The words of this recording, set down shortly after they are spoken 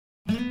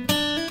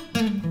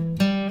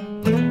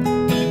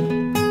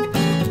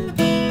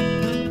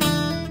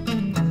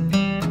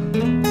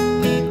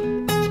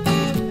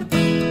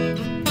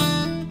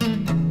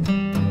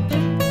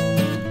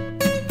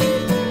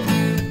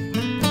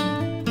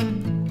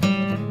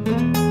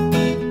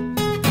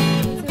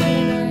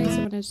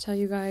wanted to tell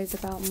you guys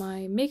about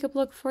my makeup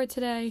look for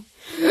today.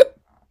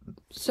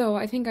 So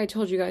I think I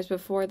told you guys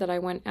before that I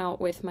went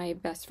out with my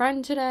best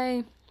friend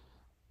today.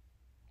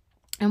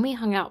 And we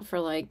hung out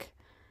for like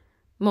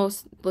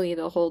mostly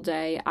the whole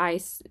day. I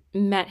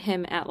met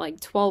him at like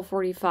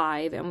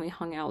 12:45 and we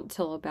hung out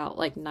till about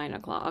like 9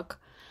 o'clock.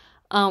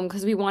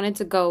 Because we wanted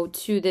to go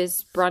to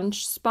this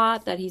brunch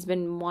spot that he's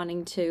been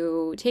wanting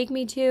to take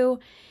me to.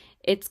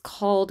 It's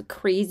called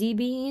Crazy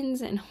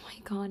Beans, and oh my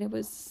god, it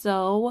was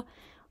so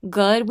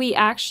good. We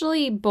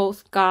actually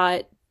both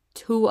got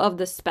 2 of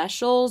the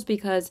specials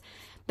because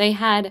they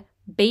had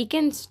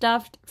bacon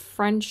stuffed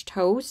French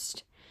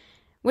toast,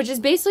 which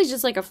is basically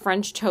just like a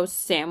French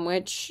toast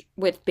sandwich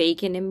with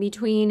bacon in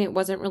between. It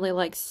wasn't really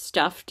like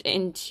stuffed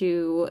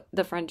into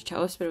the French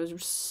toast, but it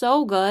was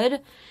so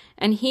good.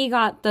 And he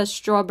got the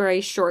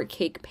strawberry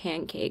shortcake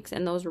pancakes,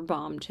 and those were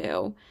bomb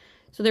too.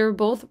 So they were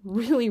both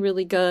really,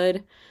 really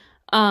good.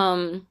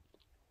 And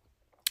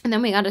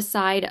then we got a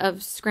side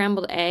of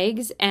scrambled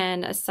eggs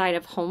and a side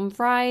of home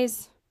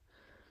fries.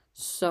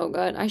 So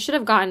good. I should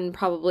have gotten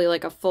probably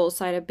like a full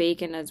side of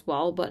bacon as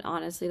well, but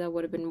honestly, that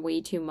would have been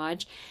way too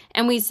much.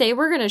 And we say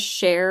we're going to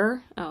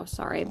share. Oh,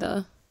 sorry,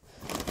 the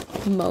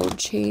mode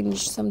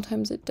changed.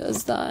 Sometimes it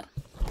does that.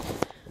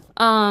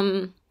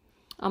 On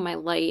my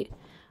light.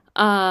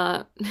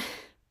 That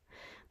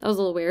was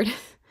a little weird.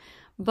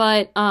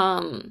 But,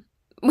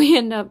 we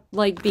end up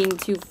like being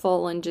too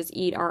full and just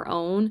eat our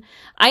own.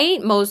 I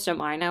ate most of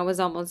mine. I was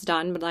almost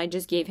done, but I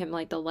just gave him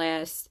like the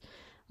last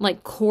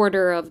like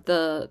quarter of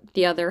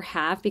the other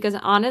half because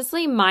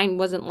honestly mine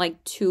wasn't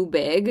like too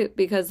big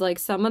because like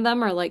some of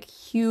them are like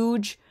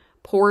huge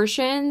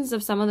portions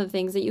of some of the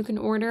things that you can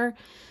order.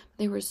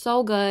 They were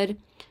so good.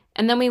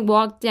 And then we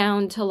walked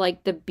down to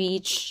like the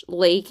beach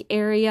lake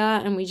area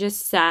and we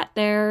just sat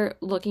there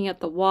looking at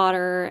the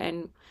water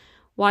and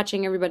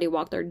watching everybody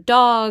walk their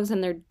dogs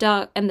and the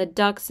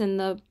ducks in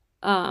the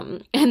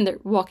and they're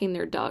walking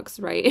their ducks,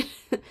 right?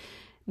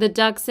 The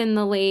ducks in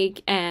the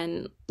lake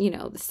and, you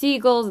know, the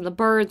seagulls and the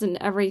birds and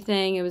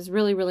everything. It was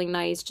really, really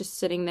nice just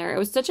sitting there. It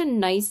was such a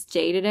nice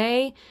day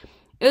today.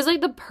 It was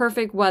like the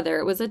perfect weather.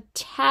 It was a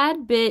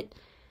tad bit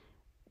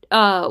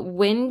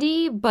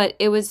windy, but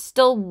it was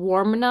still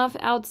warm enough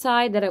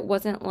outside that it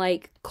wasn't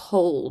like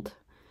cold.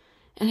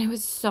 And it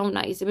was so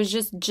nice. It was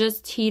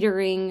just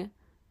teetering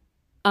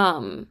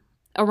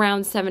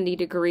around 70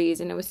 degrees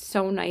and it was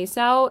so nice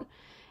out.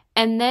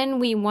 And then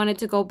we wanted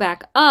to go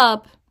back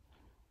up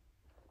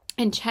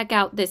and check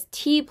out this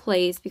tea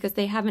place because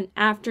they have an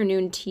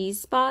afternoon tea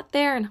spot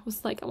there. And I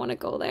was like, I want to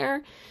go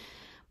there.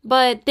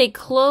 But they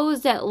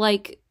closed at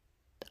like,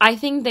 I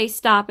think they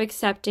stop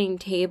accepting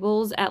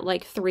tables at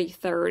like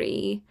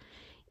 3:30,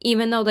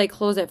 even though they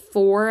close at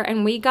 4.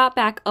 And we got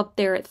back up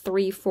there at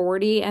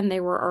 3:40 and they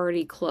were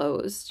already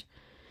closed.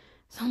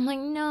 So I'm like,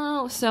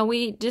 no. So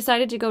we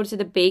decided to go to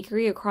the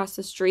bakery across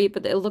the street,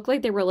 but it looked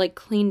like they were like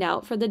cleaned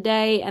out for the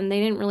day and they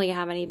didn't really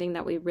have anything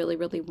that we really,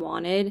 really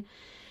wanted.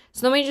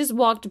 So then we just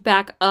walked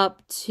back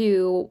up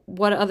to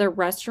what other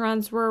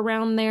restaurants were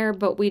around there,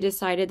 but we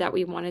decided that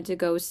we wanted to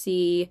go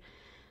see,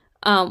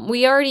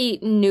 we already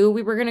knew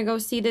we were going to go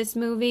see this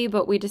movie,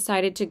 but we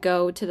decided to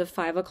go to the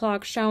 5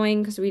 o'clock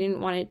showing because we didn't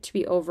want it to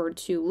be over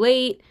too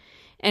late.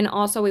 And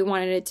also we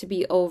wanted it to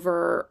be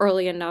over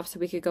early enough so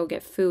we could go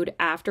get food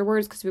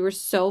afterwards because we were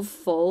so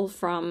full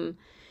from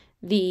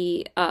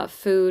the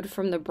food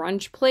from the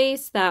brunch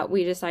place that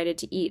we decided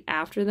to eat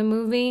after the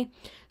movie.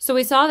 So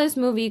we saw this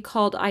movie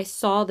called I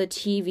Saw the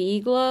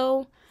TV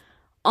Glow.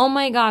 Oh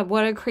my god,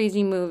 what a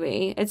crazy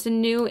movie. It's a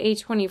new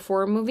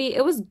A24 movie.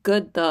 It was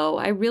good though.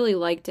 I really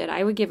liked it.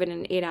 I would give it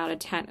an 8 out of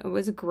 10. It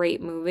was a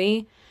great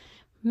movie.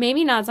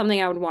 Maybe not something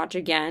I would watch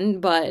again,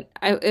 but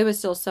it was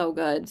still so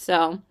good.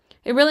 So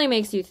it really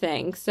makes you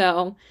think.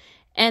 So,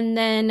 and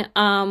then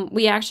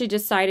we actually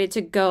decided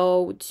to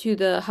go to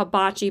the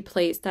hibachi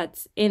place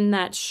that's in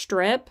that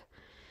strip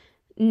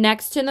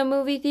next to the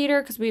movie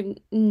theater because we've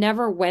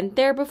never went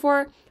there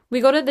before. We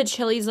go to the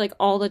Chili's like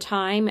all the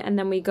time, and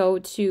then we go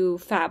to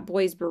Fat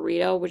Boy's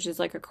Burrito, which is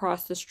like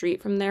across the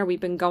street from there. We've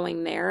been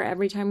going there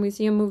every time we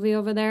see a movie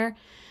over there.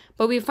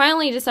 But we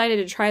finally decided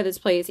to try this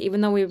place,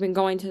 even though we've been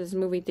going to this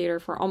movie theater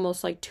for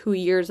almost like 2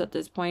 years at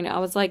this point. I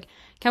was like,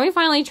 can we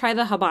finally try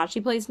the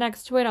hibachi place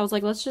next to it? I was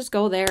like, let's just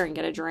go there and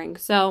get a drink.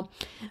 So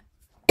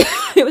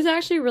it was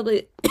actually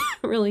really,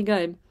 really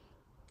good.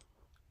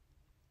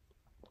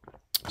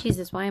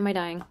 Jesus, why am I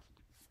dying?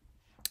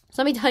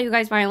 So let me tell you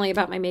guys finally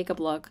about my makeup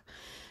look.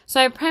 So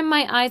I primed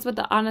my eyes with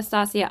the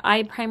Anastasia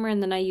eye primer,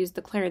 and then I used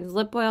the Clarins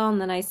lip oil, and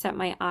then I set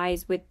my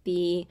eyes with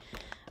the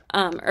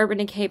Urban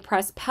Decay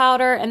pressed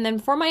powder. And then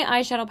for my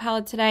eyeshadow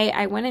palette today,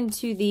 I went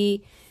into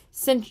the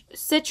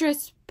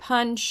Citrus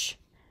Punch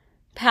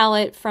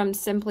palette from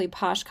Simply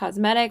Posh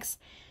Cosmetics.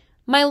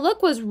 My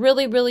look was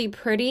really, really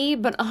pretty,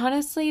 but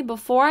honestly,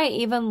 before I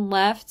even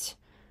left,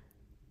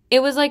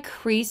 it was like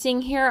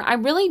creasing here. I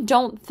really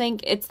don't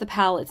think it's the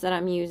palettes that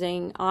I'm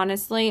using,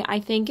 honestly. I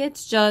think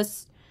it's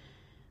just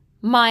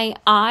my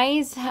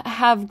eyes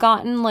have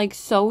gotten like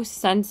so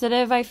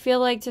sensitive, I feel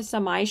like, to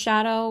some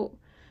eyeshadow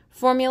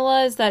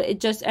formulas that it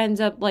just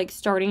ends up, like,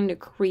 starting to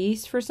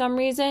crease for some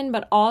reason.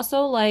 But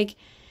also, like,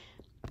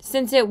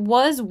 since it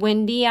was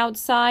windy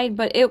outside,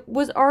 but it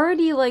was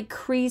already, like,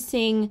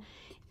 creasing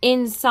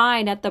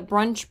inside at the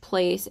brunch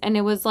place. And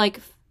it was,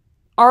 like,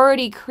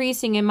 already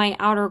creasing in my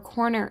outer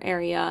corner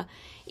area.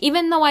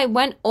 Even though I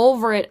went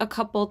over it a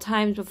couple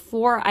times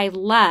before I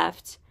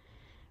left,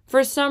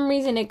 for some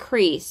reason it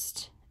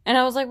creased. And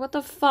I was like, what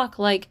the fuck?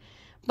 Like,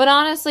 but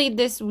honestly,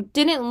 this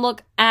didn't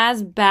look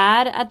as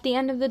bad at the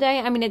end of the day.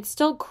 I mean, it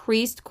still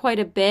creased quite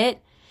a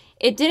bit.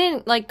 It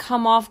didn't, like,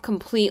 come off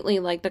completely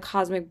like the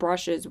Cosmic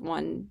Brushes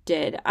one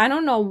did. I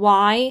don't know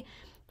why.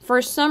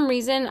 For some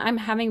reason, I'm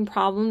having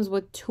problems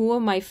with two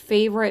of my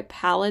favorite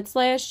palettes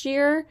last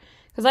year.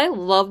 Because I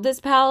love this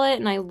palette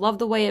and I love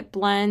the way it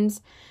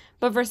blends.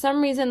 But for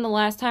some reason, the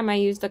last time I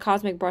used the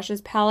Cosmic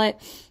Brushes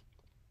palette,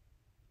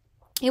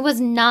 it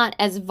was not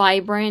as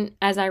vibrant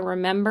as I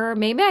remember.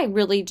 Maybe I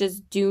really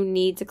just do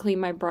need to clean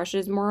my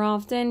brushes more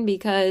often,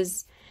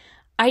 because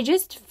I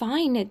just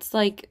find it's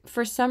like,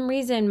 for some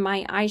reason,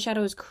 my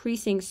eyeshadow is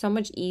creasing so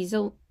much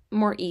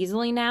more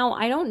easily now.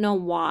 I don't know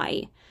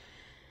why.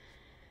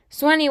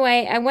 So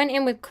anyway, I went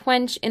in with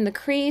Quench in the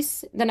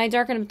crease, then I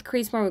darkened up the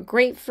crease more with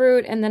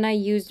Grapefruit, and then I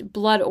used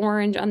Blood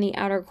Orange on the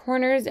outer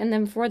corners, and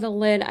then for the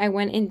lid, I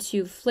went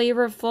into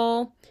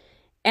Flavorful,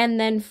 and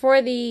then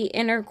for the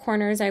inner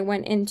corners, I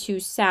went into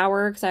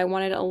Sour, because I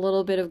wanted a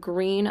little bit of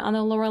green on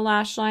the lower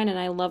lash line, and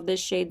I love this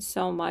shade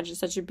so much. It's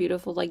such a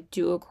beautiful, like,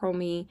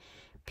 duochrome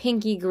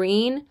pinky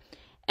green.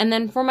 And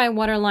then for my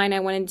waterline, I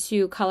went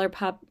into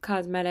ColourPop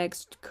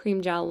Cosmetics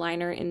Cream Gel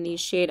Liner in the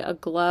shade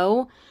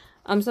Aglow.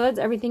 So that's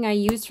everything I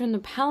used from the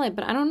palette,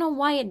 but I don't know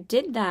why it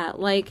did that.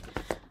 Like,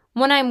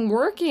 when I'm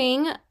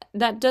working,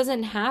 that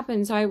doesn't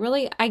happen. So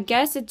I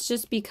guess it's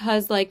just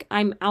because, like,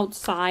 I'm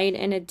outside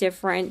in a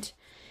different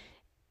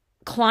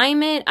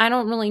climate. I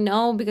don't really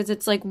know, because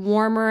it's, like,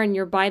 warmer and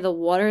you're by the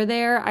water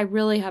there. I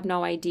really have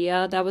no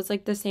idea. That was,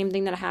 like, the same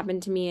thing that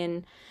happened to me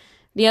in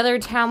the other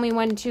town we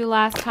went to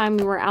last time.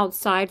 We were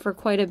outside for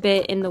quite a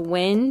bit in the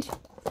wind.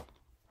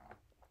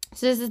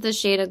 So this is the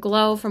shade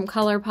Aglow from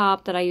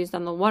ColourPop that I used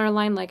on the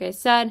waterline, like I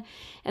said.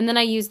 And then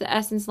I used the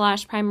Essence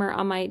Lash Primer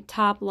on my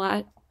top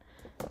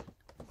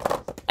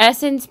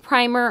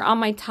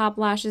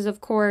lashes,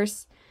 of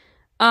course.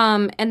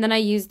 And then I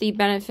used the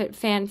Benefit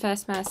Fan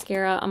Fest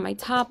Mascara on my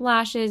top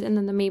lashes, and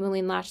then the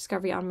Maybelline Lash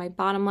Discovery on my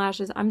bottom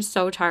lashes. I'm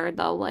so tired,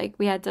 though. Like,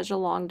 we had such a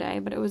long day,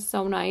 but it was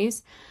so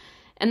nice.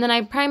 And then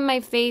I primed my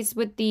face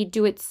with the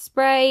Do It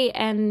Spray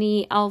and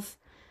the e.l.f.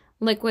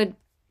 Liquid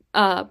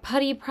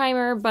putty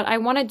primer, but I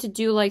wanted to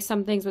do, like,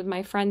 some things with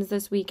my friends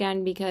this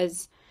weekend,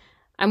 because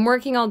I'm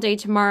working all day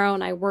tomorrow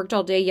and I worked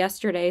all day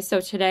yesterday. So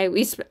today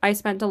I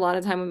spent a lot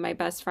of time with my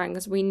best friend,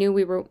 because we knew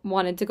we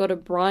wanted to go to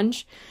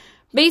brunch.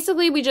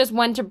 Basically, we just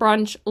went to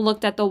brunch,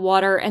 looked at the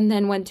water, and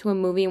then went to a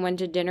movie and went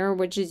to dinner,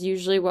 which is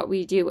usually what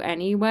we do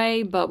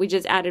anyway, but we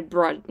just added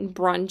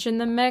brunch in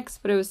the mix,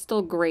 but it was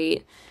still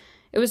great.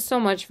 It was so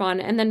much fun.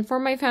 And then for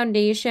my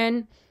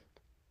foundation,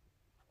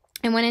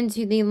 I went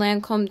into the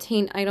Lancome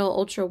Teint Idol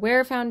Ultra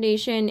Wear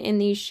Foundation in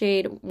the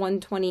shade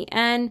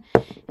 120N.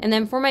 And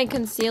then for my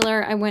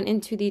concealer, I went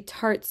into the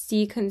Tarte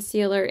C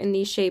Concealer in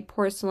the shade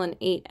Porcelain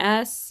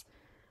 8S.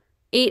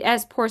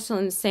 8S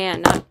Porcelain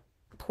Sand, not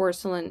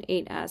Porcelain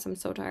 8S. I'm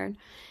so tired.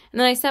 And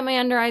then I set my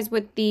under eyes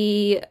with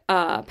the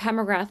Pat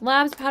McGrath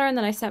Labs powder. And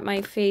then I set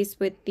my face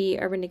with the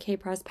Urban Decay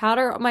Pressed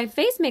powder. My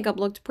face makeup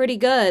looked pretty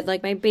good.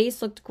 Like, my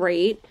base looked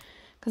great,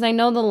 because I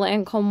know the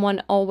Lancome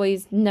one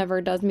always never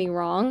does me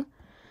wrong.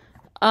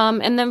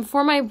 And then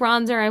for my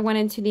bronzer, I went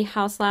into the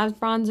Haus Labs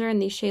bronzer in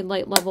the shade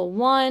Light Level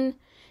 1.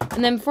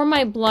 And then for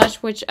my blush,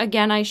 which,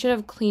 again, I should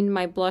have cleaned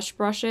my blush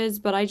brushes,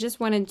 but I just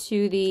went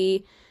into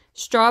the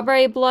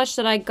strawberry blush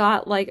that I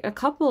got, like, a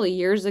couple of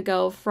years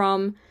ago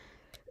from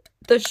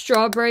the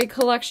strawberry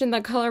collection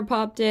that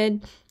ColourPop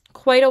did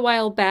quite a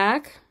while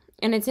back.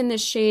 And it's in the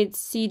shade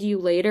Seed You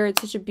Later.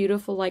 It's such a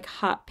beautiful, like,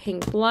 hot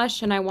pink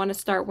blush, and I want to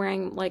start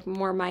wearing, like,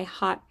 more of my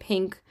hot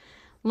pink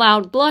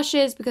loud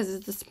blushes, because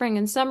it's the spring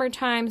and summer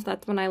times.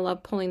 That's when I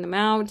love pulling them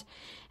out.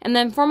 And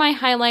then for my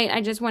highlight, I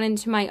just went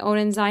into my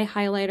Odin's Eye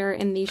highlighter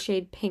in the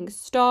shade Pink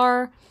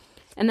Star.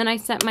 And then I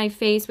set my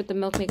face with the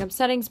Milk Makeup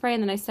Setting Spray.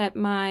 And then I set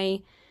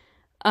my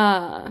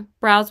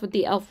brows with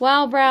the e.l.f.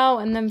 Wow Brow.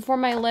 And then for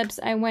my lips,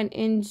 I went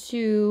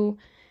into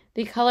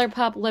the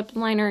ColourPop lip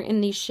liner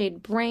in the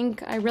shade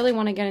Brink. I really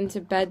want to get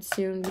into bed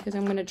soon, because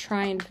I'm going to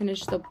try and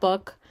finish the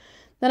book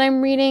that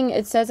I'm reading.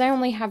 It says I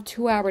only have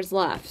 2 hours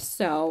left,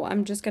 so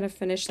I'm just going to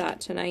finish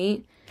that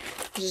tonight.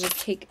 Just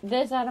take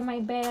this out of my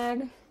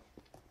bag.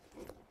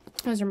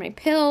 Those are my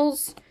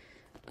pills.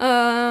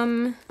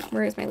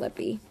 Where is my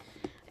lippy?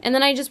 And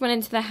then I just went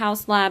into the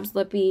Haus Labs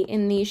lippy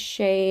in the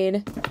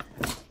shade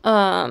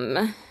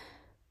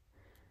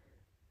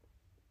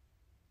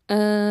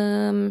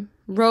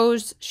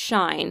Rose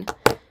Shine.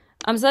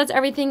 So that's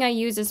everything I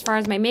use as far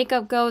as my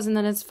makeup goes. And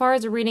then as far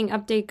as a reading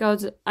update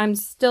goes, I'm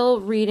still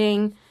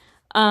reading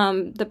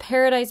The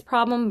Paradise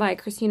Problem by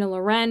Christina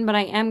Loren, but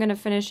I am going to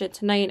finish it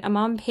tonight. I'm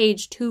on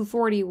page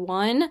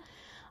 241.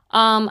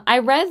 I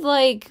read,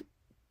 like,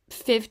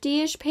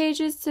 50-ish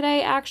pages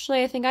today,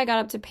 actually. I think I got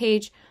up to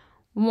page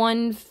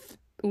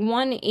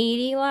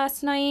 180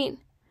 last night.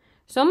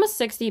 So almost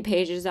 60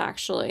 pages,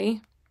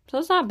 actually. So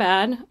it's not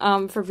bad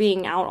for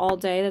being out all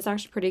day. That's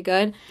actually pretty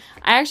good.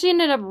 I actually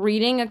ended up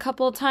reading a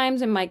couple of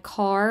times in my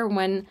car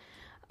when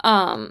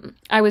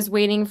I was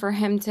waiting for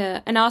him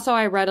to... And also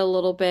I read a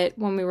little bit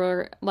when we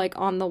were, like,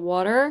 on the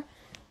water.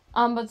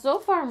 But so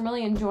far I'm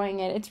really enjoying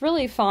it. It's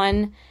really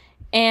fun.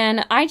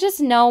 And I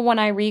just know when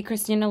I read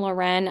Christina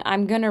Loren,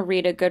 I'm going to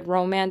read a good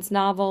romance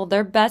novel.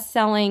 They're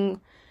best-selling...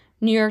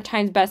 New York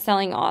Times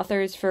best-selling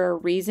authors for a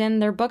reason.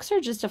 Their books are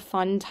just a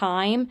fun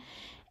time.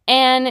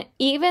 And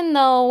even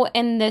though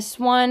in this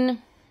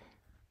one,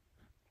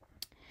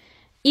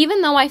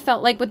 even though I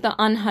felt like with the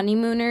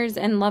Unhoneymooners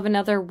and Love in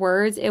Other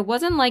Words, it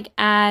wasn't like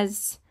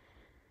as,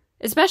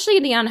 especially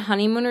the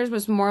Unhoneymooners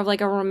was more of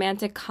like a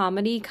romantic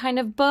comedy kind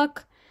of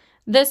book.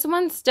 This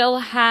one still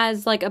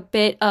has like a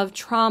bit of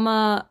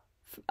trauma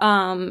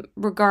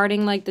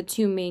regarding like the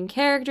two main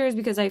characters,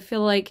 because I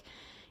feel like,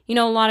 you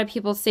know, a lot of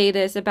people say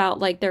this about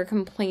like their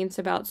complaints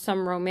about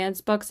some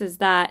romance books is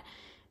that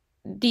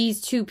these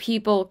two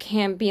people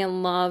can't be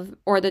in love,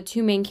 or the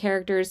two main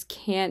characters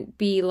can't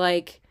be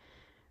like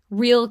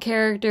real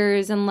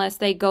characters unless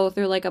they go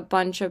through like a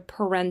bunch of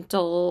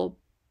parental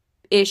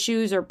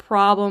issues or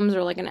problems,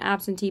 or like an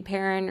absentee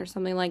parent or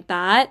something like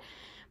that.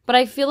 But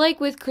I feel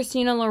like with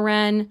Christina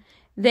Loren,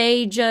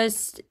 the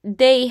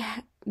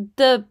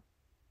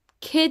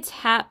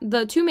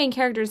two main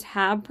characters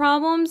have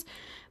problems,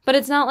 but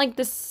it's not like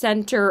the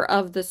center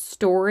of the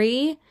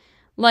story.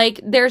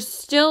 Like, they're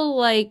still,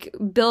 like,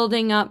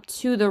 building up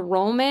to the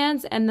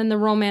romance, and then the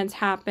romance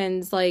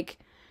happens, like,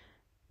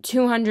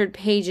 200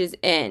 pages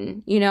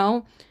in, you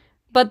know?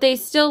 But they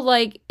still,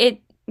 like,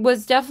 it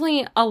was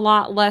definitely a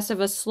lot less of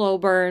a slow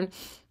burn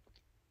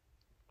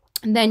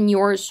than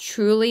Yours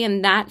Truly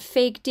and that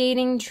fake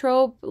dating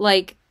trope.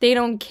 Like, they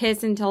don't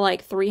kiss until,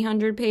 like,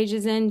 300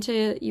 pages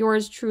into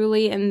Yours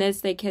Truly, and this,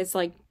 they kiss,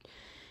 like,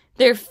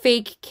 they're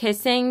fake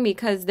kissing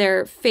because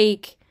they're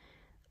fake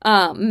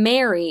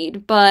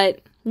married.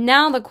 But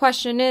now the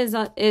question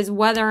is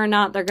whether or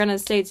not they're going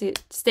to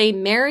stay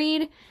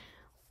married,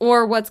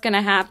 or what's going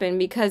to happen,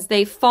 because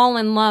they fall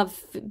in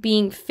love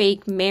being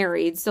fake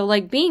married. So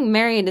like being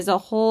married is a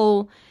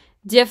whole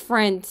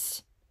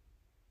different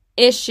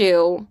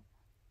issue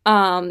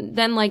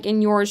than like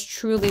in Yours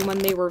Truly when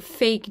they were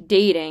fake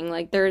dating.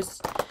 Like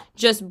there's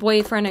just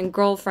boyfriend and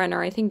girlfriend,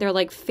 or I think they're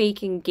like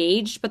fake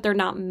engaged, but they're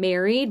not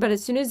married. But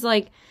as soon as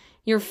like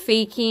you're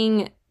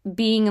faking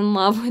being in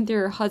love with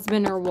your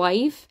husband or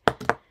wife,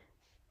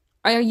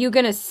 are you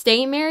going to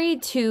stay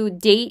married to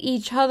date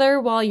each other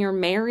while you're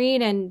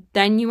married and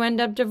then you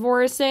end up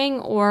divorcing?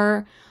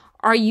 Or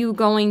are you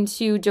going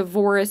to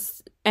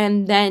divorce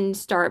and then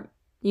start,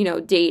 you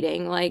know,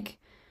 dating? Like,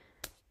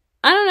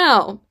 I don't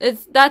know.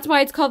 That's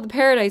why it's called the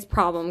Paradise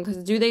Problem,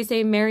 because do they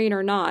stay married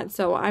or not?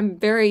 So I'm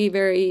very,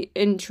 very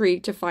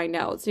intrigued to find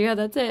out. So yeah,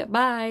 that's it.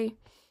 Bye.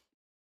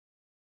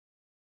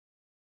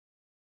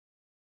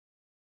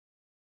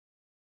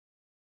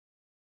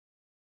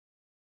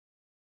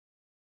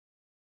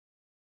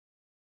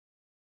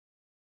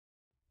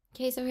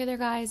 Okay, so hey there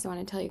guys, I want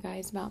to tell you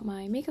guys about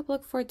my makeup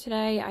look for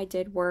today. I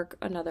did work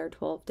another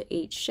 12 to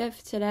 8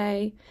 shift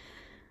today.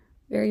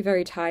 Very,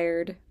 very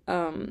tired.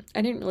 I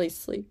didn't really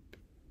sleep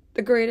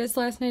the greatest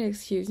last night,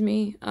 excuse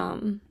me.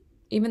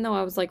 Even though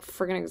I was like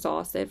friggin'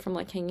 exhausted from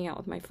like hanging out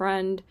with my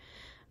friend.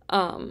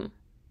 I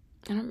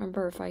don't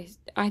remember if I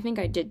think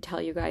I did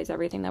tell you guys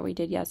everything that we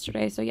did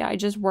yesterday. So yeah, I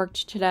just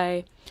worked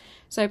today.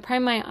 So I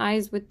primed my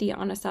eyes with the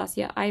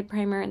Anastasia eye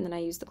primer, and then I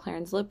used the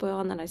Clarins lip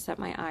oil, and then I set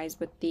my eyes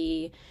with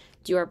the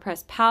Dior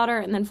Pressed powder.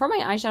 And then for my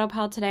eyeshadow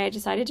palette today, I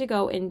decided to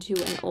go into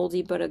an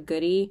oldie but a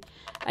goodie.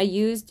 I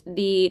used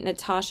the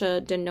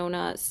Natasha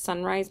Denona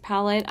Sunrise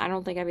palette. I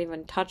don't think I've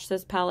even touched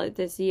this palette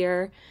this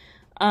year.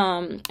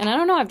 And I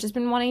don't know, I've just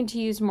been wanting to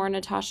use more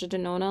Natasha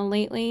Denona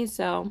lately,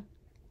 so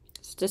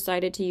just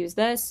decided to use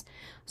this.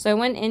 So I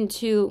went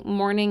into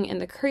Morning in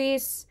the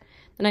crease.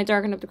 Then I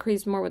darkened up the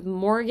crease more with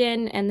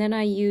Morgan, and then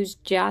I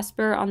used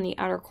Jasper on the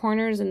outer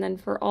corners, and then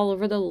for all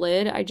over the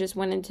lid, I just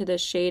went into the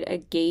shade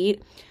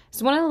Agate.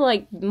 It's one of the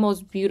like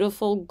most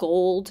beautiful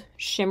gold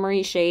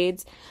shimmery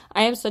shades.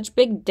 I have such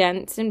big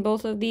dents in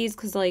both of these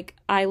because like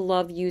I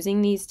love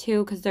using these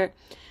two because they're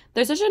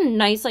such a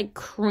nice like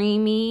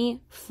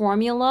creamy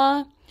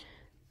formula.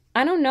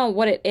 I don't know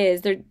what it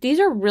is. These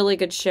are really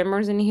good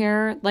shimmers in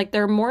here. Like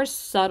they're more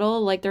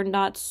subtle, like they're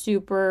not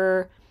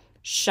super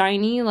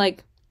shiny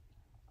like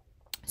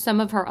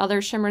some of her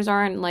other shimmers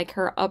are in like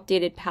her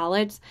updated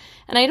palettes.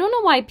 And I don't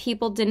know why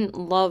people didn't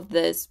love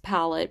this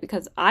palette,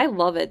 because I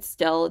love it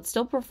still. It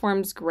still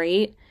performs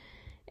great.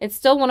 It's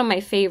still one of my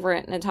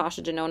favorite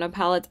Natasha Denona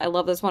palettes. I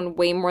love this one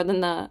way more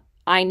than the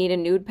I Need a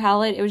Nude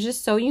palette. It was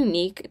just so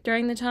unique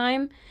during the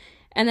time.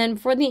 And then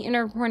for the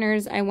inner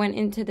corners, I went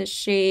into the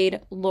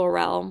shade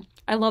Laurel.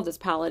 I love this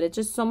palette. It's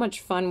just so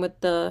much fun with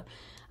the...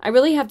 I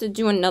really have to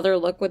do another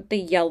look with the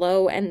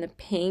yellow and the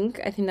pink.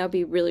 I think that would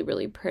be really,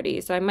 really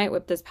pretty. So I might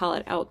whip this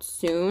palette out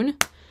soon.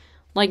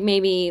 like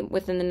maybe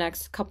within the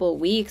next couple of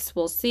weeks.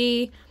 We'll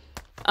see.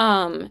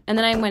 And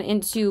then I went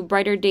into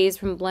Brighter Days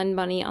from Blend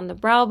Bunny on the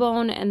brow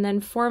bone. And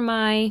then for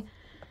my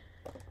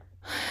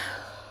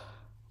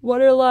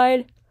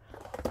waterline,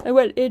 I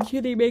went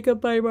into the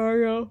Makeup by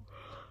Mario,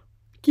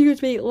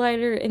 excuse me,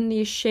 liner in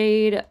the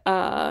shade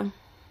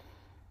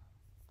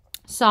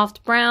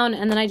Soft Brown.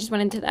 And then I just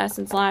went into the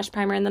Essence Lash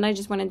Primer. And then I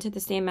just went into the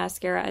same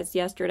mascara as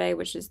yesterday,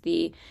 which is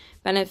the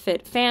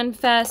Benefit Fan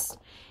Fest.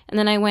 And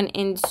then I went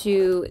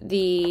into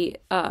the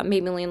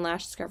Maybelline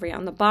Lash Discovery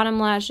on the bottom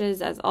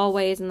lashes, as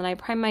always. And then I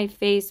primed my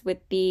face with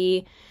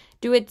the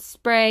Do It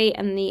Spray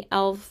and the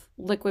e.l.f.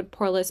 Liquid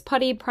Poreless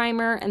Putty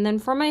Primer. And then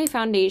for my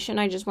foundation,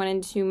 I just went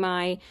into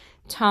my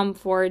Tom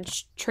Ford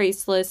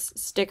Traceless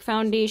Stick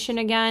Foundation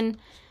again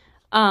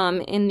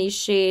in the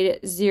shade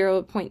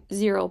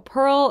 0.0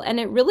 Pearl. And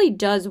it really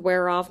does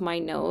wear off my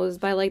nose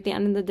by like the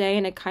end of the day.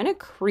 And it kind of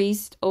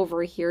creased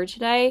over here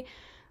today,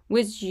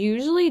 which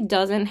usually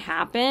doesn't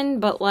happen,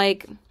 but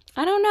like,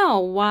 I don't know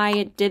why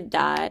it did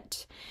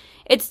that.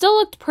 It still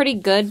looked pretty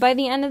good by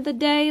the end of the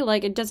day.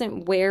 Like, it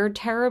doesn't wear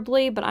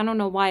terribly, but I don't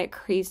know why it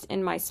creased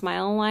in my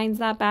smile lines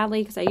that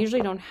badly, because I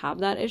usually don't have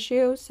that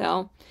issue.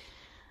 So,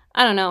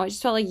 I don't know. I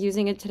just felt like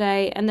using it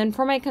today. And then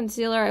for my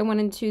concealer, I went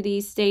into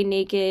the Stay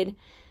Naked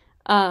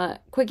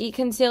Quickie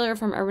Concealer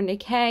from Urban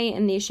Decay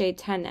in the shade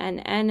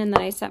 10NN. And then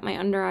I set my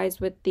under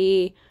eyes with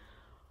the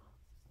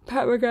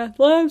Pat McGrath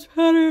Labs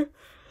powder.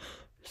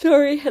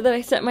 Sorry, and then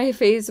I set my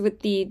face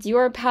with the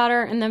Dior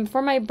powder. And then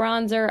for my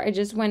bronzer, I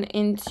just went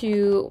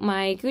into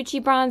my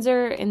Gucci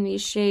bronzer in the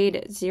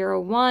shade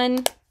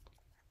 01.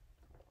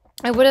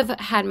 I would have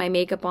had my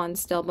makeup on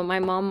still, but my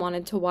mom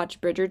wanted to watch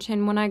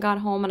Bridgerton when I got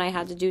home, and I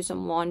had to do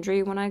some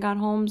laundry when I got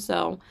home,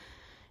 so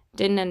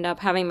didn't end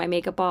up having my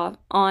makeup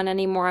on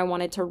anymore. I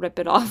wanted to rip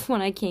it off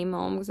when I came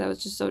home because I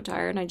was just so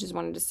tired, and I just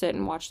wanted to sit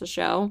and watch the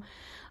show.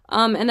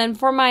 And then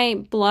for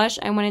my blush,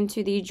 I went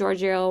into the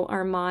Giorgio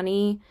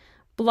Armani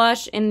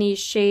blush in the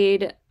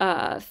shade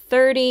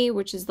 30,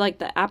 which is like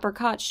the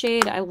apricot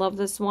shade. I love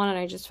this one, and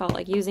I just felt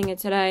like using it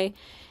today.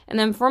 And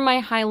then for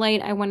my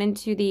highlight, I went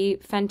into the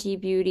Fenty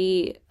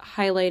Beauty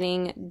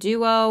Highlighting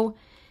Duo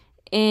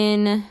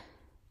in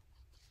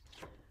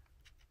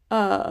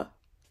Mean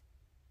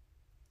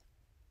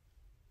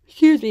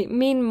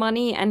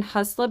Money and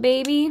Hustla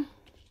Baby.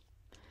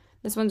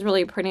 This one's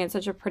really pretty. It's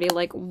such a pretty,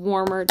 like,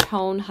 warmer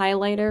tone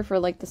highlighter for,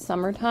 like, the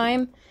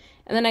summertime.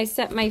 And then I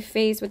set my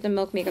face with the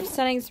Milk Makeup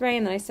Setting Spray.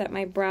 And then I set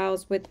my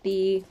brows with the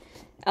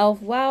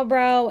e.l.f. Wow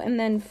Brow. And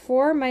then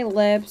for my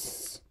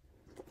lips,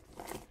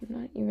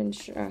 I'm not even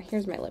sure.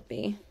 Here's my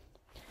lippy.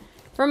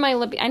 For my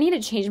lippy, I need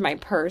to change my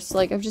purse.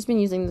 Like, I've just been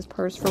using this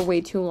purse for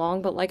way too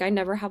long. But, like, I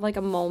never have, like,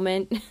 a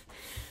moment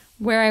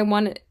where I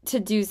want to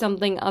do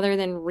something other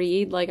than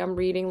read. Like, I'm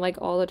reading, like,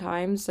 all the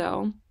time.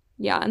 So,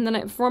 yeah. And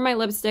then for my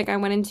lipstick, I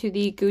went into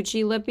the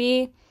Gucci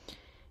Lippy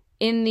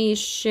in the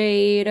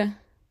shade...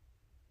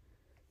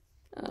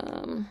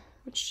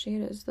 which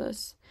shade is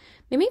this?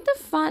 They make the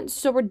font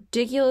so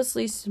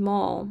ridiculously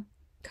small.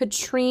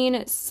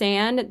 Katrine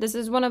Sand. This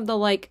is one of the,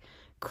 like,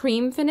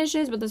 cream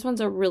finishes, but this one's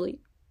a really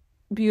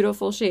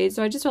beautiful shade.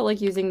 So I just felt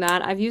like using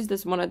that. I've used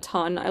this one a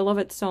ton. I love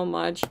it so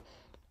much.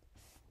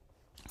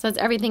 So that's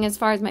everything as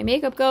far as my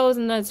makeup goes.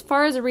 And then as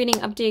far as a reading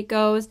update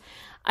goes,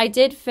 I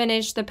did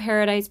finish The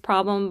Paradise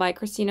Problem by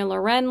Christina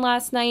Loren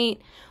last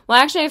night. Well,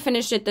 actually, I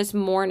finished it this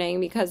morning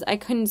because I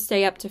couldn't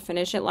stay up to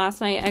finish it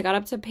last night. I got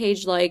up to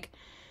page, like,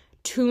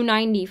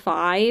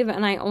 295,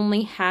 and I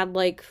only had,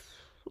 like,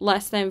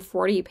 less than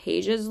 40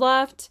 pages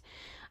left.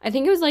 I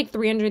think it was, like,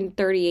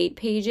 338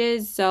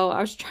 pages, so I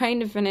was trying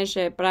to finish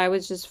it, but I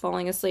was just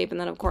falling asleep, and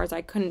then, of course,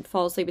 I couldn't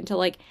fall asleep until,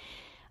 like,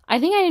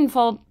 I think I didn't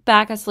fall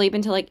back asleep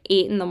until, like,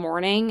 8 in the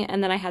morning,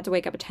 and then I had to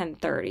wake up at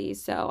 10:30,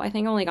 so I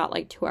think I only got,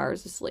 like, 2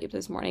 hours of sleep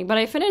this morning, but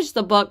I finished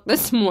the book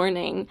this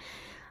morning.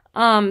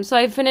 So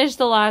I finished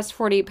the last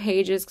 40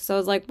 pages, because I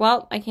was like,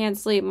 well, I can't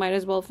sleep, might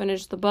as well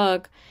finish the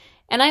book.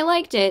 And I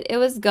liked it. It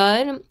was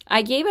good.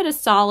 I gave it a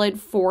solid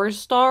 4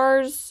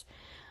 stars.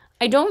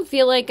 I don't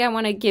feel like I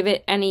want to give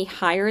it any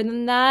higher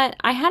than that.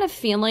 I had a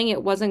feeling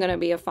it wasn't going to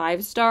be a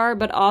 5-star,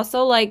 but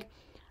also, like,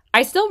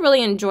 I still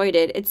really enjoyed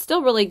it. It's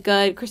still really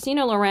good.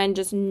 Christina Loren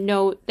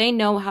they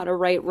know how to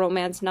write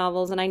romance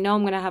novels, and I know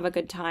I'm going to have a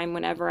good time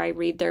whenever I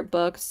read their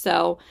books.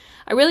 So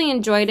I really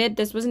enjoyed it.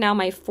 This was now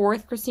my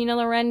 4th Christina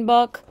Loren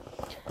book.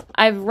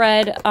 I've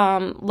read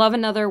Love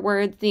and Other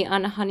Words, The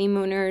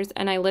Unhoneymooners,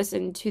 and I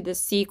listened to the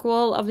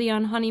sequel of The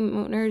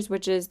Unhoneymooners,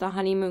 which is The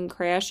Honeymoon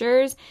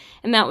Crashers,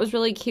 and that was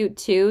really cute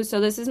too. So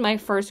this is my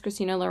first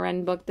Christina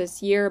Loren book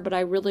this year, but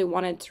I really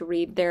wanted to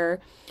read their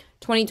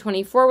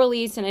 2024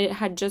 release, and it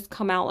had just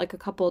come out like a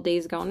couple of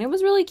days ago, and it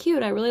was really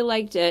cute. I really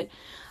liked it.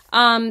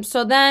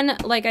 So then,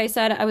 like I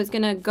said, I was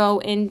going to go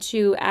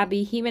into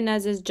Abby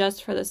Jimenez's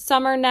Just for the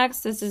Summer next.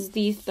 This is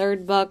the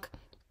 3rd book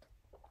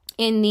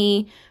in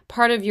the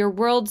Part of Your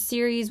World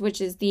series, which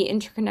is the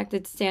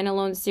interconnected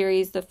standalone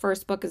series. The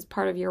first book is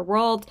Part of Your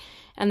World,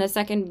 and the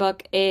second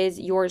book is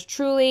Yours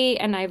Truly,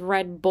 and I've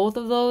read both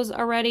of those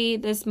already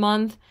this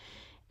month.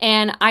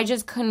 And I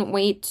just couldn't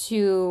wait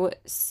to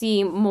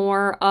see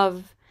more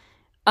of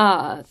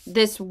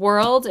this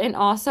world. And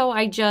also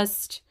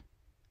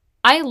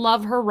I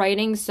love her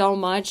writing so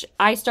much.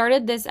 I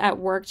started this at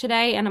work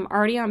today and I'm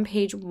already on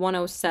page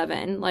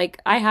 107. Like,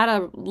 I had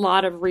a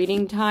lot of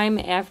reading time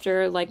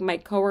after like my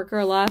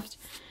coworker left.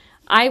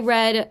 I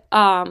read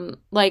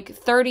like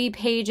 30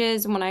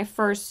 pages when I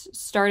first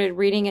started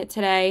reading it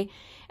today.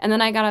 And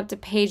then I got up to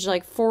page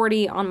like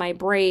 40 on my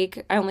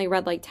break. I only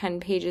read like 10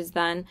 pages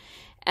then.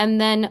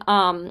 And then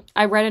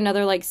I read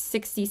another like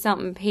 60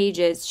 something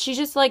pages. She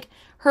just like,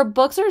 her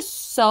books are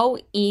so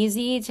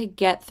easy to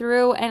get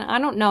through. And I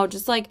don't know,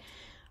 just like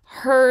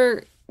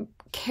her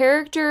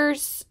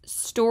characters,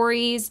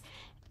 stories,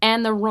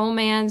 and the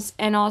romance,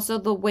 and also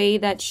the way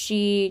that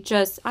she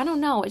just, I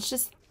don't know, it's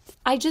just,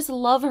 I just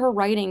love her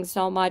writing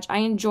so much. I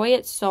enjoy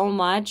it so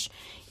much,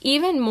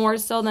 even more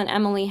so than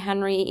Emily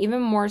Henry,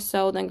 even more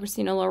so than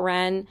Christina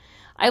Loren.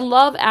 I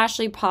love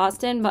Ashley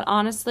Poston, but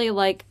honestly,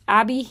 like,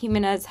 Abby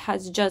Jimenez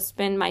has just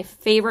been my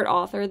favorite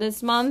author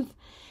this month,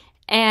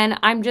 and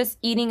I'm just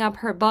eating up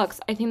her books.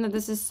 I think that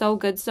this is so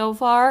good so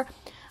far.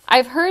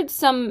 I've heard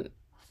some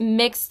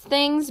mixed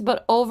things,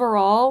 but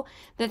overall,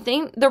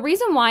 the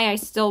reason why I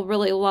still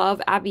really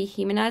love Abby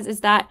Jimenez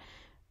is that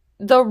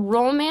the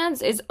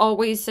romance is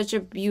always such a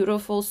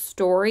beautiful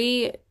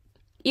story.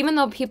 Even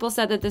though people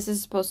said that this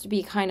is supposed to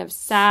be kind of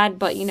sad,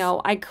 but, you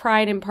know, I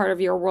cried in Part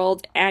of Your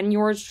World and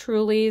Yours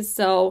Truly,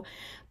 so,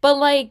 but,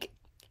 like,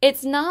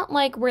 it's not,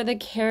 like, where the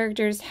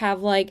characters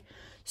have, like,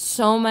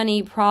 so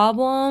many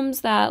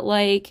problems that,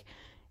 like,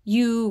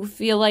 you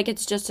feel like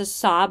it's just a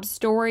sob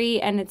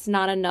story and it's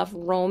not enough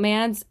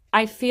romance.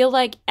 I feel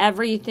like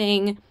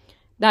everything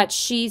that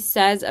she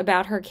says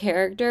about her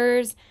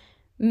characters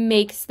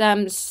makes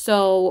them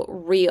so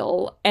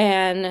real,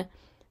 and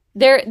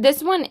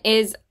this one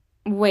is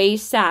way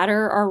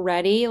sadder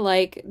already.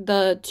 Like,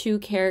 the two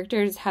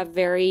characters have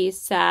very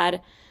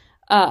sad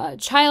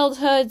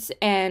childhoods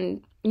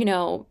and, you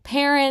know,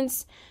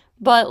 parents,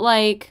 but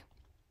like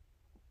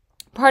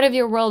Part of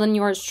Your World and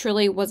Yours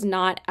Truly was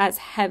not as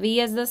heavy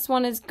as this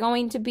one is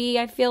going to be,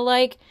 I feel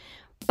like,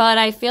 but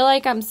I feel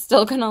like I'm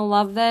still gonna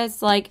love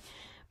this. Like,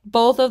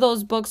 both of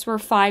those books were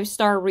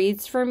 5-star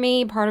reads for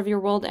me, Part of Your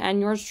World and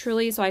Yours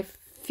Truly, so I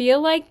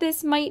feel like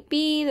this might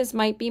be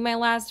my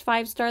last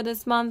 5-star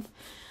this month.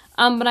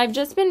 But I've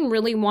just been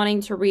really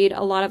wanting to read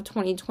a lot of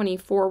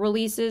 2024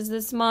 releases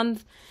this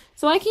month,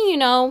 so I can, you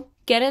know,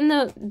 get in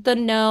the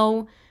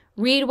know,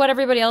 read what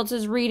everybody else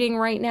is reading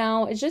right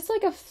now. It's just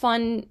like a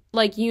fun,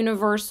 like,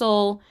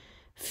 universal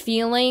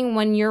feeling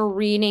when you're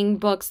reading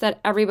books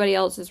that everybody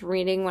else is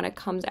reading when it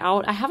comes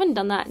out. I haven't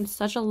done that in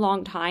such a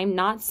long time,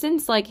 not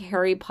since like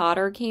Harry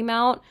Potter came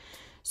out.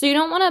 So you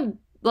don't want to,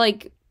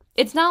 like,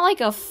 it's not like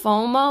a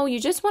FOMO.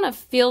 You just want to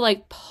feel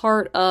like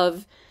part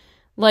of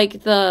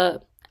like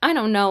the, I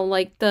don't know,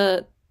 like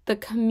the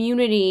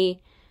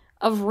community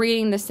of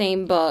reading the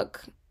same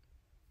book,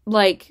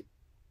 like,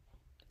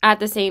 at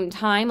the same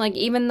time. Like,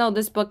 even though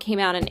this book came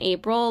out in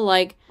April,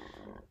 like,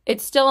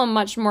 it's still a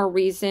much more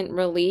recent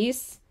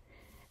release.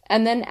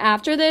 And then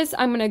after this,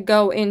 I'm going to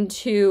go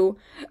into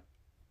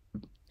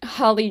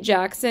Holly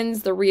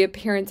Jackson's The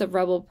Reappearance of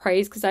Rebel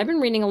Price, because I've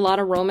been reading a lot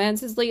of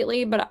romances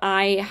lately, but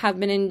I have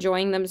been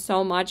enjoying them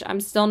so much.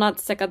 I'm still not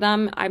sick of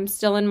them. I'm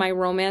still in my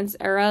romance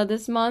era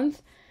this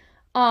month.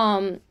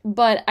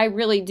 But I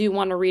really do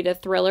want to read a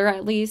thriller,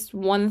 at least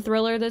one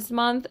thriller this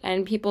month,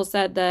 and people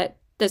said that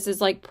this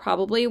is like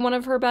probably one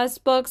of her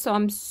best books, so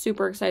I'm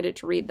super excited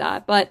to read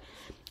that. But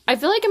I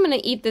feel like I'm going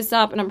to eat this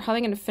up, and I'm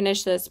probably going to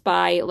finish this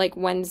by, like,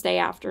 Wednesday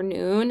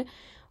afternoon.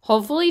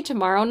 Hopefully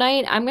tomorrow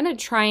night. I'm going to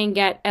try and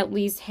get at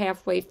least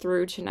halfway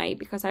through tonight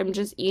because I'm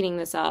just eating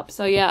this up.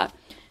 So, yeah,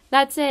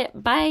 that's it.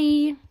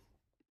 Bye!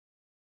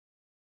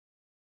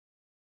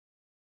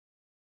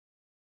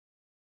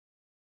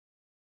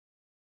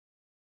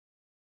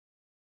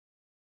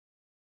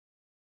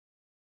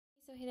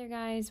 So hey there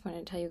guys,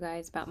 wanted to tell you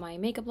guys about my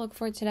makeup look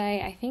for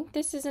today. I think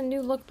this is a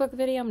new lookbook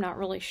video, I'm not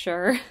really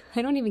sure.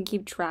 I don't even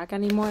keep track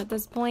anymore at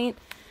this point.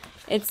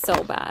 It's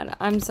so bad.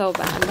 I'm so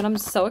bad, but I'm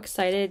so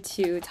excited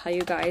to tell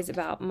you guys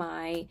about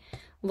my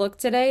look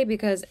today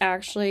because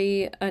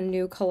actually a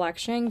new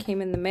collection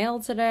came in the mail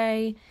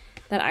today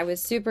that I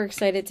was super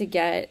excited to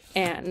get,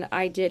 and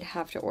I did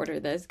have to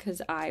order this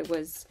because I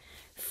was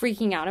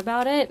freaking out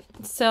about it.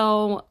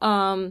 So,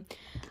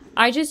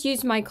 I just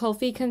used my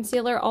Kulfi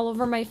concealer all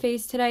over my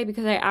face today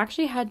because I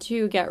actually had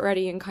to get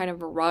ready in kind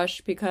of a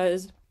rush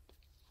because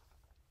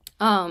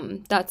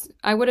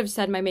I would have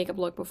said my makeup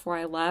look before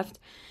I left,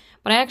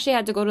 but I actually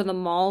had to go to the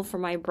mall for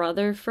my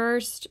brother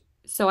first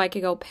so I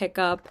could go pick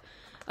up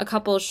a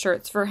couple of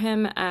shirts for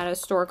him at a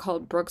store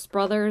called Brooks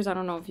Brothers. I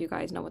don't know if you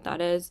guys know what that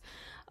is,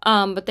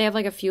 but they have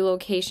like a few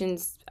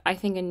locations, I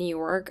think, in New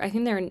York. I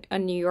think they're a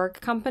New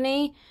York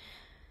company.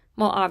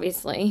 Well,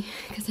 obviously,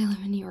 because I live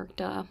in New York,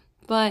 duh.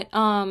 But,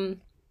 then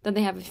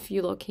they have a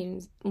few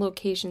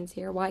locations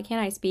here. Why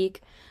can't I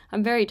speak?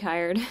 I'm very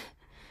tired.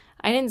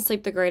 I didn't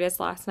sleep the greatest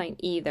last night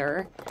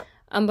either.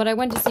 But I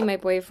went to see my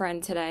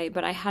boyfriend today,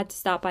 but I had to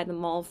stop by the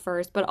mall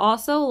first. But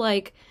also,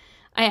 like,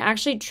 I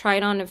actually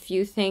tried on a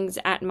few things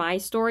at my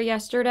store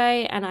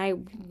yesterday, and I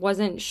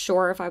wasn't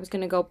sure if I was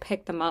going to go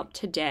pick them up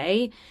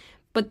today.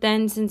 But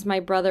then since my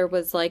brother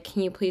was like,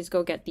 can you please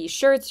go get these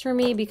shirts for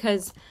me?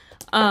 Because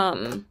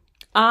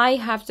I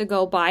have to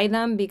go buy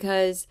them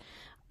because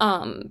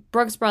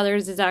Brooks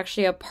Brothers is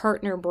actually a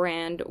partner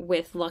brand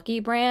with Lucky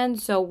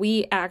Brand. So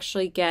we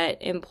actually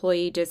get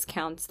employee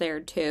discounts there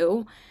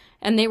too.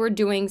 And they were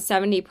doing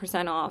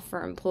 70% off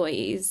for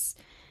employees.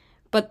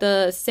 But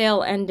the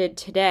sale ended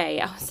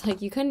today. I was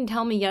like, you couldn't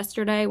tell me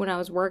yesterday when I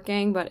was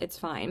working, but it's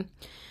fine.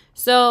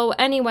 So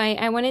anyway,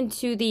 I went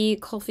into the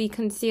Kulfi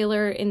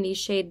concealer in the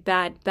shade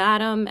Bad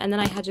Batum, and then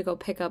I had to go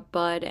pick up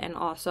Bud and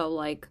also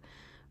like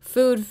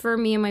food for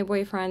me and my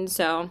boyfriend.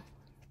 So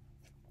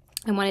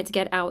I wanted to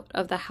get out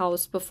of the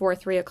house before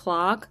 3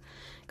 o'clock.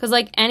 Because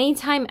like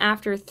anytime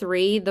after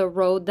 3, the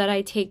road that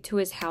I take to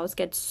his house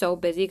gets so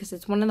busy because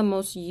it's one of the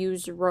most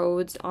used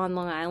roads on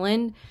Long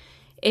Island.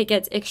 It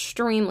gets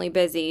extremely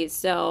busy,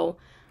 so,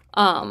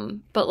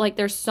 but, like,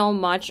 there's so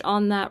much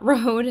on that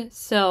road,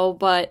 so,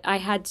 but I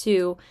had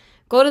to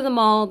go to the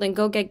mall, then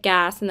go get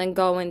gas, and then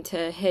go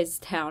into his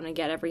town and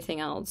get everything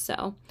else,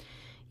 so,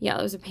 yeah,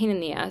 it was a pain in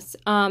the ass.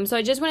 So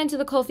I just went into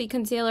the Kulfi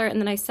concealer,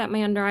 and then I set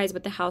my under eyes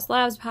with the House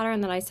Labs powder,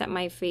 and then I set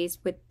my face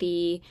with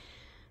the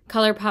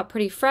ColourPop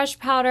Pretty Fresh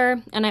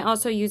powder, and I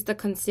also used the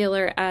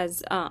concealer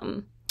as,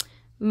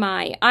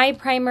 my eye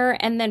primer.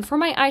 And then for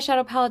my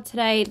eyeshadow palette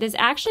today, this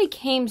actually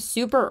came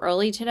super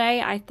early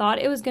today. I thought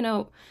it was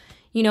gonna,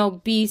 you know,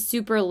 be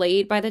super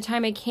late by the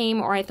time it came,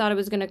 or I thought it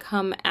was gonna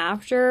come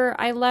after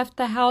I left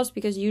the house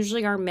because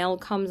usually our mail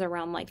comes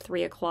around like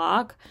 3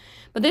 o'clock.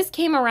 But this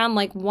came around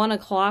like 1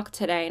 o'clock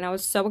today, and I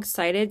was so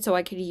excited so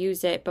I could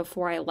use it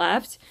before I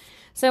left.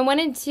 So I went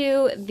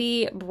into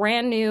the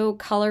brand new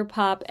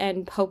ColourPop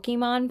and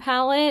Pokemon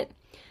palette.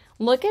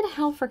 Look at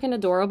how freaking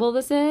adorable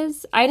this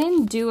is. I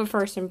didn't do a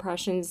first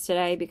impressions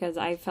today because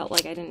I felt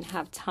like I didn't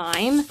have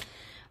time.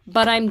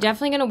 But I'm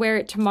definitely going to wear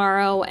it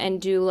tomorrow and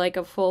do like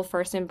a full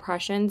first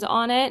impressions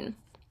on it.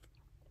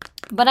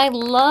 But I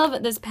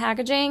love this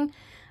packaging.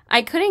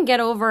 I couldn't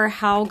get over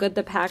how good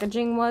the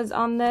packaging was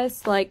on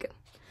this. Like,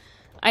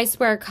 I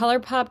swear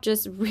ColourPop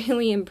just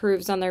really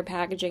improves on their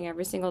packaging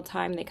every single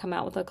time they come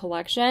out with a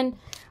collection.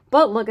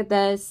 But look at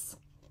this.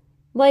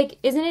 Like,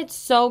 isn't it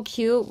so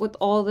cute with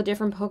all the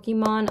different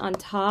Pokemon on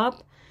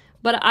top?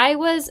 But I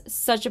was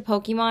such a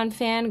Pokemon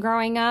fan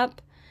growing up,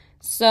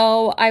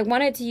 so I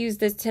wanted to use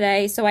this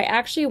today. So I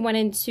actually went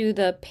into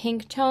the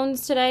pink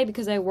tones today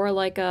because I wore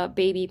like a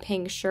baby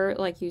pink shirt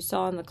like you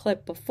saw in the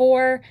clip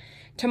before.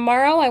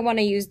 Tomorrow I want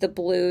to use the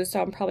blue,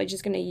 so I'm probably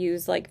just going to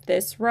use like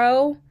this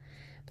row.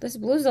 This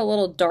blue is a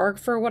little dark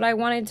for what I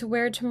wanted to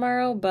wear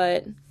tomorrow,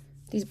 but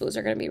these blues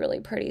are going to be really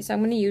pretty. So I'm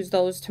going to use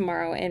those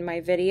tomorrow in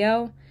my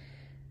video.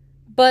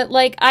 But,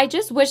 like, I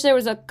just wish there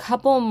was a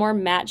couple more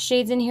matte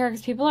shades in here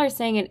because people are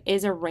saying it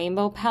is a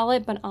rainbow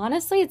palette. But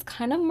honestly, it's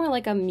kind of more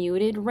like a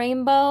muted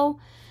rainbow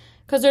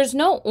because there's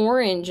no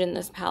orange in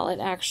this palette,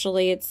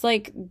 actually. It's,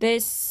 like,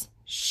 this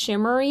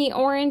shimmery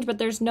orange, but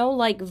there's no,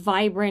 like,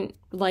 vibrant,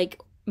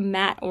 like,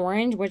 matte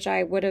orange, which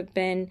I would have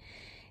been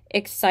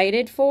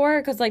excited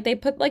for because, like, they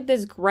put, like,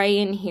 this gray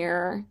in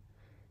here.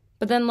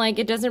 But then, like,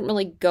 it doesn't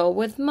really go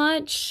with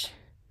much.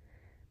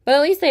 But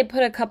at least they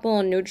put a couple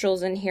of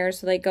neutrals in here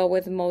so they go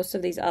with most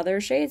of these other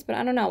shades. But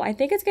I don't know. I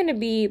think it's going to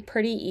be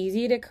pretty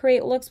easy to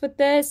create looks with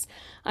this.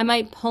 I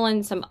might pull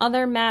in some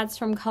other mattes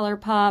from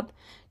ColourPop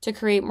to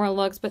create more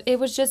looks. But it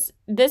was just,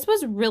 this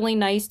was really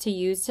nice to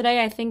use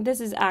today. I think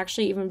this is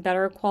actually even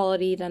better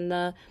quality than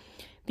the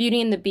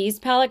Beauty and the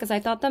Beast palette because I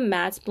thought the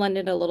mattes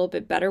blended a little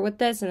bit better with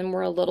this and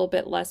were a little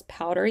bit less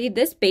powdery.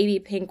 This baby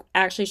pink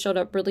actually showed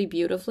up really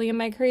beautifully in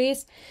my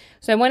crease.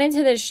 So I went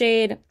into this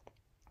shade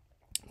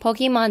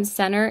Pokemon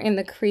Center in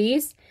the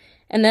crease,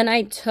 and then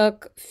I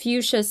took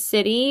Fuchsia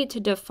City to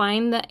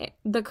define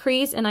the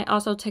crease, and I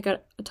also took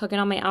it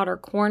on my outer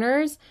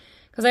corners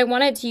because I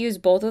wanted to use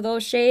both of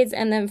those shades.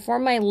 And then for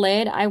my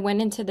lid, I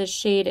went into the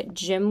shade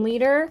Gym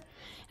Leader,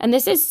 and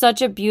this is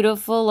such a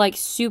beautiful, like,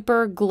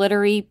 super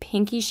glittery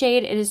pinky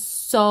shade. It is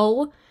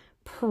so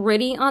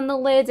pretty on the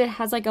lids. It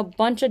has like a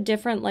bunch of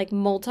different like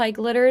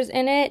multi-glitters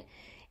in it.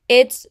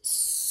 It's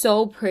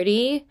so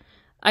pretty.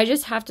 I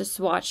just have to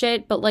swatch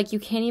it, but like you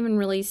can't even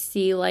really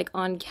see like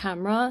on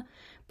camera.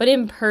 But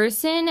in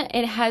person,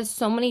 it has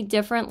so many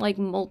different like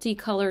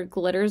multicolored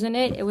glitters in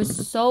it. It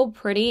was so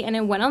pretty and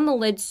it went on the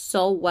lid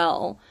so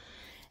well.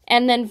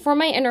 And then for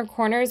my inner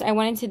corners, I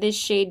went into this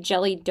shade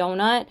Jelly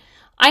Donut.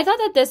 I thought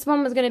that this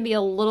one was going to be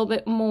a little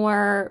bit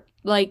more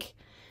like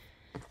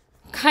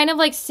kind of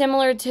like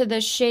similar to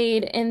the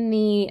shade in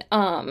the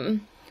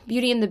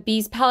Beauty and the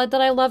Beast palette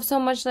that I love so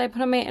much that I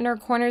put on my inner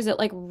corners. It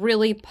like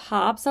really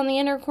pops on the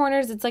inner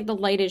corners. It's like the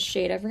lightest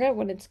shade. I forget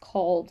what it's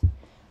called.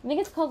 I think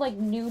it's called like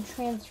New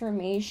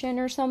Transformation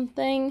or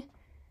something.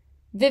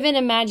 Vivid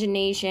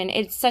Imagination.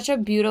 It's such a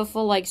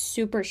beautiful like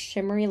super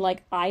shimmery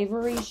like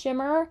ivory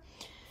shimmer.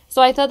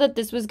 So I thought that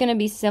this was going to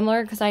be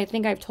similar because I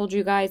think I've told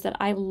you guys that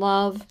I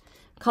love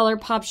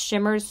ColourPop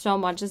shimmers so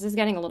much. This is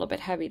getting a little bit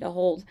heavy to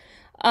hold.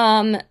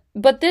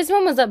 But this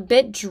one was a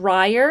bit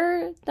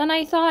drier than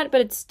I thought,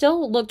 but it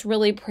still looked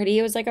really pretty.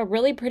 It was like a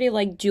really pretty,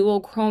 like,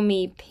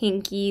 dual-chromy,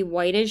 pinky,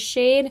 whitish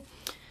shade.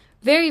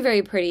 Very,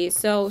 very pretty.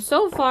 So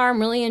far,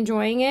 I'm really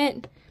enjoying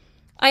it.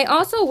 I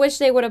also wish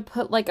they would have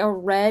put, like, a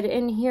red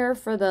in here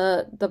for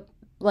the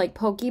like,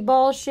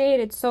 Pokeball shade.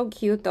 It's so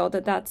cute, though,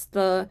 that that's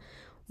the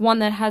one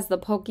that has the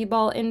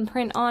Pokeball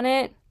imprint on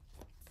it.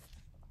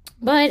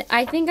 But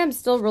I think I'm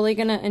still really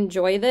going to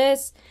enjoy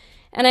this.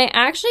 And I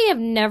actually have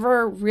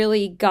never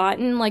really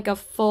gotten, like, a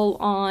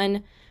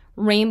full-on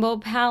rainbow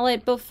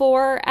palette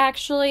before,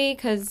 actually,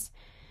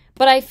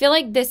 but I feel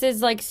like this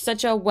is, like,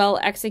 such a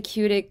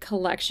well-executed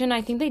collection.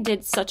 I think they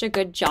did such a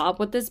good job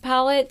with this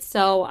palette,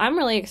 so I'm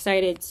really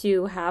excited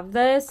to have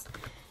this.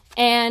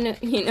 And,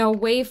 you know,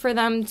 wait for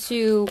them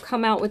to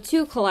come out with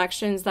 2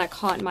 collections that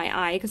caught my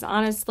eye, because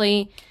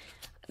honestly,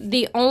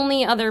 the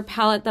only other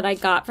palette that I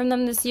got from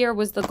them this year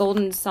was the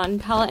Golden Sun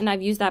palette, and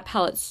I've used that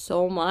palette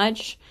so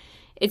much.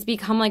 It's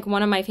become, like,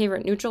 one of my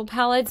favorite neutral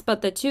palettes,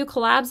 but the 2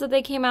 collabs that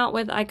they came out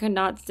with, I could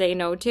not say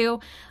no to.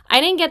 I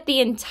didn't get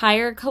the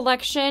entire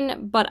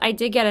collection, but I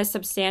did get a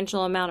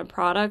substantial amount of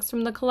products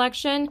from the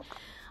collection.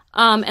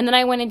 And then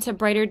I went into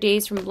Brighter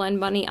Days from Blend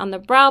Bunny on the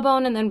brow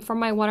bone, and then for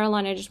my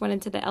waterline, I just went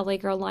into the LA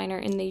Girl liner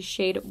in the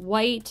shade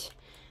White.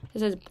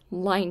 This is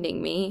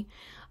blinding me.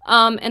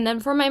 And then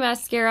for my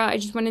mascara, I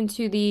just went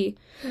into the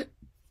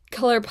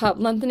ColourPop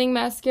Lengthening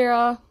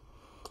Mascara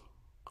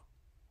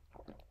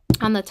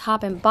on the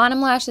top and bottom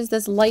lashes.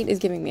 This light is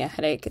giving me a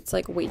headache. It's,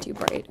 like, way too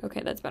bright.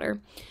 Okay, that's better.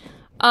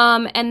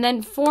 And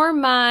then for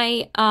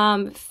my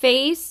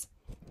face,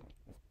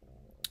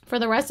 for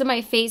the rest of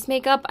my face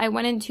makeup, I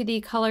went into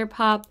the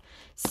ColourPop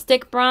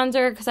Stick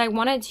Bronzer because I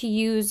wanted to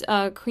use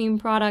a cream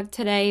product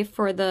today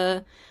for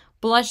the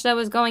blush that I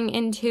was going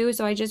into.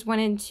 So I just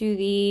went into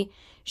the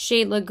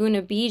shade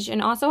Laguna Beach.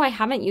 And also, I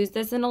haven't used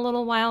this in a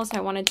little while, so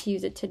I wanted to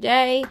use it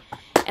today.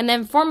 And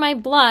then for my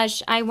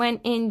blush, I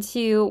went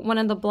into one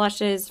of the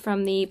blushes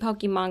from the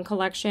Pokemon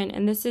collection.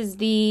 And this is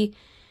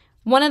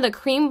one of the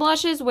cream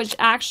blushes, which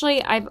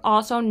actually I've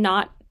also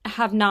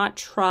have not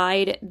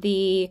tried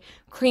the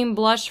cream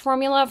blush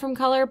formula from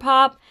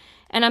ColourPop.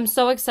 And I'm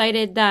so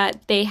excited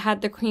that they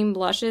had the cream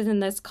blushes in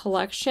this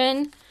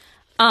collection.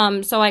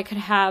 So I could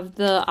have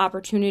the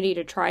opportunity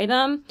to try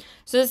them.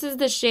 So this is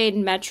the shade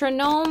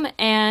Metronome,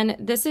 and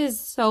this is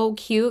so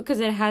cute because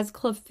it has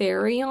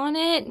Clefairy on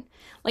it.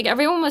 Like,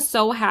 everyone was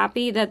so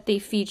happy that they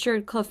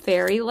featured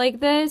Clefairy like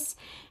this.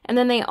 And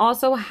then they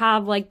also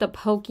have, like, the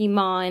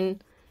Pokemon,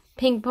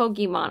 pink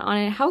Pokemon on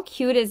it. How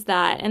cute is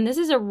that? And this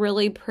is a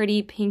really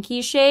pretty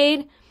pinky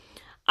shade.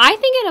 I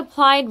think it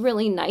applied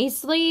really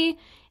nicely.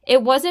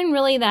 It wasn't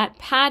really that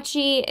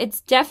patchy. It's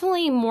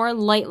definitely more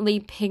lightly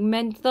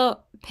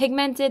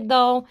pigmented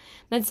though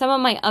than some of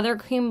my other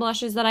cream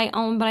blushes that I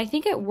own, but I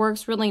think it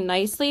works really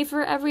nicely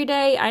for every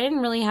day. I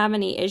didn't really have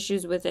any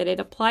issues with it. It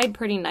applied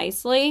pretty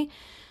nicely.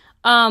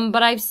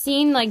 But I've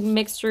seen, like,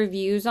 mixed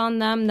reviews on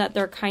them that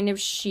they're kind of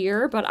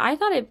sheer, but I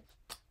thought it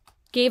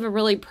gave a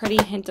really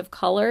pretty hint of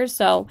color,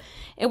 so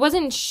it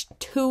wasn't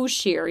too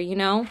sheer, you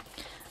know?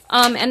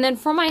 And then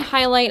for my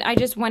highlight, I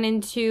just went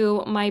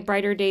into my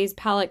Brighter Days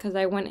palette because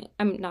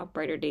not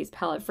Brighter Days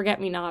palette, Forget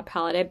Me Not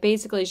palette. I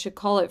basically should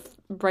call it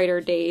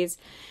Brighter Days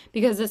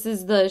because this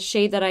is the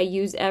shade that I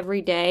use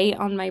every day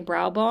on my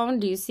brow bone.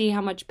 Do you see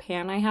how much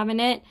pan I have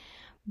in it?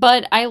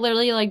 But I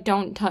literally, like,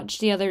 don't touch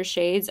the other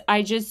shades.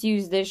 I just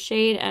use this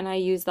shade and I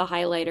use the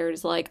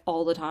highlighters, like,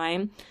 all the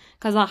time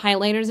because the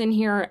highlighters in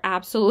here are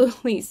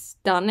absolutely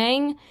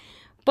stunning.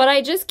 But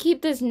I just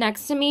keep this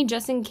next to me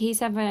just in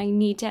case if I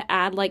need to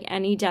add, like,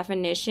 any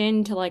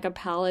definition to, like, a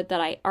palette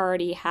that I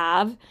already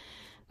have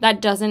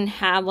that doesn't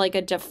have, like,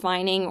 a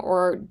defining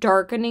or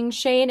darkening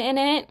shade in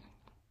it.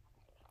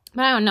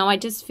 But I don't know, I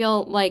just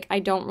feel like I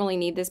don't really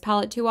need this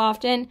palette too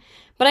often.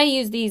 But I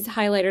use these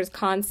highlighters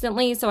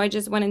constantly, so I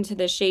just went into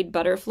the shade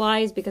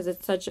Butterflies because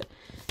it's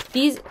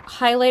these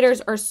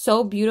highlighters are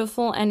so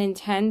beautiful and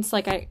intense.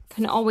 Like, I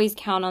can always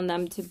count on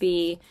them to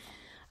be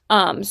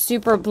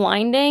super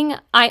blinding.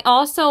 I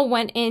also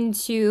went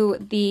into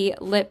the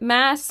lip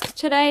mask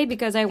today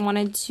because I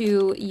wanted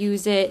to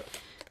use it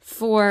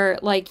for,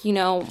 like, you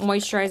know,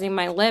 moisturizing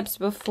my lips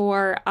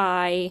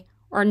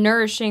or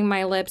nourishing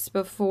my lips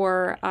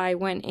before I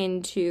went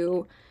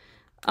into,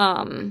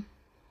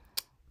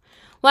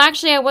 well,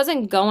 actually, I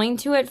wasn't going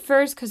to at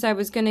first because I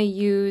was going to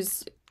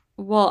use,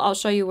 well, I'll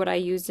show you what I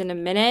used in a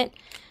minute.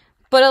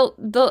 But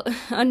the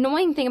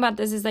annoying thing about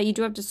this is that you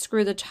do have to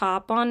screw the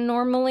top on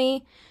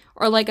normally,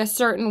 or, like, a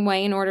certain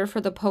way in order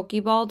for the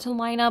Pokeball to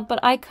line up.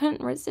 But I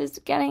couldn't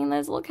resist getting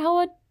this. Look how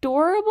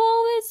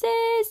adorable this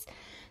is.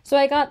 So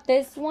I got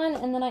this one,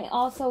 and then I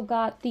also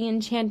got the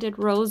Enchanted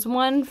Rose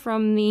one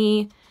from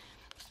the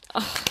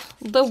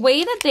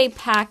way that they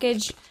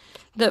package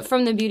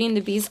from the Beauty and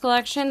the Beast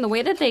collection, the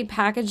way that they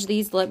package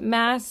these lip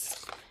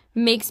masks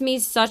makes me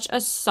such a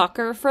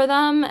sucker for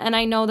them, and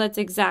I know that's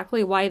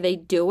exactly why they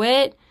do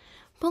it.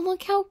 But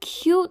look how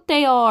cute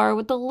they are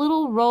with the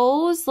little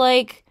rose,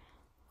 like,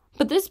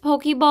 But this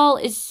Pokeball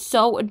is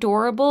so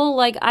adorable.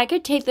 Like, I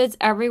could take this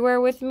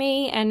everywhere with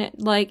me, and,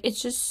 like,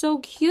 it's just so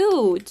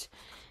cute.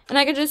 And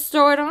I could just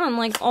throw it on,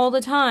 like, all the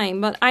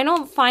time. But I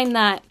don't find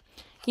that,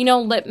 you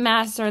know, lip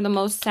masks are the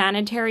most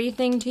sanitary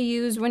thing to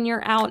use when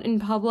you're out in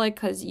public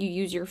because you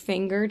use your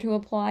finger to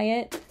apply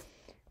it.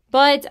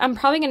 But I'm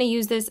probably going to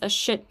use this a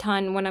shit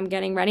ton when I'm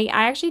getting ready.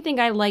 I actually think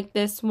I like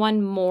this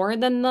one more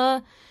than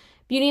the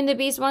Beauty and the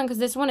Beast one because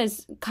this one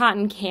is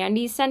cotton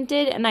candy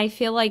scented. And I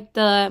feel like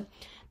the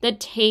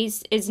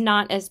taste is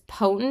not as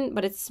potent,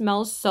 but it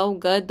smells so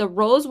good. The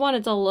rose one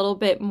is a little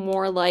bit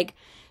more like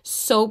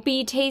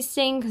soapy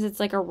tasting because it's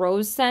like a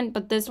rose scent,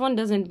 but this one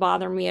doesn't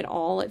bother me at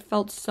all. It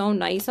felt so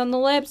nice on the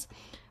lips.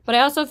 But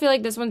I also feel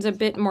like this one's a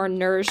bit more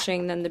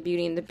nourishing than the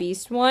Beauty and the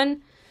Beast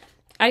one.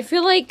 I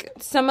feel like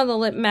some of the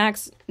lip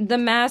masks,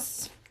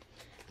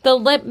 the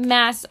lip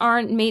masks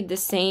aren't made the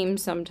same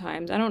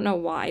sometimes. I don't know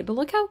why, but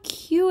look how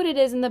cute it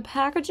is in the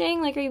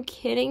packaging. Like, are you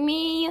kidding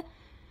me?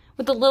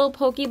 With the little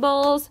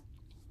Pokeballs.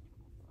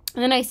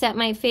 And then I set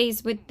my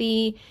face with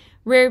the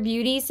Rare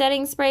Beauty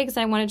setting spray because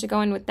I wanted to go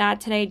in with that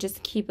today just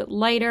to keep it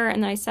lighter.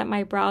 And then I set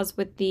my brows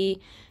with the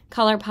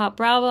ColourPop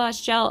Brow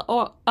Blush Gel.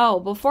 Oh,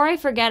 before I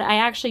forget, I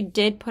actually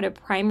did put a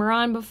primer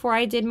on before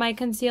I did my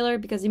concealer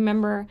because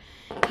remember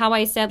how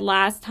I said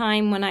last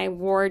time when I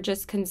wore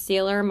just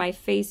concealer, my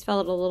face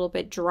felt a little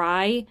bit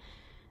dry.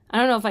 I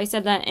don't know if I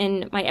said that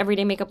in my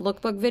Everyday Makeup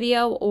Lookbook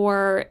video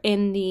or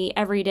in the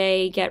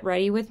Everyday Get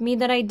Ready With Me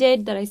that I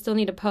did that I still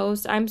need to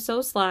post. I'm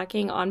so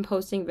slacking on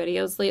posting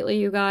videos lately,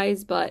 you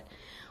guys, but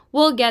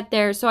we'll get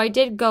there. So I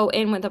did go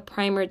in with a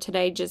primer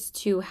today just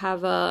to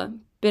have a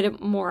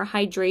bit more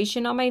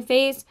hydration on my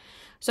face.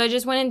 So I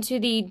just went into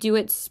the Do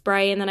It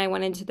spray and then I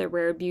went into the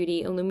Rare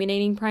Beauty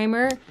illuminating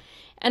primer.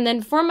 And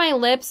then for my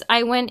lips,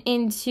 I went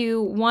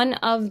into one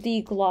of the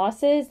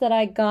glosses that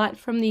I got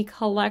from the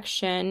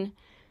collection.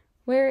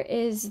 Where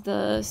is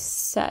the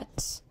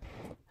set?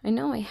 I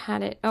know I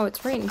had it. Oh,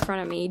 it's right in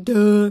front of me.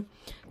 Duh.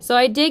 So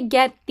I did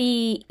get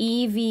the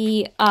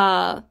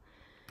Eevee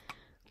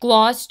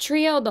Gloss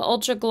Trio, the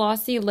Ultra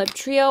Glossy Lip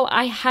Trio.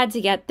 I had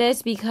to get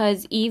this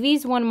because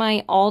Eevee's one of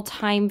my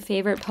all-time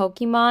favorite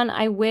Pokemon.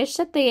 I wish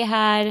that they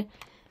had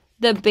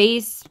the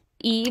base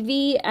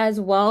Eevee as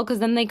well, because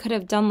then they could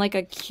have done like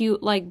a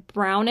cute, like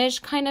brownish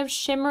kind of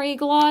shimmery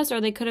gloss,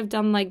 or they could have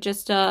done like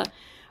just a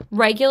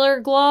regular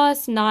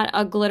gloss, not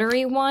a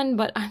glittery one.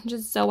 But I'm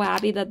just so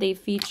happy that they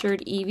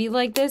featured Eevee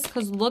like this,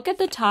 because look at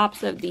the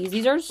tops of these.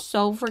 These are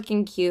so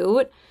freaking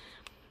cute.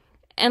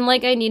 And,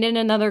 like, I needed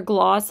another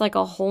gloss, like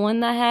a hole in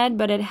the head,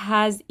 but it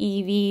has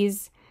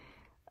Eevee's.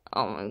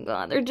 Oh, my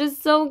God. They're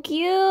just so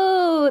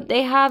cute.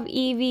 They have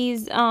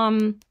Eevee's,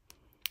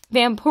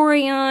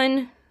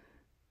 Vaporeon,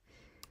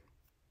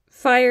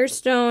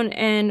 Firestone,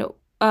 and,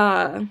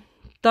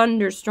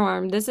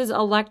 Thunderstorm. This is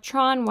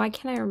Electron. Why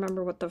can't I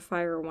remember what the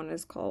fire one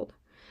is called?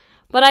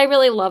 But I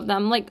really love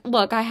them. Like,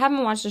 look, I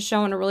haven't watched the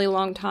show in a really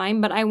long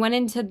time, but I went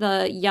into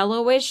the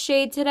yellowish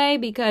shade today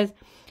because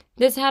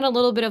this had a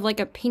little bit of, like,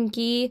 a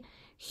pinky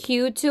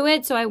hue to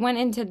it, so I went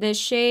into this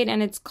shade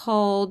and it's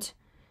called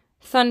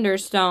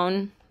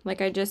Thunderstone, like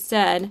I just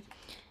said,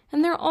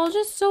 and they're all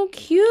just so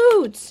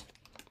cute.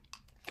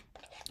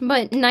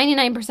 But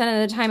 99%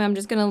 of the time I'm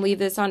just gonna leave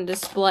this on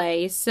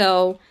display,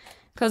 so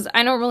because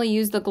I don't really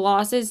use the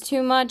glosses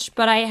too much,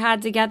 but I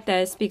had to get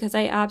this because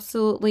I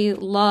absolutely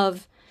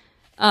love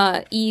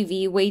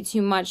Eevee way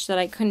too much that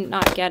I couldn't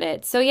not get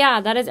it. So yeah,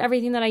 that is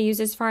everything that I use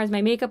as far as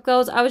my makeup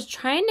goes. I was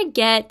trying to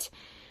get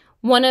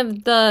one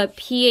of the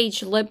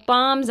pH lip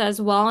balms as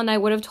well, and I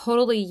would have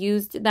totally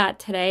used that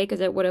today because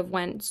it would have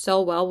went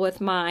so well with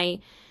my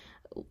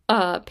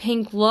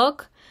pink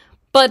look.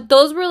 But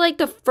those were like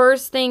the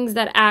first things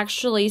that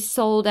actually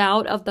sold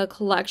out of the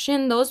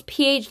collection. Those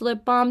pH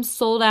lip balms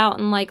sold out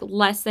in like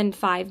less than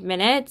 5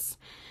 minutes.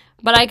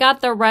 But I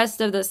got the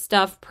rest of the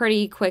stuff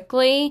pretty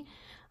quickly.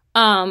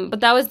 But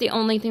that was the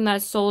only thing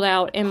that sold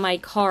out in my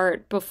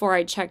cart before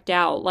I checked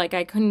out. Like,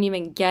 I couldn't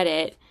even get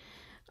it.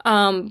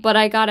 But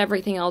I got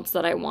everything else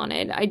that I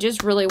wanted. I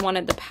just really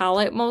wanted the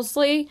palette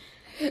mostly.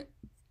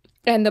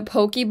 And the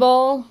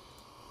Pokeball.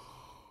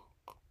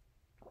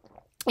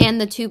 And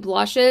the 2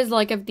 blushes.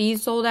 Like, if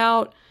these sold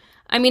out.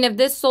 I mean, if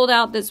this sold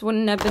out, this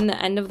wouldn't have been the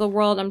end of the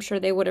world. I'm sure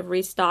they would have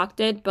restocked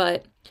it.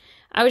 But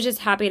I was just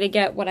happy to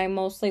get what I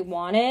mostly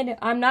wanted.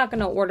 I'm not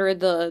going to order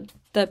the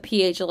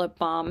pH lip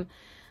balm.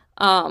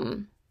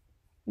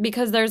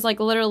 Because there's, like,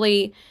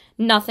 literally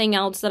nothing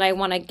else that I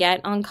want to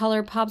get on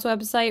ColourPop's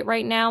website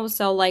right now.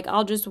 So, like,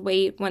 I'll just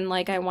wait when,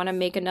 like, I want to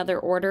make another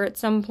order at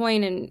some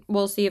point, and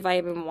we'll see if I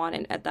even want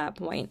it at that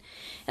point.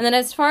 And then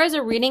as far as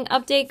a reading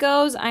update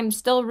goes, I'm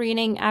still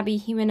reading Abby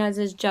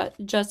Jimenez's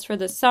Just for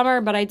the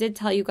Summer, but I did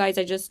tell you guys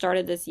I just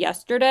started this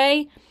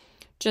yesterday.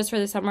 Just for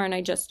the Summer, and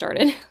I just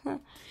started. And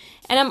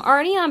I'm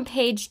already on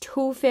page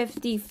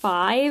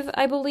 255,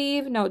 I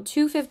believe. No,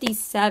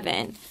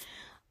 257.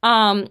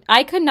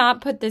 I could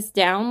not put this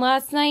down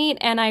last night,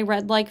 and I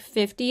read like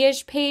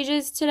 50-ish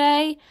pages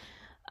today.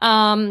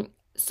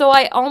 So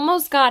I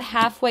almost got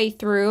halfway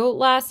through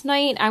last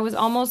night. I was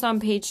almost on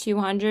page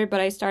 200, but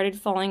I started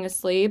falling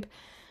asleep.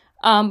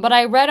 But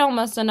I read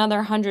almost another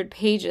 100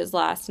 pages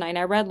last night.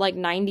 I read like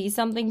 90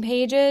 something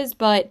pages,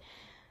 but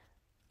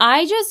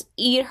I just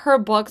eat her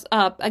books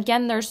up.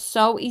 Again, they're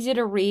so easy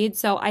to read,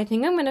 so I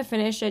think I'm going to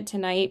finish it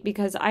tonight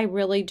because I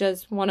really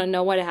just want to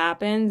know what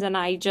happens, and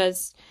I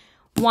just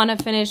want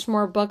to finish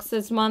more books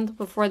this month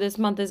before this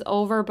month is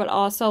over, but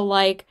also,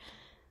 like,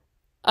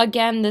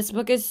 again, this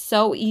book is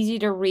so easy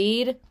to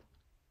read,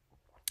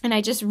 and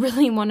I just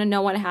really want to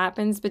know what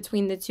happens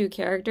between the two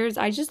characters.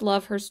 I just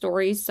love her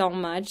stories so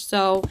much,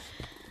 so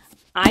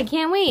I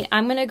can't wait.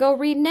 I'm going to go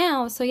read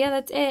now. So yeah,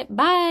 that's it.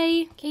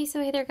 Bye. Okay,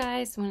 so hey there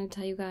guys. I want to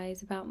tell you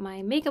guys about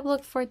my makeup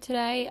look for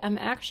today. I'm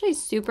actually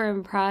super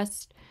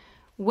impressed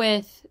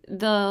with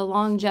the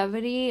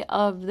longevity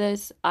of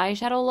this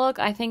eyeshadow look.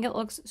 I think it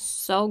looks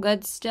so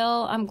good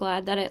still. I'm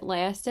glad that it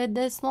lasted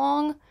this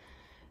long.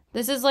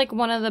 This is like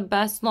one of the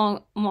best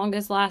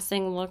longest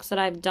lasting looks that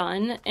I've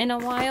done in a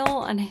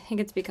while, and I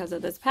think it's because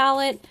of this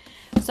palette.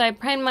 So I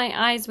primed my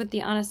eyes with the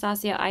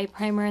Anastasia eye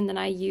primer, and then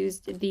I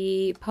used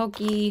the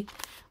Pokey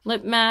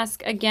lip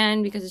mask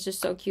again because it's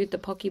just so cute, the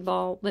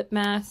Pokeball lip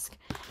mask.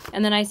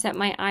 And then I set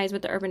my eyes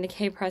with the Urban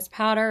Decay pressed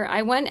powder.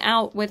 I went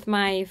out with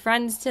my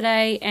friends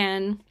today,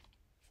 and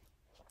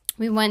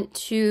we went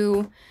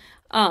to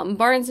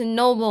Barnes &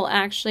 Noble,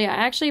 actually. I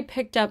actually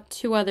picked up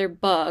 2 other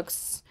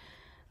books.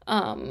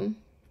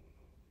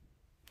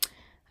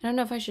 I don't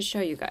know if I should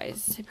show you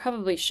guys. I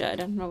probably should. I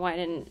don't know why I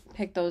didn't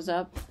pick those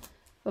up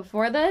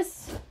before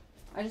this.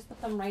 I just put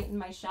them right in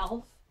my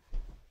shelf.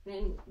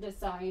 Didn't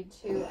decide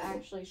to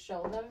actually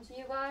show them to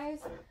you guys.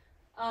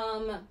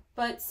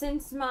 But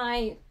since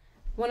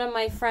one of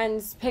my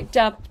friends picked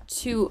up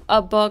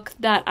a book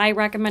that I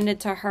recommended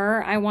to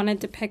her, I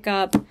wanted to pick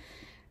up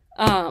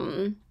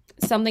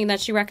something that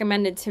she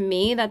recommended to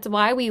me. That's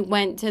why we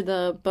went to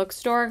the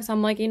bookstore, because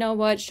I'm like, you know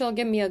what, she'll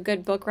give me a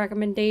good book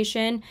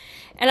recommendation.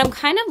 And I'm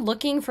kind of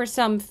looking for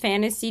some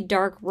fantasy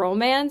dark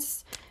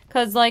romance,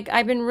 because like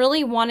I've been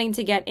really wanting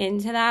to get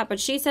into that, but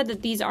she said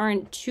that these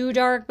aren't too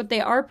dark, but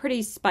they are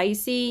pretty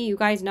spicy. You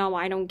guys know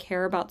I don't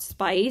care about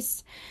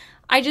spice.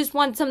 I just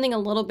want something a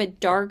little bit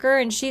darker,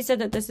 and she said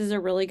that this is a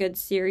really good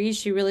series.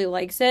 She really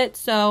likes it.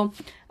 So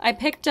I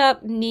picked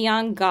up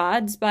Neon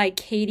Gods by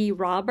Katie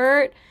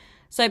Robert.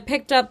 So I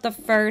picked up the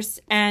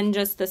first and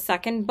just the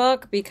second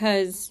book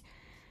because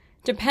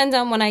depends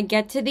on when I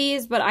get to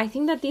these, but I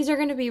think that these are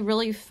going to be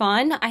really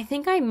fun. I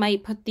think I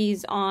might put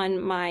these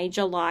on my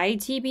July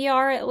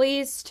TBR at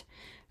least.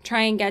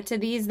 Try and get to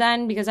these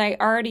then, because I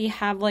already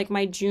have like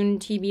my June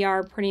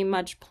TBR pretty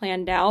much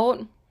planned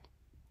out.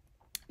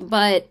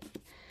 But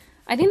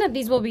I think that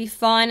these will be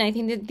fun. I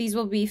think that these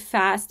will be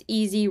fast,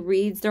 easy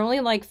reads. They're only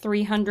like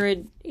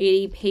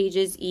 380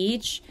 pages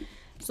each.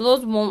 So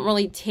those won't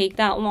really take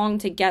that long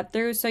to get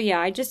through. So yeah,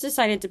 I just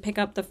decided to pick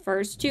up the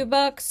first 2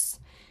 books.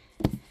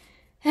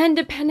 And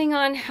depending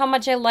on how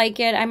much I like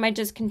it, I might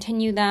just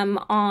continue them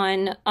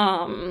on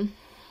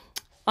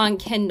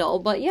Kindle.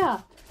 But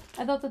yeah,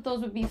 I thought that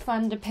those would be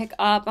fun to pick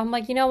up. I'm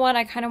like, you know what?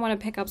 I kind of want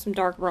to pick up some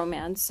dark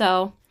romance.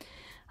 So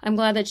I'm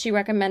glad that she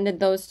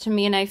recommended those to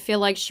me. And I feel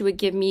like she would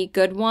give me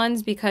good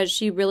ones because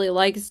she really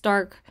likes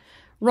dark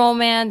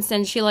romance,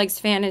 and she likes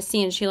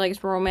fantasy, and she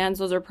likes romance.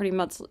 Those are pretty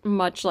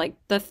much like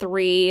the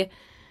 3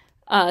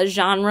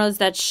 genres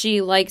that she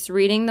likes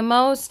reading the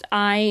most.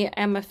 I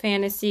am a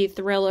fantasy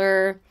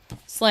thriller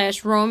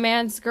 /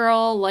 romance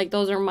girl. Like,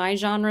 those are my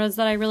genres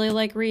that I really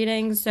like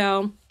reading.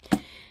 So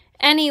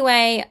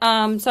anyway,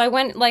 so I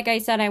went, like I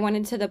said, I went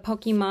into the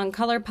Pokemon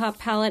ColourPop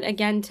palette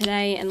again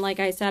today, and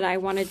like I said, I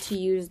wanted to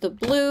use the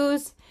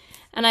blues,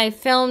 and I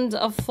filmed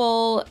a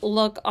full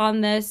look on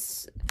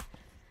this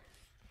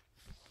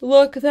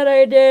look that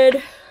I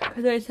did,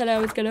 because I said I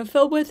was going to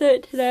film with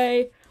it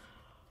today.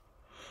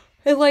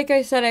 And like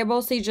I said, I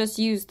mostly just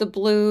used the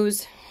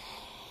blues.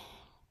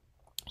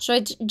 So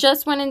I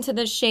just went into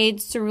the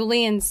shade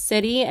Cerulean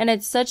City, and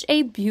it's such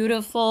a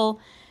beautiful,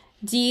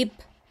 deep,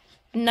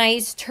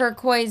 nice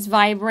turquoise,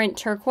 vibrant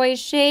turquoise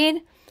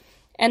shade.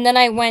 And then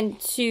I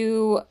went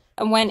into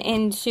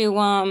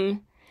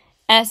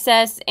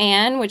SS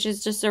Anne, which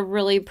is just a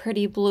really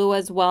pretty blue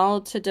as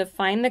well to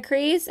define the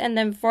crease. And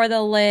then for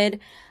the lid,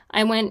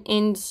 I went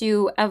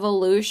into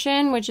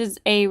Evolution, which is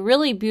a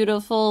really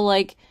beautiful,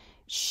 like,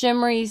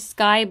 shimmery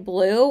sky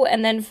blue.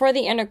 And then for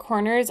the inner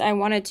corners, I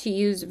wanted to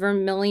use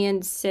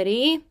Vermilion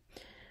City,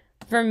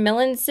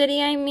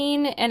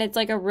 and it's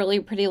like a really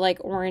pretty, like,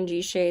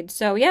 orangey shade.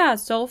 So yeah,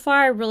 so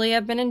far I really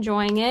have been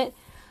enjoying it.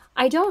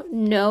 I don't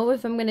know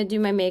if I'm going to do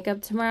my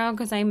makeup tomorrow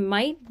because I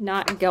might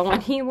not go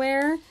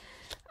anywhere.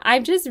 I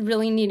just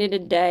really needed a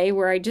day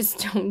where I just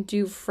don't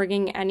do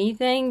frigging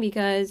anything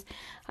because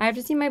I have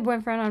to see my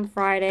boyfriend on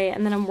Friday,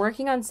 and then I'm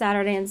working on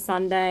Saturday and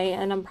Sunday,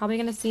 and I'm probably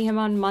going to see him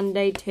on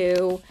Monday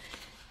too.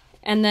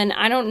 And then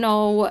I don't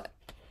know,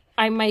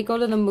 I might go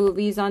to the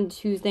movies on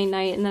Tuesday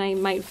night, and then I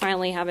might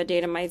finally have a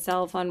day to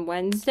myself on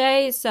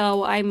Wednesday.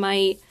 So I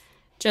might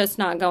just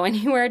not go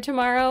anywhere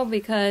tomorrow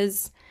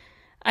because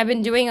I've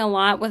been doing a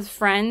lot with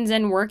friends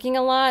and working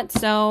a lot.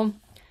 So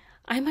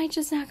I might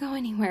just not go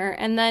anywhere.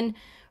 And then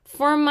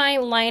For my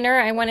liner,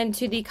 I went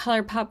into the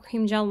ColourPop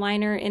Cream Gel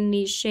Liner in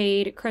the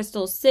shade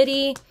Crystal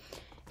City.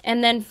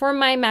 And then for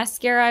my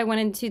mascara, I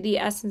went into the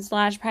Essence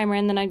Lash Primer,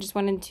 and then I just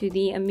went into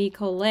the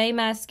Amico Lay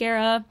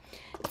Mascara.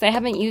 Because I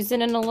haven't used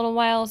it in a little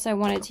while, so I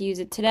wanted to use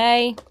it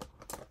today.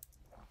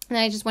 And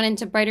I just went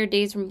into Brighter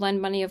Days from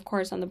Blend Bunny, of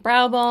course, on the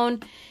brow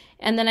bone.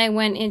 And then I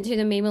went into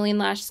the Maybelline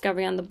Lash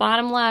Discovery on the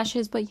bottom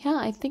lashes. But yeah,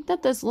 I think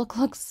that this look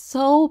looks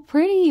so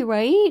pretty,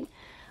 right?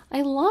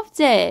 I loved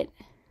it.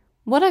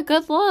 What a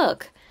good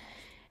look.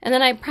 And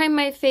then I primed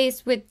my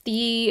face with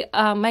the,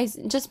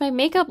 my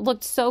makeup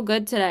looked so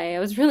good today. I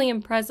was really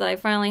impressed that I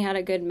finally had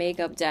a good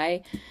makeup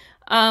day.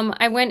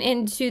 I went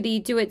into the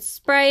Do It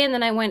Spray, and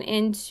then I went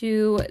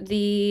into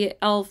the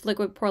e.l.f.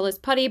 Liquid Poreless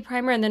Putty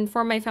Primer. And then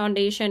for my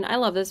foundation, I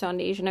love this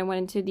foundation. I went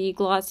into the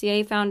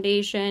Glossier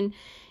foundation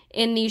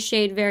in the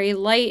shade Very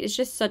Light. It's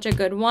just such a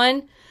good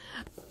one.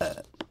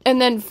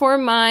 And then for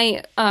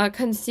my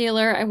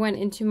concealer, I went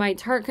into my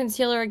Tarte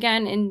concealer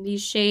again in the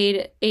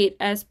shade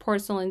 8S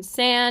Porcelain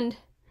Sand.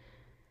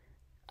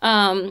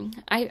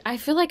 I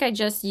feel like I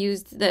just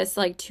used this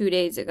like 2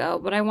 days ago,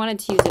 but I wanted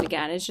to use it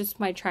again. It's just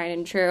my tried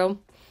and true.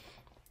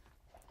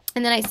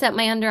 And then I set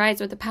my under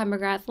eyes with the Pat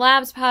McGrath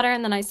Labs powder,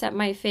 and then I set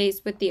my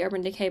face with the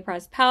Urban Decay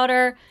Pressed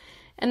powder.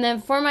 And then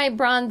for my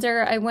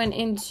bronzer, I went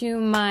into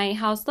my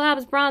House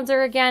Labs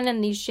bronzer again in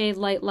the shade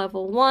Light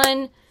Level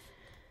 1.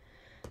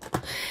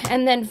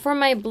 And then for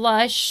my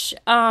blush,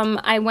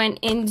 I went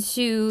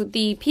into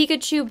the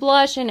Pikachu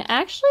blush, and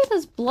actually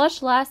this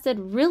blush lasted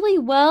really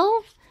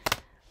well.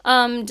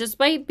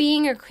 Despite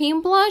being a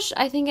cream blush,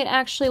 I think it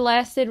actually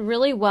lasted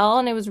really well,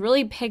 and it was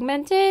really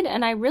pigmented,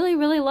 and I really,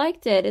 really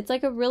liked it. It's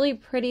like a really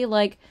pretty,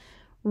 like,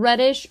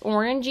 reddish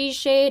orangey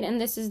shade,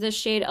 and this is the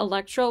shade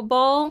Electro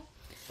Ball.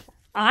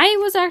 I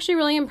was actually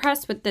really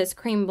impressed with this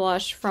cream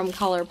blush from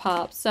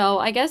ColourPop, so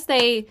I guess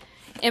they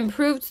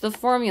improved the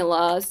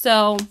formula.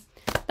 So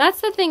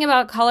that's the thing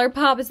about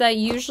ColourPop, is that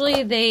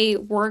usually they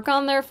work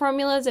on their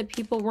formulas if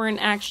people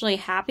weren't actually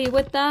happy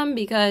with them,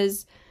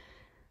 because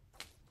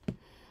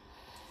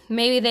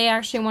maybe they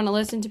actually want to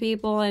listen to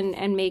people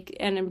and make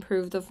and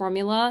improve the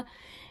formula.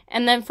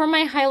 And then for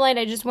my highlight,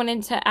 I just went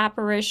into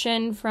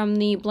Apparition from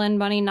the Blend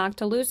Bunny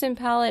Noctilucent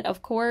palette,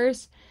 of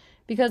course,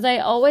 because I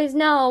always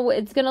know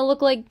it's going to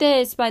look like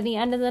this by the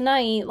end of the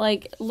night.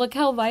 Like, look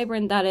how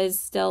vibrant that is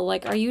still.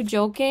 Like, are you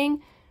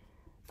joking?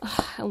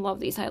 Ugh, I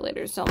love these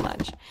highlighters so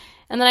much.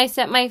 And then I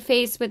set my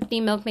face with the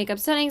Milk Makeup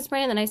Setting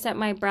Spray, and then I set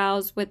my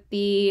brows with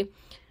the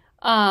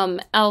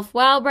e.l.f.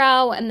 Wow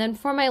Brow. And then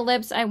for my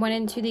lips, I went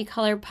into the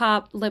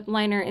ColourPop lip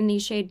liner in the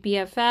shade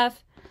BFF,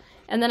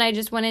 and then I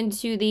just went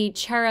into the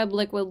Cherub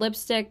liquid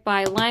lipstick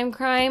by Lime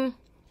Crime.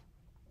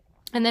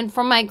 And then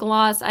for my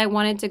gloss, I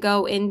wanted to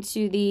go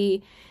into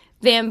the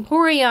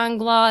Vaporeon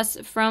gloss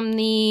from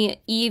the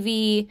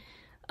Eevee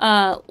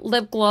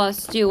lip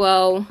gloss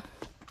duo,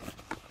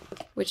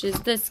 which is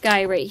this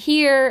guy right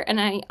here,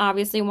 and I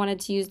obviously wanted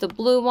to use the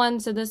blue one,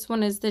 so this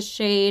one is the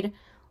shade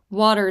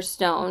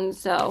Waterstone.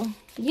 So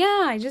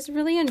yeah, I just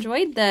really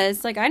enjoyed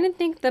this. Like, I didn't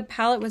think the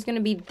palette was going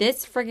to be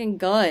this freaking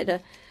good.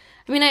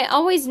 I mean, I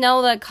always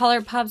know that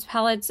ColourPop's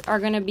palettes are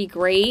going to be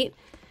great,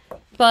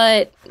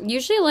 but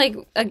usually, like,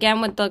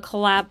 again, with the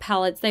collab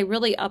palettes, they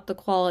really up the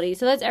quality.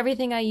 So that's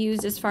everything I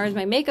used as far as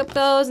my makeup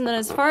goes. And then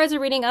as far as a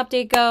reading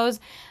update goes,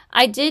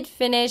 I did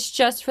finish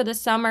Just for the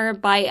Summer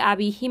by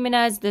Abby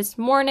Jimenez this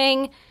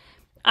morning.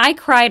 I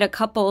cried a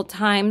couple of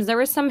times. There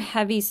was some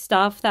heavy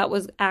stuff that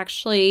was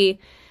actually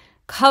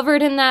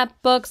covered in that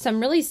book,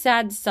 some really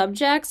sad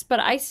subjects, but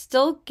I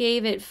still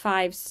gave it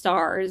 5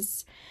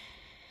 stars.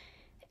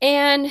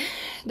 And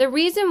the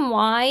reason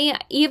why,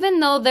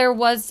 even though there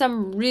was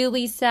some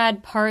really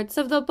sad parts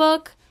of the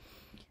book,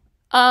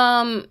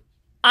 I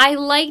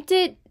liked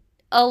it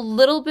a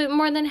little bit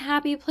more than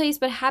Happy Place,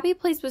 but Happy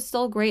Place was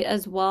still great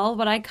as well.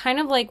 But I kind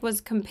of like was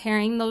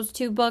comparing those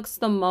two books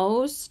the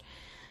most,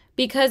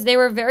 because they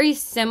were very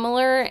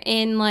similar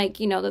in, like,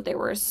 you know, that they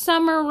were a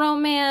summer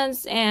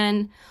romance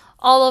and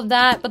all of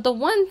that. But the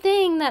one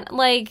thing that,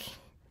 like,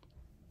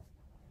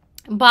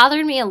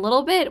 bothered me a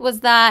little bit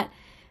was that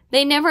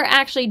they never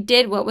actually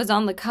did what was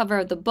on the cover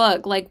of the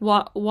book, like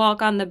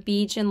walk on the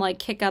beach and, like,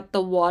 kick up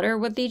the water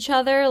with each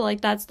other.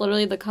 Like, that's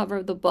literally the cover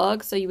of the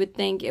book, so you would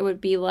think it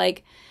would be,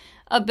 like,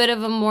 a bit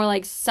of a more,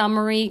 like,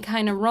 summery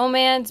kind of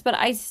romance, but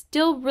I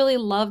still really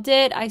loved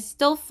it. I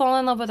still fall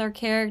in love with her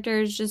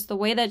characters, just the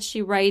way that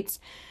she writes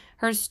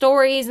her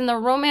stories, and the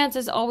romance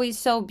is always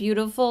so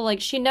beautiful. Like,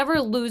 she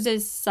never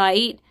loses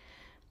sight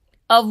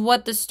of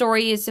what the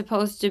story is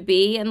supposed to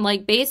be. And,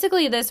 like,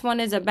 basically this one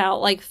is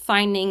about, like,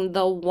 finding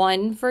the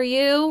one for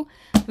you.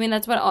 I mean,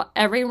 that's what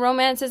every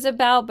romance is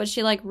about, but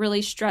she, like,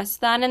 really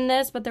stressed that in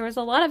this. But there was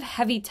a lot of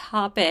heavy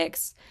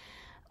topics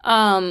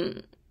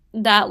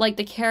that, like,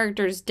 the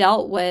characters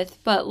dealt with.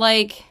 But,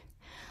 like,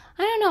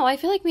 I don't know, I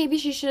feel like maybe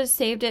she should have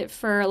saved it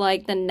for,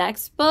 like, the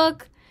next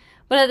book,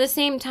 but at the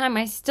same time,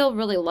 I still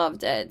really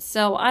loved it.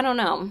 So I don't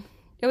know.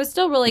 it was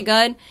still really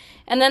good.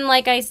 And then,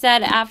 like I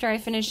said, after I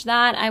finished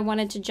that, I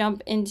wanted to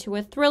jump into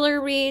a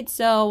thriller read.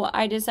 So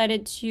I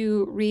decided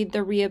to read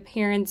The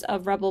Reappearance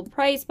of Rebel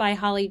Price by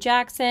Holly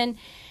Jackson.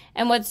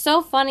 And what's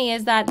so funny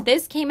is that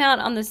this came out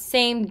on the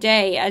same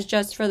day as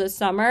Just for the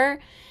Summer.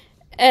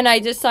 And I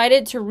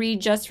decided to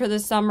read Just for the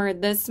Summer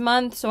this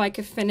month so I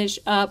could finish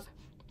up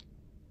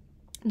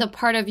the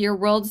Part of Your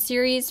World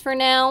series for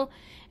now.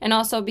 And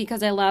also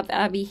because I love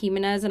Abby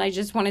Jimenez and I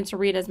just wanted to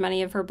read as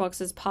many of her books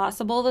as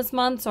possible this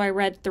month. So I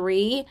read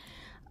 3.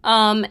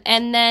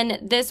 And then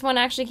this one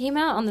actually came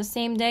out on the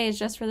same day as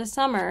Just for the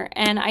Summer.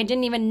 And I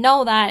didn't even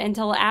know that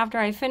until after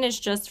I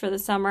finished Just for the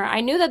Summer.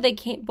 I knew that they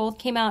both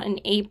came out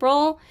in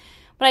April,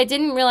 but I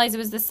didn't realize it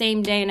was the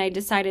same day. And I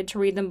decided to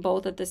read them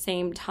both at the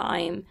same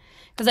time.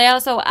 Because I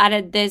also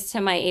added this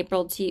to my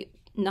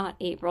not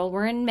April,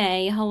 we're in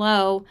May,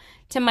 hello,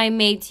 to my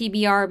May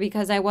TBR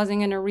because I wasn't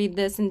going to read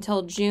this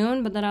until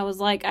June, but then I was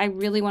like, I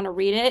really want to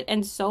read it,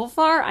 and so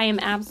far, I am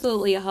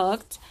absolutely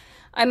hooked.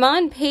 I'm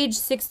on page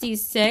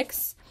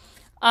 66,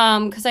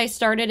 because I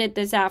started it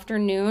this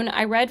afternoon.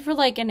 I read for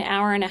like an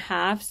hour and a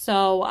half,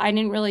 so I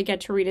didn't really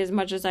get to read as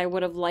much as I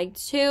would have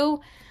liked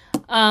to.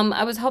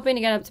 I was hoping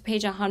to get up to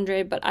page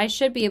 100, but I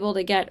should be able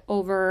to get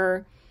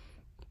over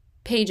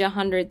page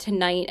 100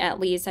 tonight at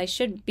least. I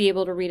should be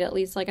able to read at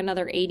least like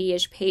another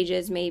 80-ish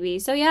pages maybe.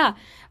 So yeah,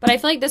 but I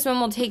feel like this one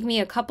will take me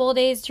a couple of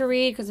days to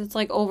read because it's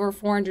like over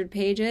 400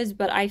 pages,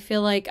 but I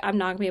feel like I'm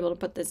not going to be able to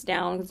put this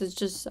down because it's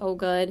just so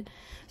good.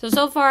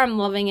 So far I'm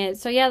loving it.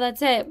 So yeah,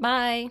 that's it.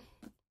 Bye.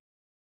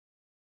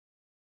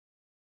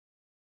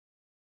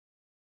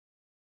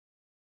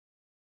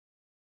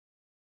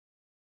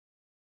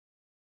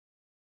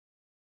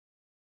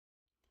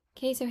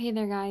 Okay, so hey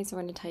there guys, I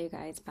want to tell you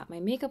guys about my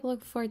makeup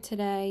look for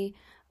today.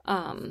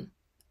 I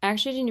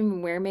actually didn't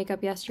even wear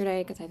makeup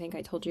yesterday because I think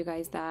I told you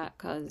guys that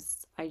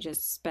because I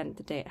just spent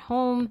the day at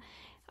home.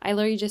 I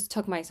literally just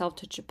took myself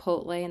to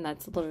Chipotle and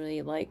that's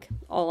literally like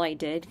all I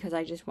did because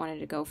I just wanted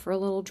to go for a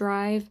little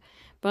drive.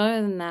 But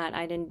other than that,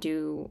 I didn't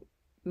do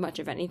much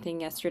of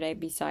anything yesterday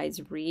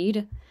besides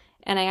read.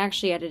 And I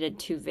actually edited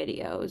 2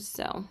 videos,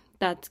 so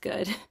that's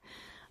good.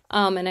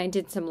 And I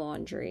did some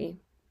laundry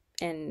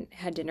and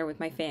had dinner with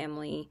my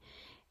family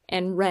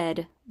and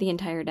read the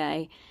entire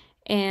day.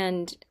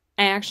 And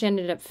I actually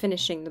ended up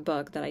finishing the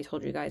book that I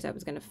told you guys I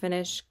was going to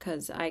finish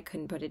because I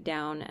couldn't put it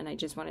down and I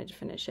just wanted to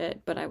finish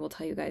it. But I will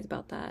tell you guys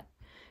about that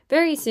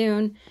very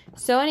soon.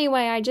 So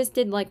anyway, I just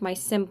did like my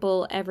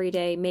simple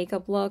everyday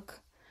makeup look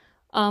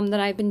that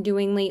I've been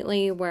doing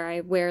lately where I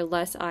wear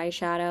less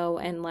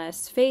eyeshadow and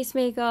less face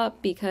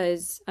makeup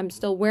because I'm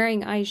still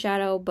wearing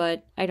eyeshadow,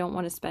 but I don't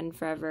want to spend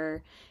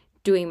forever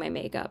doing my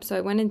makeup. So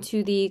I went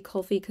into the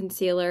Kulfi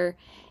concealer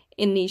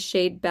in the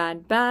shade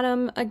Bad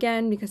Batum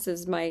again because this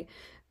is my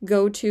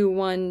go-to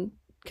one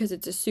because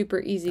it's a super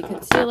easy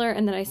concealer.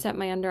 And then I set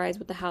my under eyes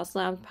with the House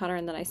Labs powder,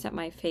 and then I set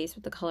my face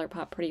with the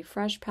ColourPop Pretty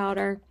Fresh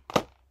powder.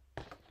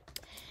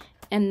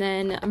 And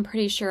then I'm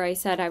pretty sure I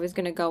said I was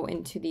going to go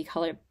into the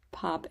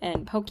ColourPop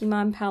and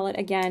Pokemon palette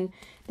again.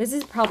 This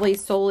is probably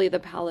solely the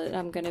palette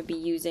I'm going to be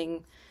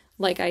using.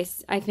 Like I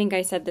think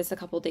I said this a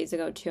couple days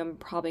ago too, I'm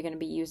probably going to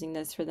be using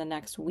this for the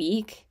next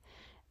week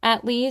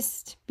at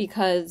least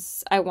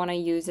because I want to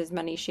use as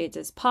many shades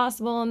as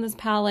possible in this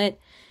palette.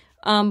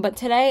 But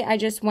today I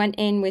just went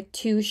in with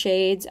 2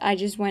 shades. I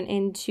just went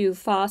into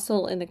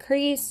Fossil in the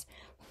crease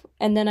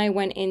and then I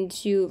went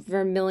into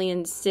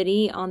Vermilion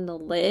City on the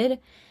lid.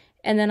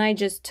 And then I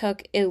just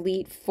took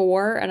Elite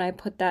 4 and I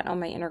put that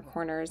on my inner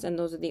corners, and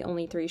those are the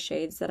only 3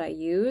 shades that I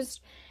used.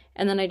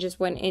 And then I just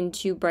went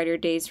into Brighter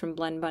Days from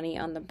Blend Bunny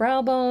on the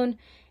brow bone.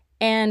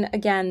 And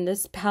again,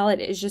 this palette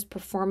is just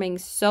performing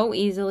so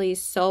easily,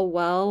 so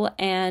well.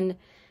 And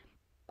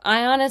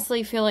I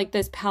honestly feel like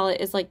this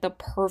palette is like the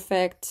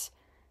perfect,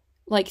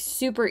 like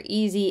super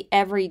easy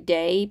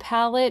everyday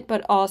palette,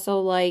 but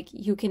also like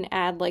you can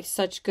add like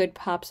such good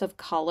pops of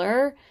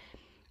color.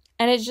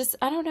 And it's just,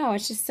 I don't know,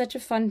 it's just such a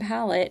fun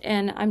palette.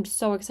 And I'm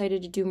so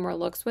excited to do more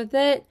looks with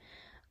it.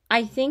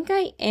 I think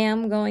I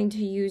am going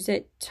to use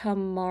it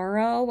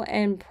tomorrow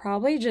and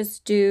probably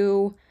just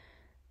do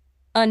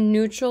a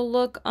neutral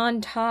look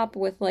on top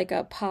with like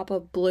a pop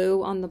of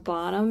blue on the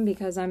bottom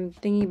because I'm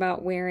thinking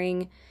about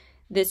wearing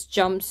this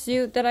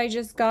jumpsuit that I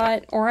just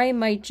got, or I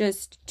might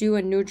just do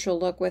a neutral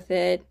look with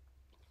it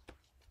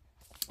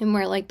and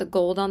wear like the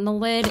gold on the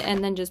lid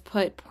and then just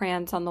put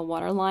Prance on the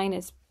waterline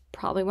is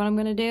probably what I'm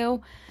going to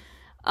do.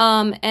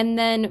 And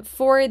then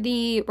for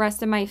the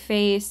rest of my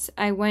face,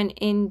 I went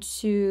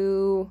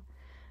into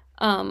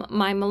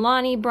my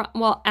Milani,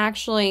 well,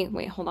 actually,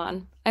 wait, hold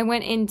on. I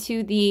went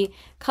into the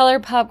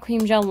ColourPop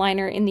Cream Gel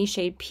Liner in the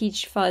shade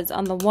Peach Fuzz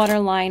on the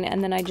waterline,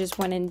 and then I just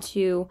went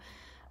into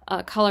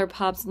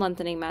ColourPop's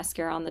Lengthening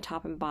Mascara on the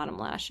top and bottom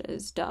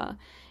lashes, duh.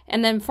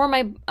 And then for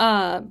my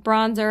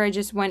bronzer, I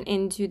just went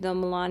into the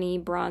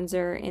Milani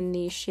bronzer in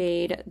the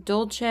shade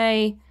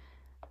Dolce,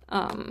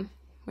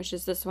 which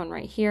is this one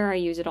right here. I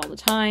use it all the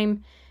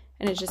time.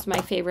 and it's just my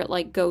favorite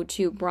like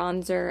go-to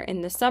bronzer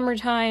in the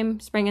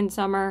summertime, spring and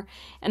summer.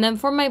 And then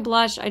for my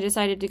blush, I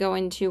decided to go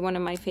into one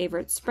of my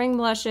favorite spring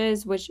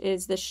blushes, which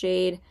is the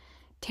shade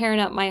Tearing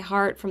Up My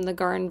Heart from the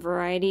Garden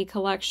Variety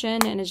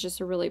collection, and it's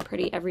just a really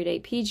pretty everyday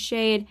peach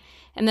shade.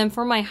 And then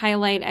for my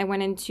highlight, I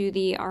went into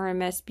the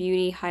RMS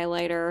Beauty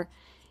highlighter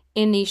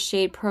in the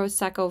shade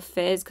Prosecco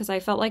Fizz because I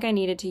felt like I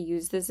needed to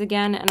use this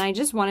again, and I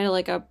just wanted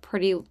like a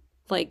pretty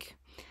like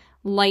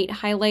light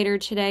highlighter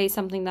today,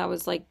 something that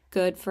was like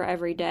good for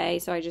every day.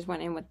 So I just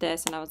went in with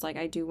this, and I was like,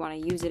 I do want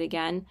to use it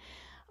again.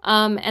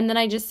 And then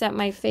I just set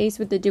my face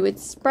with the Do It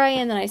spray,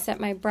 and then I set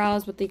my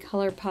brows with the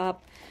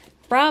ColourPop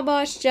Brow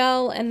Boss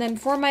Gel. And then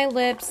for my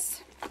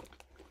lips,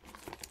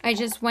 I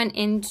just went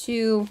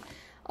into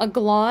a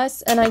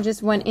gloss, and I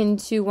just went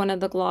into one of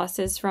the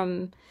glosses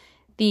from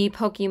the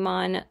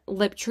Pokemon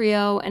Lip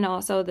Trio, and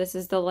also this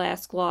is the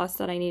last gloss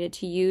that I needed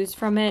to use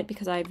from it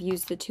because I've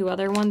used the 2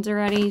 other ones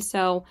already,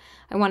 so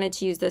I wanted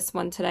to use this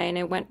one today, and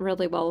it went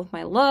really well with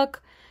my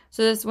look.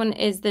 So this one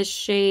is the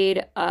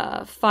shade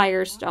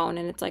Firestone,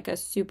 and it's like a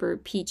super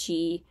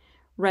peachy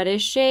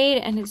reddish shade,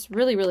 and it's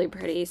really, really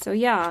pretty. So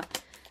yeah,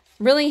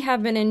 really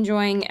have been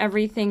enjoying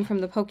everything from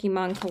the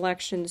Pokemon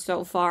collection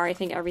so far. I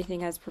think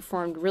everything has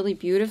performed really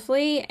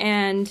beautifully,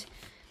 and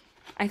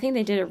I think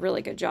they did a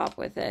really good job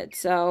with it.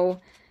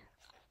 So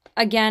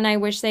again, I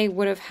wish they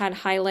would have had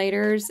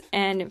highlighters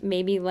and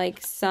maybe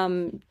like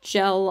some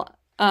gel,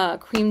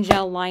 cream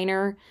gel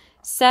liner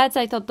sets.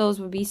 I thought those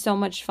would be so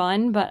much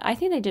fun, but I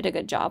think they did a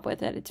good job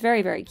with it. It's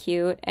very, very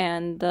cute,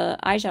 and the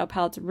eyeshadow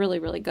palette's really,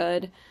 really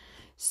good.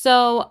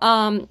 So,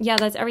 yeah,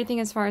 that's everything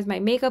as far as my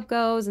makeup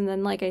goes. And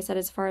then, like I said,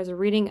 as far as a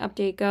reading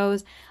update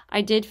goes,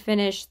 I did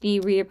finish the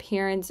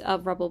reappearance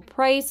of Rebel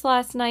Price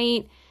last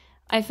night.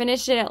 I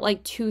finished it at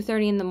like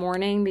 2:30 in the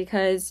morning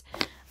because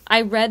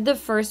I read the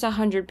first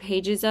 100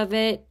 pages of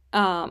it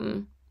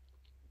on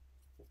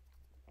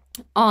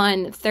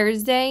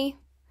Thursday.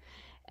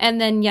 And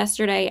then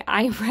yesterday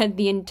I read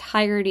the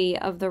entirety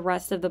of the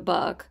rest of the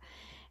book.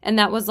 And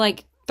that was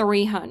like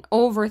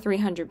over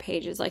 300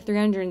 pages, like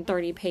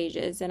 330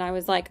 pages. And I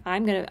was like,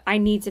 I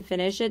need to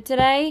finish it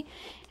today.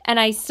 And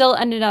I still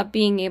ended up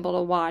being able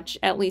to watch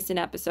at least an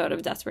episode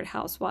of Desperate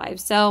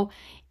Housewives. So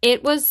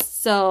it was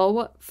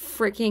so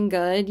freaking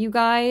good, you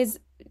guys.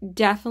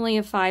 Definitely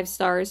a 5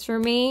 stars for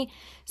me.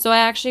 So I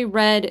actually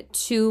read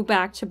 2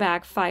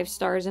 back-to-back 5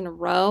 stars in a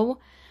row.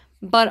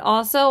 But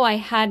also I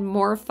had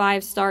more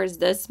 5 stars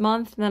this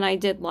month than I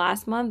did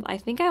last month. I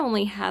think I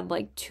only had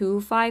like 2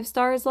 5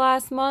 stars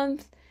last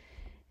month.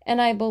 And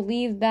I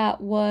believe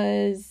that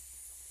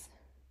was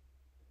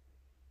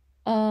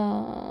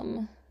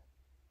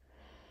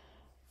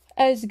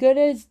As Good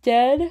as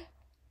Dead.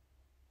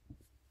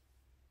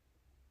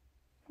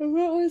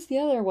 What was the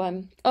other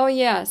one? Oh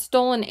yeah,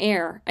 Stolen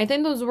Air. I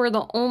think those were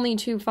the only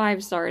 2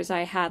 5 stars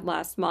I had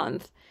last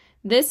month.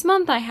 This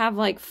month I have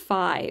like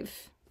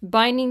 5.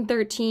 Binding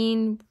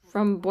 13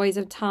 from Boys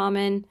of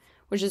Tommen,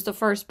 which is the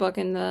first book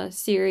in the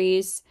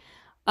series.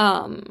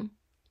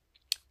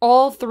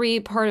 All 3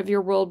 Part of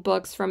Your World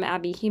books from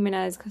Abby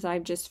Jimenez, because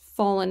I've just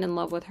fallen in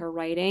love with her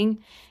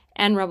writing.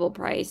 And Rebel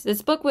Price.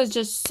 This book was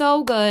just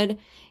so good.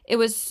 It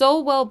was so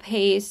well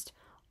paced.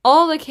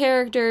 All the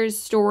characters'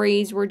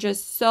 stories were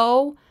just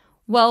so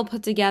well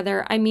put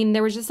together. I mean,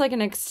 there was just like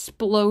an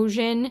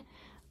explosion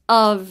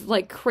of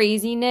like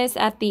craziness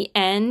at the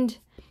end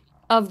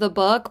of the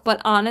book,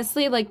 but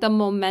honestly, like the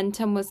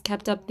momentum was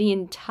kept up the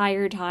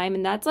entire time,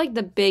 and that's like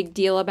the big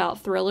deal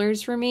about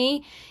thrillers for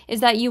me, is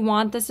that you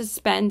want the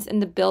suspense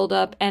and the build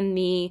up and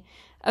the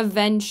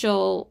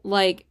eventual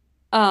like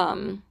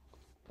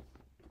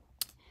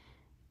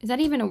is that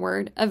even a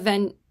word?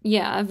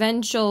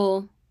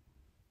 Eventual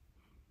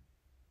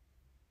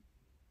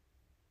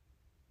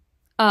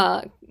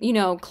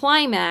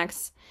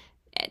climax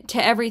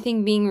to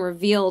everything being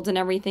revealed and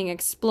everything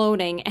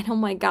exploding. And oh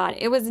my god,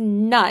 it was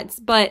nuts.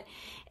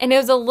 And it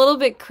was a little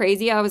bit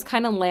crazy. I was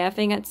kind of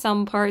laughing at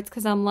some parts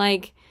because I'm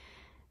like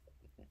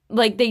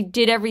they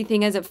did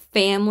everything as a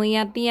family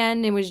at the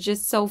end. It was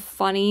just so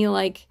funny,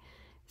 like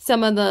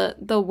some of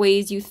the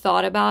ways you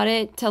thought about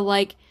it, to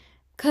like,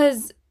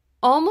 because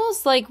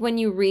almost like when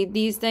you read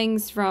these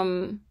things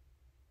from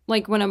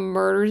like when a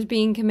murder's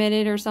being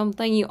committed or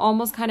something, you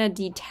almost kind of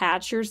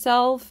detach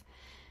yourself,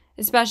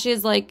 especially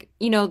as like,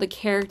 the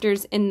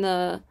characters in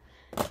the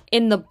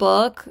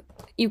book,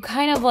 you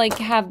kind of like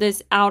have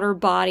this outer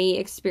body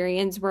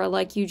experience where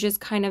like you just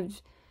kind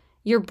of,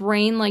 your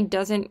brain like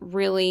doesn't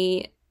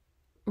really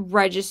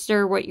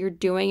register what you're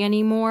doing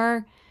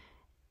anymore,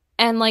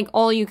 and like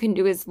all you can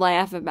do is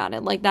laugh about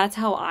it. Like that's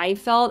how I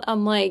felt.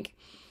 I'm like,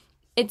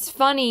 it's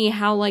funny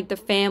how like the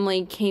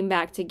family came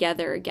back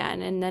together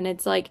again, and then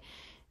it's like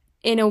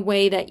in a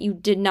way that you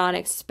did not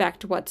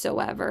expect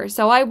whatsoever.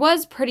 So I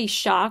was pretty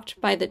shocked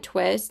by the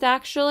twist,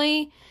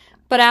 actually.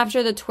 But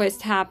after the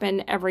twist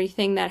happened,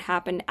 everything that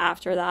happened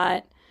after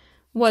that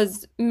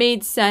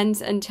made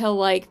sense until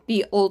like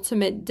the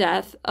ultimate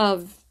death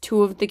of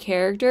 2 of the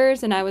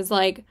characters. And I was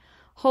like,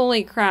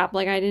 holy crap,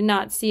 like I did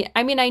not see,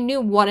 I mean, I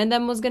knew one of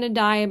them was going to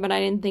die, but I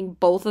didn't think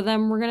both of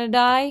them were going to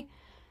die.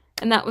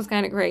 And that was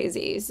kind of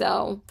crazy.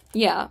 So,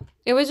 yeah.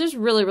 It was just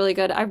really, really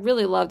good. I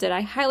really loved it.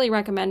 I highly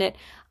recommend it.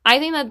 I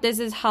think that this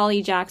is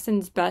Holly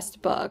Jackson's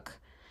best book.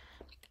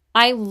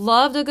 I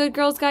loved A Good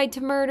Girl's Guide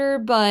to Murder,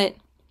 but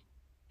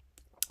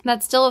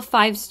that's still a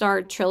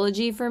 5-star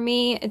trilogy for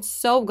me. It's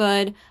so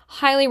good.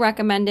 Highly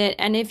recommend it.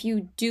 And if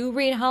you do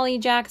read Holly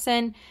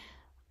Jackson,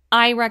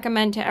 I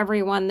recommend to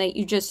everyone that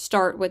you just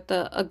start with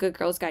the A Good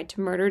Girl's Guide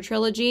to Murder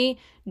trilogy.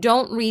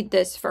 Don't read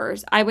this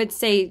first. I would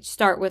say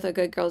start with A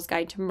Good Girl's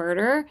Guide to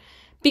Murder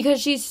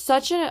because she's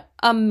such an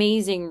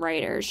amazing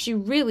writer. She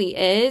really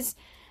is.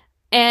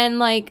 And,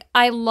 like,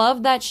 I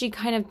love that she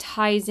kind of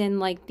ties in,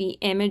 like, the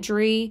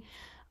imagery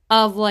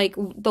of, like,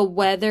 the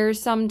weather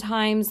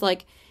sometimes.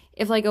 Like,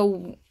 if, like,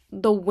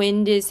 the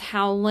wind is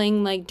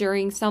howling, like,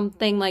 during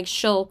something, like,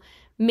 she'll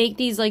make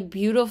these, like,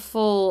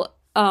 beautiful,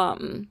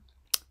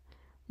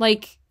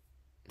 like,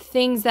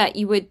 things that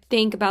you would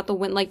think about the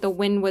wind, like the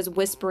wind was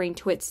whispering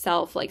to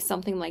itself, like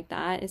something like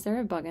that. Is there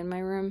a bug in my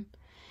room?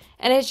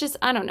 And it's just,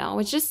 I don't know,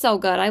 it's just so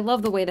good. I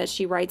love the way that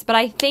she writes, but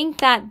I think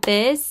that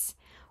this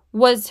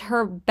was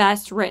her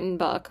best written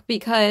book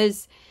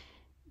because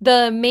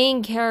the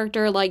main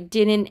character, like,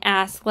 didn't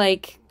ask,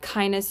 like,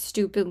 kind of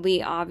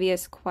stupidly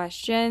obvious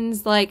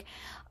questions. Like,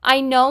 I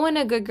know in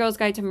A Good Girl's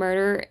Guide to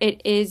Murder,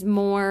 it is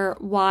more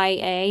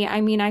YA. I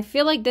mean, I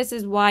feel like this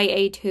is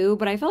YA too,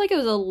 but I feel like it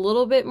was a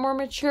little bit more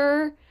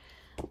mature,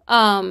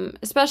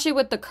 especially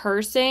with the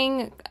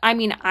cursing. I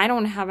mean, I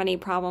don't have any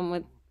problem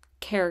with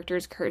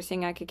characters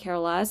cursing. I could care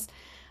less.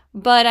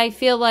 But I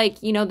feel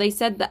like, you know, they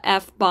said the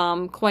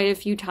F-bomb quite a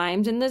few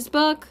times in this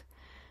book.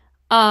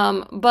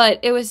 But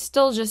it was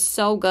still just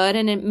so good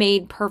and it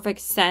made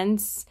perfect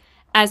sense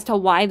as to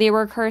why they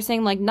were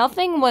cursing. Like,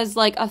 nothing was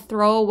like a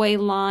throwaway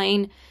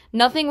line.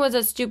 Nothing was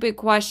a stupid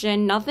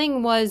question.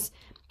 Nothing was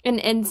an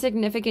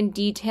insignificant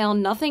detail.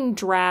 Nothing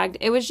dragged.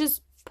 It was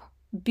just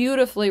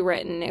beautifully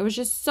written. It was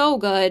just so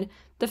good.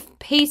 The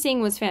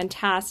pacing was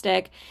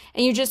fantastic.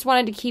 And you just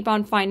wanted to keep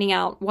on finding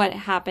out what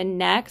happened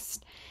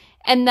next.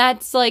 And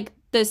that's, like,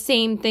 the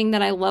same thing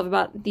that I love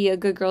about the A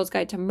Good Girl's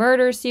Guide to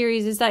Murder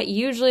series is that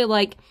usually,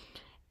 like,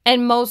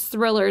 and most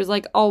thrillers,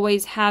 like,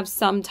 always have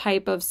some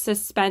type of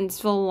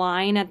suspenseful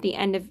line at the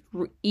end of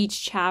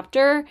each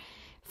chapter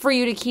for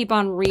you to keep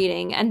on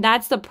reading. And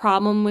that's the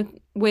problem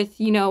with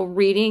you know,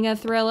 reading a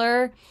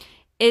thriller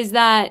is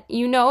that,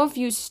 you know, if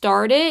you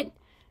start it,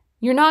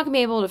 you're not going to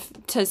be able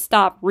to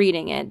stop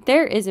reading it.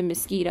 There is a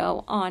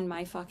mosquito on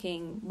my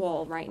fucking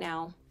wall right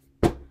now.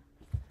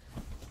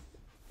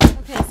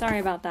 Okay, sorry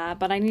about that,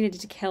 but I needed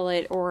to kill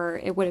it or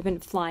it would have been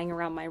flying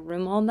around my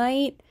room all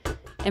night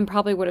and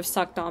probably would have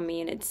sucked on me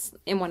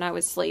and when I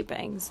was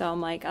sleeping. So I'm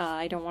like,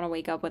 I don't want to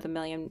wake up with a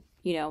million,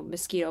 you know,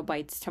 mosquito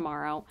bites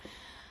tomorrow.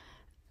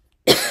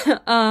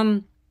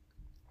 And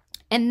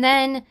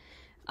then,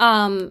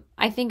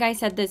 I think I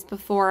said this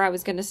before, I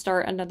was going to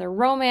start another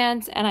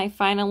romance and I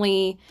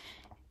finally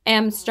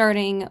am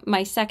starting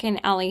my second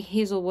Allie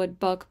Hazelwood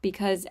book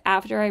because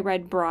after I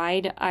read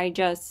Bride, I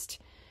just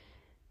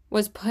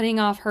was putting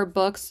off her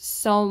books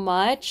so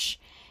much,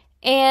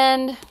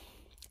 and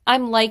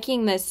I'm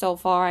liking this so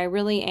far. I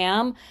really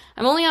am.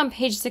 I'm only on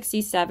page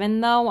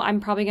 67, though.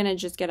 I'm probably going to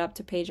just get up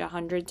to page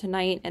 100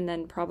 tonight and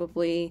then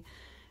probably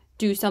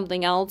do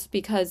something else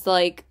because,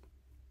 like,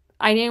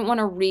 I didn't want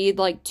to read,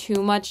 like,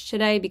 too much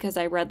today because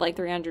I read, like,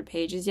 300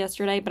 pages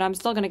yesterday, but I'm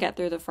still going to get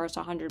through the first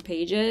 100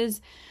 pages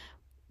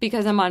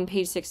because I'm on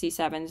page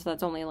 67, so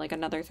that's only, like,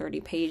 another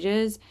 30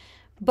 pages.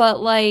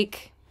 But,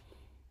 like,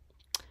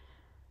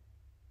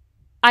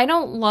 I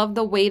don't love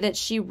the way that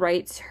she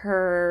writes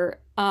her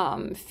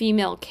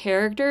female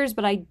characters,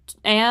 but I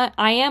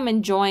am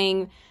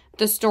enjoying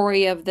the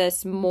story of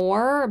this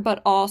more,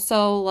 but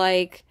also,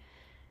 like,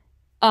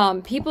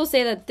 people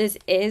say that this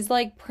is,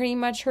 like, pretty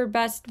much her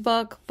best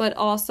book, but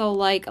also,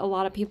 like, a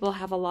lot of people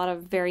have a lot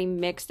of very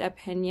mixed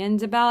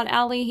opinions about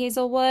Allie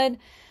Hazelwood.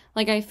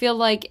 Like, I feel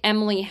like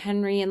Emily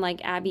Henry and,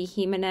 like, Abby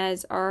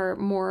Jimenez are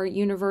more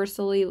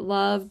universally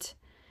loved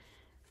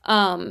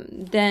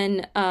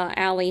than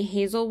Allie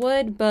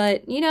Hazelwood,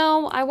 but, you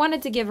know, I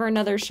wanted to give her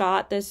another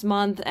shot this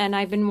month, and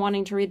I've been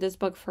wanting to read this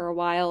book for a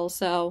while,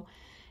 so,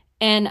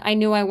 and I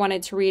knew I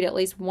wanted to read at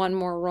least one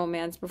more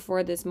romance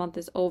before this month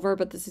is over,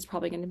 but this is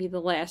probably going to be the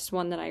last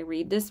one that I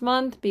read this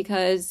month,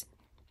 because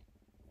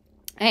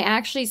I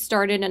actually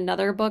started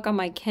another book on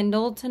my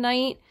Kindle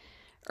tonight,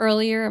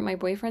 earlier at my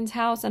boyfriend's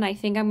house, and I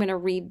think I'm going to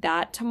read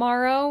that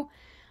tomorrow,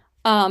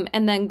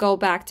 and then go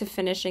back to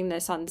finishing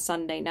this on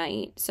Sunday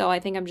night. So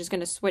I think I'm just going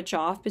to switch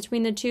off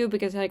between the two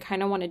because I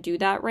kind of want to do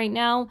that right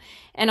now.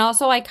 And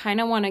also I kind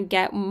of want to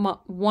get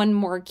one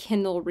more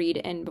Kindle read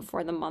in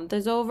before the month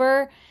is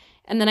over.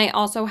 And then I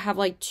also have,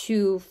 like,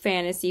 2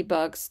 fantasy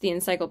books, The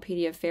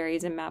Encyclopedia of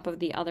Fairies and Map of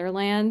the Other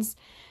Lands,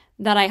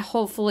 that I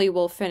hopefully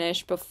will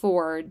finish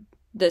before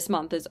this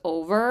month is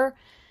over.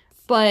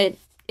 But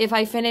if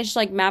I finish,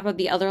 like, Map of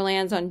the Other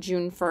Lands on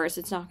June 1st,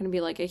 it's not going to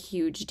be, like, a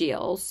huge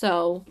deal.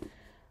 So,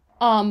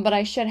 but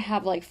I should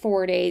have, like,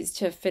 4 days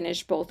to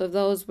finish both of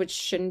those, which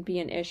shouldn't be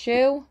an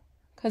issue.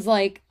 Because,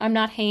 like, I'm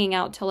not hanging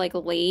out till, like,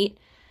 late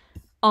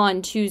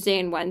on Tuesday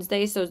and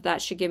Wednesday, so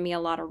that should give me a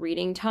lot of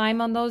reading time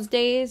on those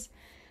days.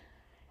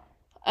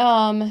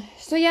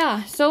 So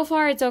yeah, so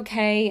far it's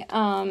okay.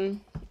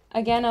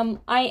 Again,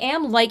 I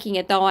am liking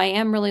it though. I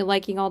am really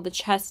liking all the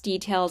chest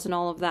details and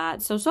all of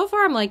that. So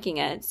far I'm liking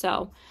it.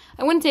 So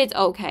I wouldn't say it's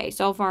okay.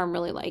 So far I'm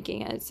really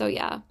liking it. So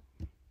yeah.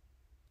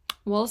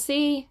 We'll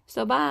see.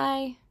 So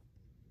bye.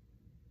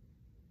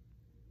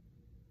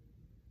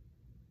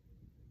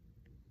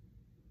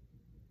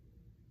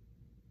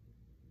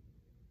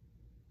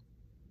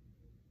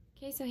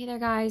 Okay, so hey there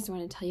guys. I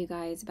want to tell you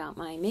guys about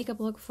my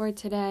makeup look for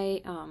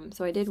today.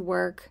 So I did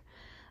work,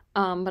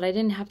 but I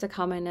didn't have to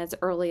come in as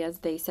early as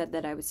they said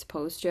that I was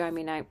supposed to. I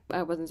mean, I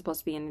wasn't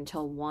supposed to be in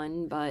until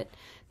 1, but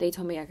they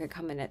told me I could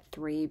come in at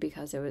 3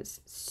 because it was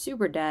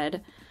super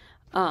dead.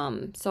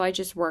 So I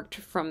just worked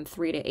from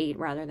 3 to 8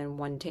 rather than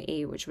 1 to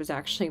 8, which was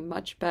actually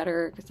much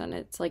better because then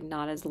it's like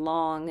not as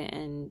long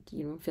and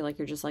you don't feel like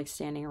you're just like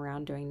standing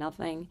around doing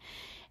nothing.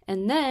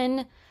 And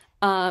then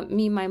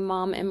me, my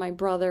mom, and my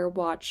brother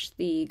watched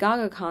the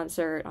Gaga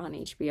concert on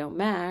HBO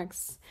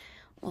Max.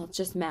 Well, it's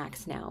just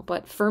Max now,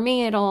 but for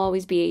me it'll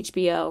always be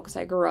HBO because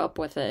I grew up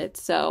with it.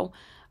 So,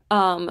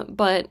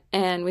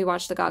 and we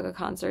watched the Gaga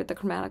concert, the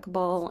Chromatic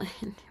Ball,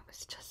 and it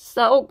was just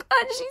so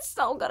good. She's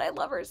so good. I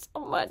love her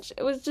so much.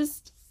 It was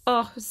just,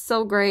 oh, it was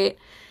so great.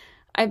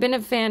 I've been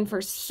a fan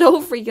for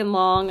so freaking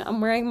long.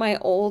 I'm wearing my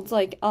old,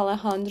 like,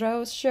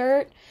 Alejandro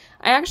shirt.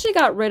 I actually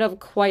got rid of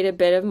quite a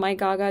bit of my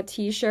Gaga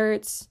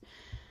t-shirts.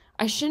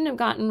 I shouldn't have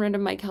gotten rid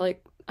of my Kelly,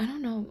 I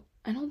don't know.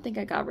 I don't think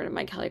I got rid of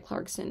my Kelly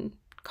Clarkson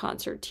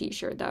concert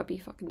t-shirt. That would be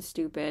fucking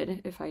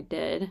stupid if I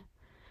did.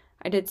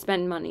 I did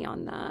spend money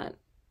on that.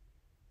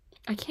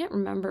 I can't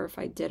remember if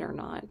I did or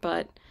not,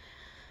 but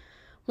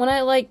when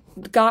I, like,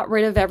 got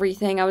rid of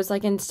everything, I was,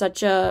 like, in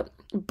such a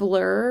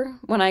blur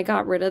when I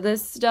got rid of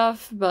this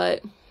stuff,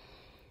 but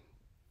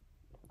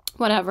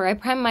whatever. I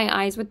primed my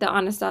eyes with the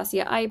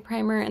Anastasia eye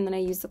primer, and then I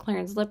used the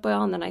Clarins lip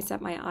oil, and then I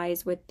set my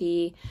eyes with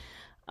the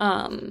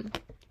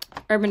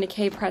Urban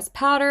Decay pressed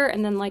powder,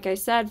 and then, like I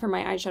said, for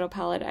my eyeshadow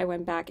palette, I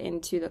went back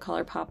into the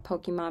ColourPop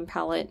Pokemon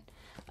palette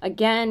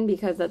again,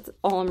 because that's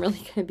all I'm really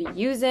going to be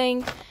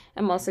using.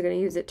 I'm also going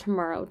to use it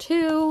tomorrow,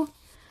 too.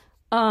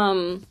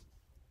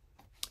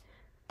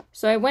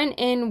 So I went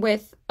in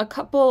with a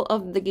couple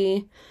of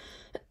the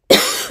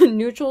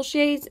neutral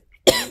shades.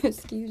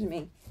 Excuse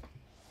me.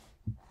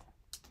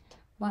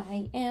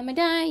 Why am I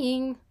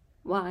dying?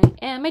 Why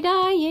am I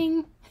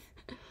dying?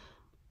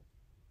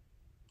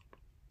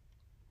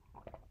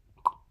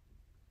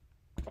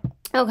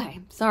 Okay,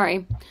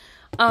 sorry.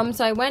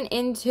 So I went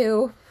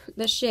into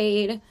the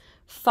shade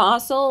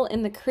Fossil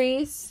in the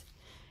crease.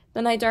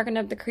 Then I darkened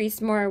up the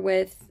crease more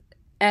with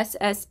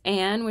SS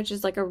Anne, which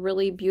is like a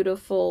really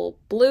beautiful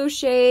blue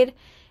shade.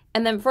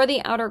 And then for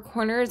the outer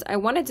corners, I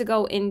wanted to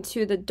go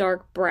into the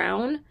dark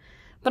brown.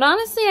 But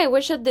honestly, I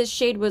wish that this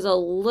shade was a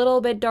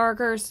little bit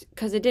darker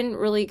because it didn't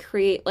really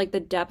create like the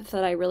depth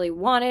that I really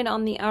wanted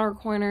on the outer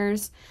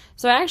corners.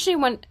 So I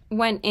actually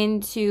went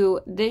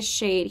into this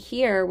shade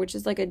here, which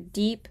is like a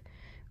deep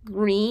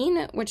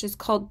green, which is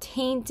called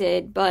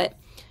Tainted. But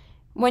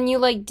when you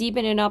like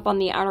deepen it up on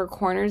the outer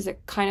corners,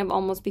 it kind of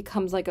almost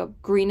becomes like a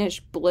greenish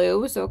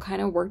blue. So it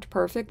kind of worked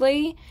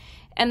perfectly.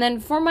 And then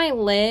for my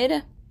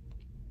lid,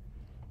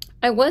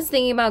 I was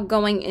thinking about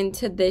going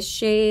into this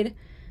shade,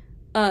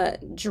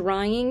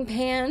 Drying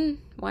Pan.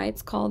 Why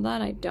it's called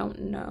that, I don't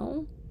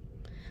know.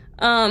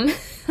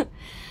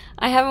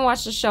 I haven't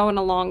watched the show in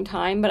a long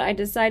time, but I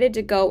decided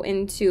to go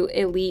into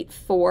Elite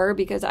 4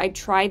 because I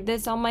tried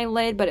this on my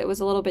lid, but it was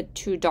a little bit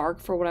too dark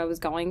for what I was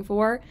going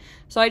for.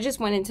 So I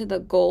just went into the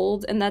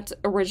gold, and that's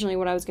originally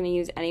what I was going to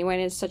use anyway,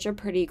 and it's such a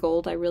pretty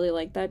gold. I really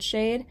like that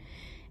shade.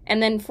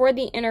 And then for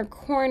the inner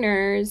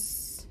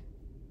corners,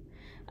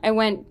 I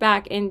went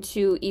back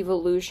into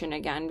Evolution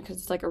again because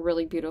it's like a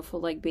really beautiful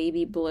like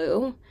baby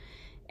blue.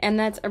 And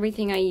that's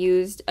everything I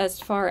used as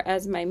far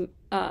as my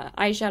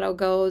eyeshadow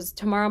goes.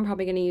 Tomorrow I'm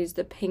probably going to use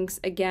the pinks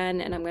again,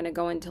 and I'm going to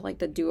go into like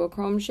the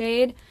duochrome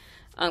shade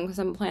because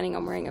I'm planning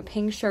on wearing a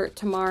pink shirt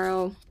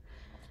tomorrow.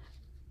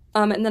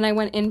 And then I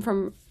went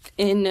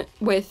in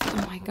with,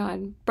 oh my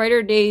god,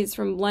 Brighter Days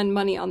from Blend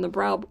Money on the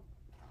brow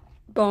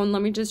bone.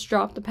 Let me just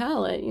drop the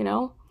palette, you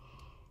know?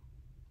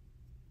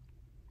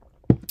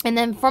 And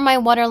then for my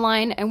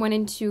waterline, I went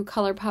into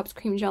ColourPop's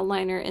Cream Gel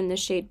Liner in the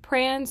shade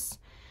Prance.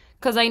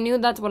 Because I knew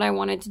that's what I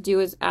wanted to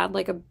do, is add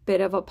like a bit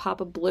of a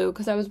pop of blue.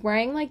 Because I was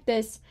wearing like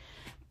this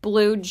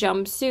blue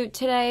jumpsuit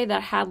today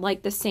that had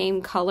like the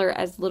same color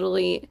as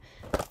literally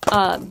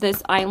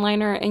this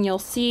eyeliner. And you'll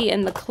see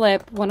in the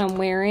clip what I'm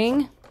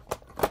wearing.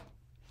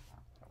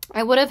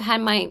 I would have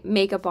had my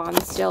makeup on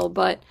still,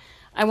 but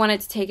I wanted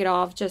to take it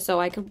off just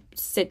so I could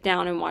sit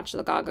down and watch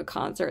the Gaga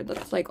concert.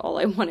 That's like all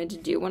I wanted to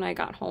do when I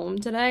got home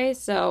today.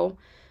 So,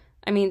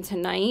 I mean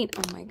tonight,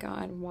 oh my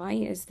god, why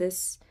is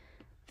this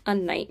a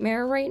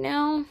nightmare right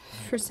now?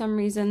 For some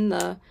reason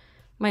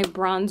my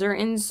bronzer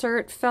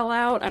insert fell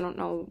out. I don't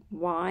know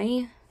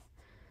why.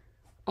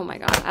 Oh my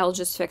god, I'll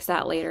just fix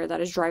that later.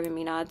 That is driving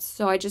me nuts.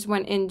 So I just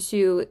went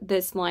into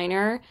this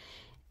liner,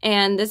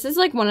 And this is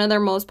like one of their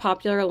most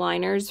popular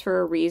liners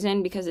for a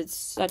reason, because it's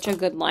such a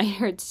good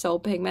liner. It's so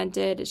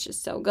pigmented. It's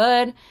just so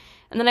good.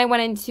 And then I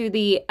went into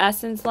the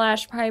Essence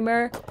Lash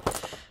Primer.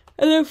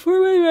 And then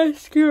for my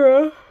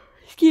mascara,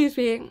 excuse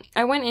me,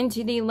 I went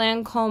into the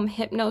Lancome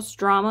Hypnose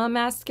Drama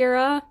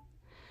Mascara.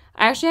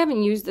 I actually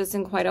haven't used this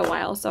in quite a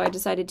while, so I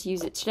decided to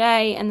use it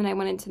today. And then I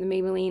went into the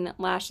Maybelline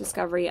Lash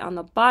Discovery on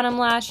the bottom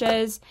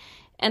lashes.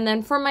 And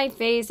then for my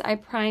face, I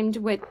primed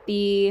with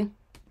the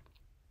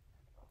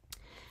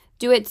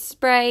Do It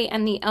Spray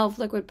and the e.l.f.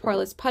 Liquid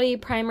Poreless Putty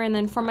Primer. And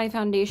then for my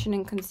foundation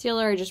and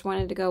concealer, I just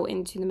wanted to go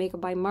into the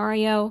Makeup by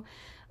Mario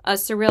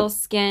Surreal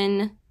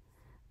Skin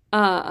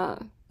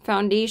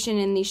foundation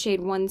in the shade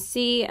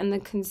 1C and the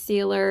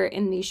concealer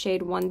in the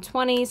shade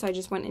 120. So I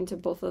just went into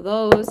both of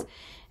those.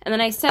 And then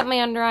I set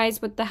my under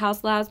eyes with the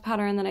House Labs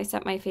powder, and then I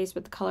set my face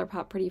with the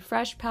ColourPop Pretty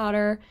Fresh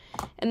powder.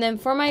 And then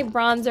for my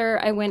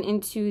bronzer, I went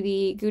into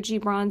the Gucci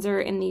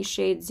bronzer in the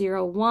shade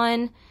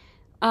 01.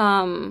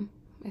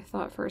 I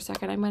thought for a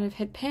second I might have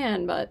hit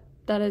pan, but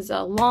that is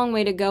a long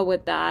way to go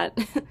with that.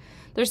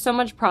 There's so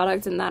much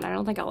product in that. I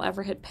don't think I'll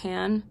ever hit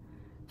pan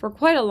for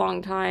quite a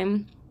long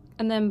time.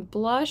 And then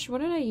blush.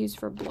 What did I use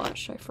for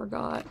blush? I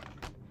forgot.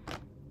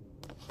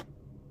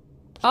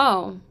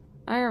 Oh,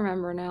 I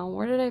remember now.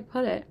 Where did I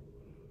put it?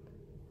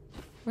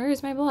 Where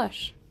is my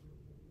blush?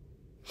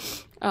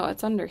 Oh,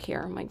 it's under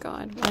here. Oh my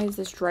god. Why is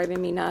this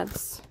driving me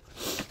nuts?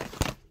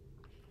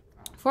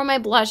 For my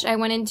blush, I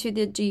went into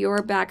the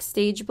Dior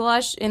Backstage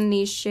blush in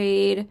the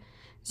shade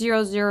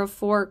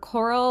 004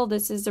 Coral.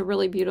 This is a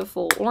really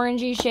beautiful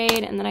orangey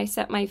shade. And then I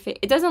set my face.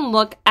 It doesn't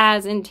look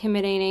as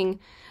intimidating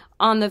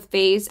on the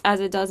face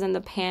as it does in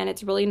the pan.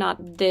 It's really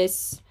not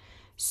this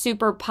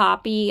super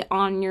poppy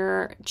on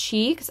your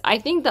cheeks. I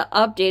think the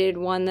updated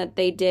one that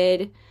they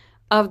did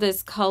of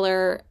this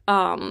color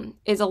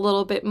is a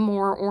little bit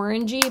more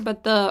orangey,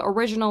 but the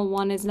original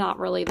one is not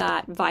really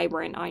that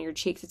vibrant on your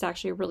cheeks. It's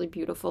actually a really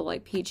beautiful,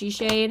 like, peachy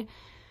shade.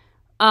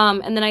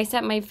 And then I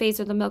set my face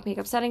with the Milk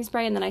Makeup Setting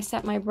Spray, and then I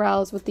set my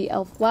brows with the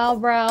e.l.f. Wow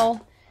Brow.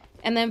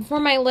 And then for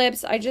my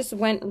lips, I just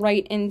went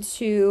right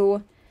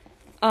into,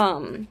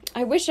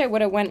 I wish I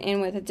would have went in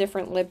with a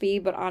different lippy,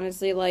 but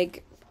honestly,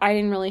 like, I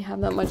didn't really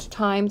have that much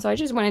time, so I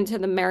just went into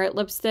the Merit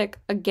lipstick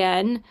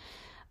again.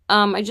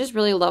 I just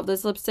really love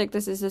this lipstick.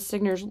 This is a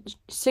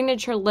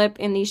signature lip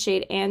in the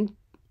shade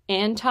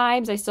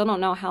Antibes. I still don't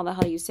know how the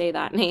hell you say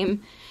that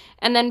name.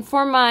 And then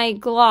for my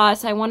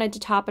gloss, I wanted to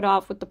top it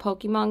off with the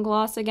Pokemon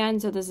gloss again.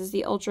 So this is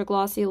the Ultra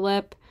Glossy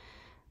Lip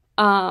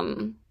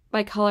by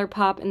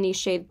ColourPop in the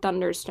shade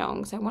Thunderstone,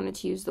 because I wanted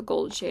to use the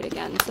gold shade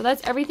again. So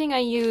that's everything I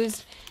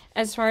used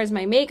as far as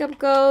my makeup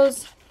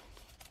goes.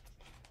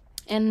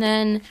 And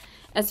then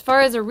as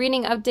far as a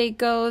reading update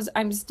goes,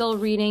 I'm still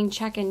reading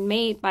Check and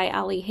Mate by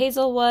Ali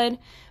Hazelwood,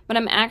 but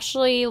I'm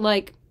actually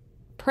like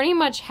pretty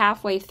much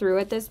halfway through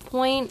at this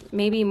point,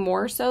 maybe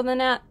more so than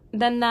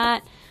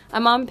that.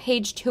 I'm on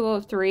page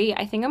 203.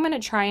 I think I'm going to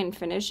try and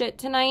finish it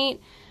tonight.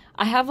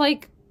 I have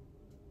like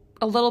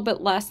a little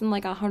bit less than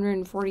like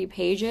 140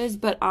 pages,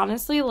 but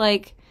honestly,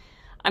 like,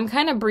 I'm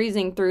kind of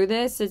breezing through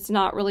this. It's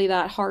not really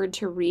that hard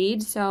to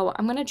read, so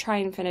I'm going to try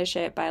and finish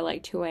it by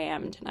like 2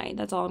 a.m. tonight.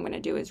 That's all I'm going to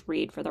do is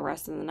read for the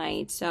rest of the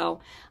night. So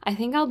I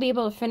think I'll be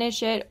able to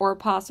finish it, or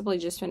possibly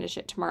just finish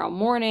it tomorrow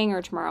morning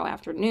or tomorrow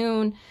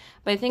afternoon.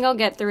 But I think I'll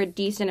get through a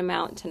decent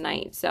amount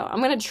tonight. So I'm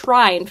going to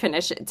try and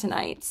finish it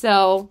tonight.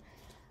 So,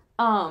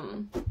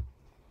 but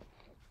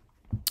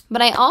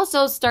I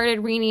also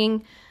started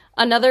reading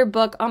another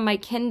book on my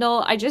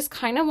Kindle. I just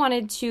kind of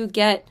wanted to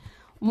get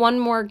one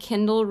more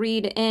Kindle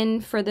read in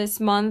for this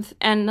month,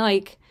 and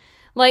like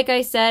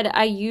I said,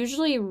 I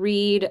usually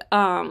read,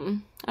 I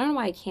don't know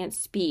why I can't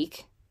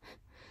speak.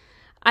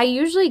 I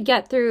usually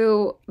get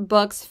through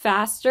books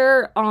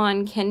faster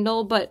on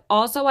Kindle, but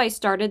also I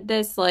started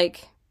this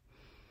like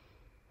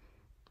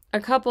a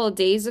couple of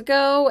days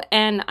ago,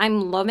 and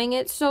I'm loving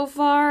it so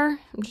far.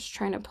 I'm just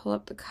trying to pull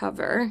up the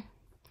cover.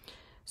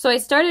 So I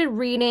started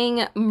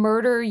reading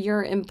Murder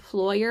Your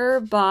Employer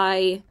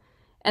by,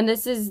 and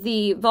this is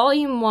the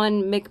Volume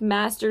 1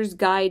 McMaster's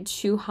Guide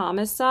to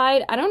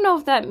Homicide. I don't know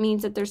if that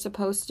means that they're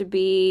supposed to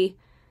be,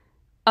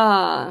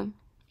 as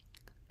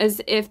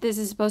if this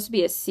is supposed to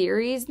be a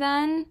series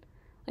then.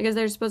 Like, is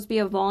there supposed to be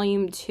a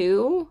Volume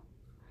 2?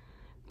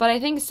 But I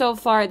think so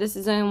far this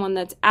is the only one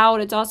that's out.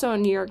 It's also a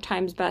New York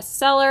Times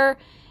bestseller.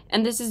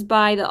 And this is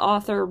by the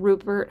author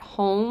Rupert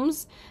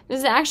Holmes. This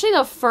is actually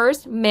the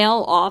first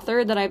male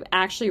author that I've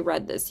actually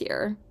read this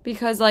year.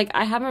 Because, like,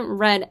 I haven't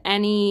read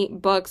any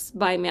books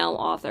by male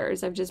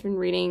authors. I've just been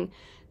reading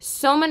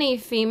so many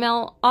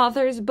female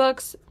authors'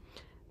 books.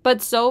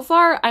 But so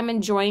far, I'm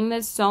enjoying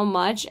this so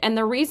much. And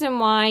the reason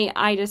why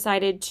I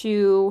decided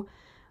to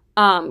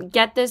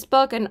get this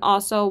book, and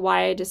also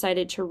why I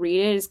decided to read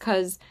it, is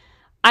because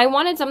I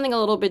wanted something a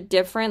little bit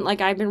different. Like,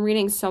 I've been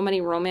reading so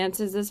many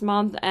romances this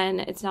month,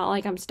 and it's not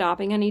like I'm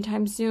stopping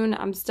anytime soon.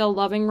 I'm still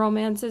loving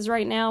romances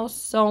right now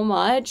so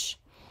much.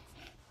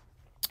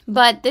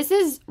 But this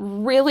is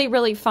really,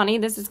 really funny.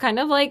 This is kind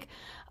of like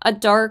a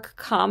dark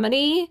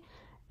comedy,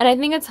 And I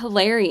think it's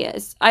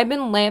hilarious. I've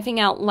been laughing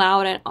out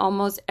loud at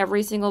almost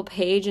every single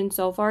page, and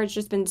so far it's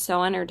just been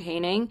so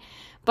entertaining.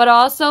 But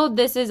also,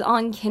 this is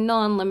on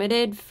Kindle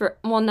Unlimited for,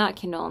 well, not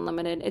Kindle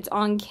Unlimited. It's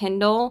on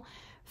Kindle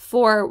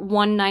for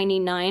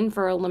 $1.99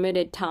 for a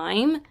limited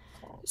time.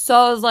 So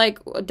I was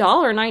like,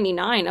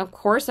 $1.99, of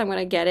course I'm going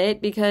to get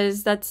it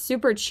because that's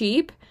super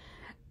cheap.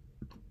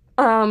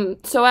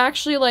 So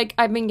actually, like,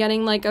 I've been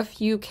getting, like, a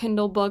few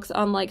Kindle books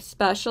on, like,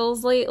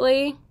 specials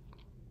lately.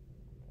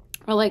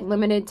 Or, like,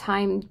 limited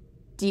time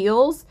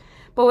deals.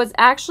 But what's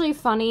actually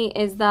funny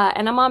is that,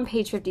 and I'm on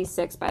page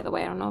 56, by the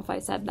way. I don't know if I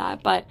said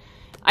that, but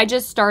I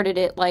just started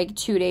it, like,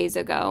 2 days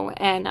ago.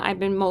 And I've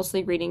been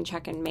mostly reading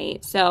Check and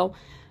Mate. So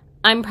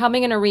I'm probably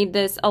going to read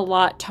this a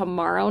lot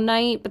tomorrow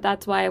night. But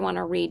that's why I want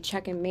to read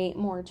Check and Mate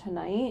more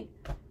tonight.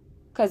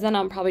 Because then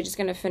I'm probably just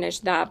going to finish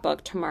that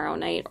book tomorrow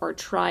night, or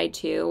try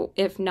to.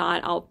 If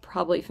not, I'll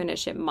probably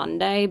finish it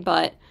Monday.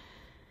 But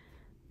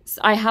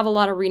I have a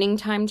lot of reading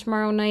time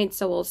tomorrow night,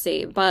 so we'll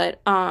see.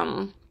 But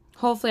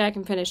hopefully I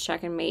can finish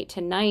Check and Mate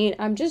tonight.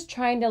 I'm just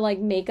trying to, like,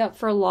 make up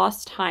for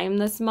lost time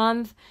this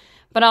month.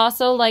 But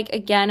also, like,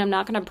 again, I'm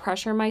not going to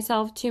pressure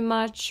myself too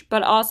much.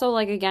 But also,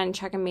 like, again,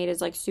 Check and Mate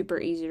is, like, super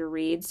easy to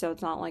read, so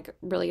it's not, like,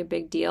 really a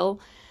big deal.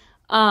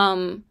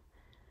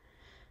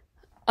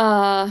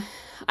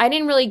 I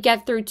didn't really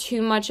get through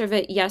too much of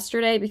it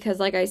yesterday because,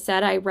 like I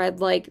said, I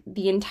read, like,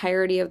 the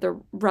entirety of the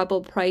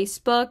Rebel Price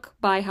book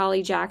by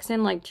Holly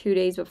Jackson, like, 2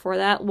 days before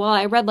that. Well,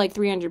 I read, like,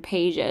 300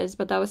 pages,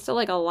 but that was still,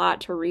 like, a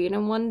lot to read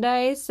in one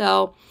day.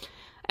 So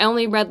I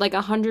only read, like,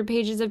 100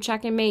 pages of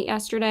Check and Mate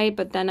yesterday,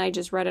 but then I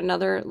just read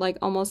another, like,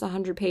 almost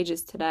 100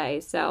 pages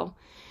today. So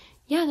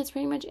yeah, that's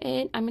pretty much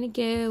it. I'm gonna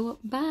go.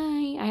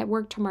 Bye. I have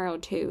work tomorrow,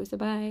 too, so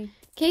bye.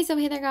 Okay, so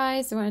hey there,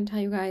 guys. I want to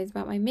tell you guys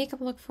about my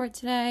makeup look for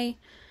today.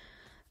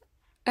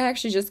 I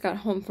actually just got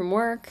home from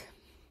work.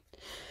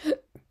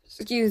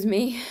 Excuse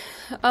me.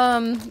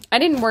 I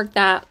didn't work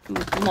that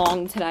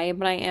long today,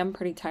 but I am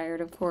pretty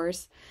tired, of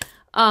course.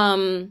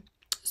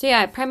 So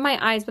yeah, I primed my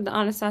eyes with the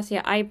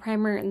Anastasia eye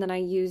primer, and then I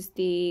used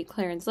the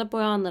Clarins lip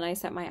oil, and then I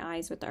set my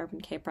eyes with the Urban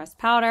Decay pressed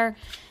powder.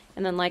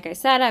 And then, like I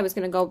said, I was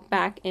going to go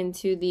back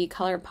into the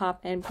ColourPop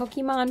and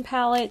Pokemon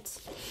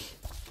palettes.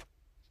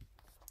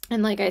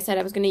 And like I said,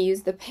 I was going to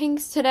use the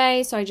pinks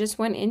today, so I just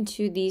went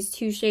into these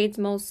two shades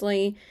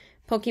mostly.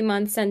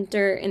 Pokemon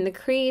Center in the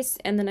crease,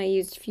 and then I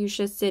used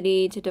Fuchsia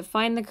City to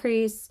define the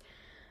crease.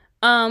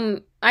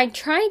 I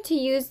tried to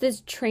use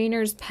this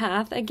Trainer's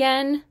Path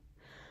again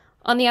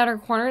on the outer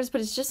corners, but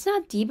it's just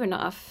not deep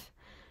enough.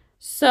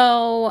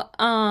 So,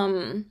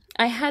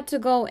 I had to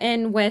go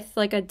in with,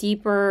 like, a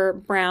deeper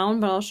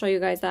brown, but I'll show you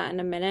guys that in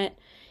a minute.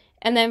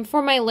 And then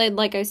for my lid,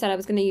 like I said, I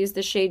was going to use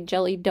the shade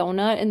Jelly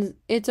Donut, and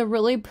it's a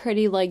really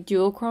pretty, like,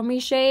 duochrome-y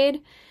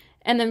shade.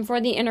 And then for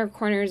the inner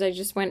corners, I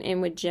just went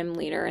in with Gym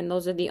Leader, and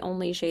those are the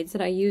only shades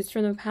that I used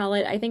from the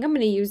palette. I think I'm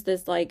going to use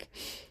this, like,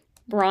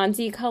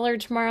 bronzy color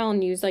tomorrow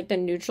and use, like, the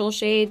neutral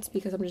shades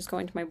because I'm just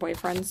going to my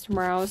boyfriend's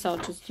tomorrow, so I'll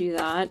just do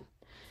that.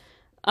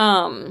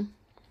 I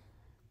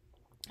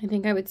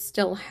think I would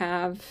still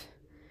have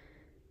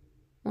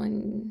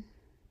 1,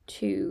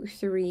 2,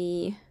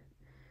 3,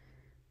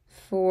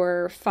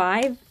 4,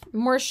 5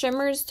 more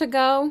shimmers to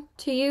go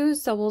to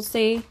use, so we'll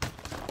see.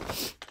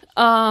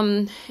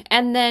 And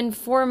then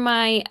for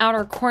my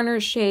outer corner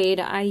shade,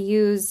 I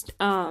used,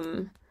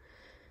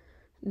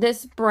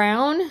 this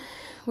brown,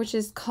 which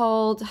is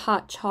called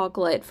Hot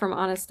Chocolate from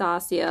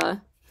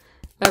Anastasia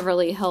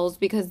Beverly Hills,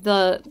 because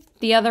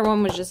the other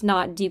one was just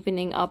not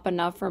deepening up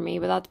enough for me,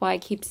 but that's why I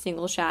keep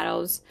single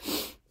shadows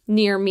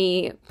near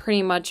me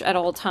pretty much at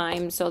all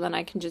times, so then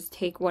I can just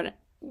take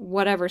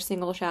whatever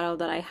single shadow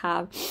that I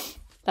have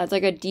that's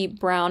like a deep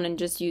brown and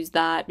just use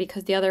that,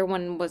 because the other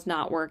one was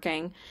not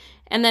working.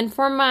 And then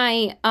for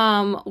my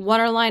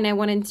waterline, I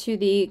went into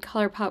the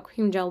ColourPop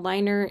Cream Gel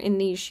Liner in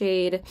the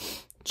shade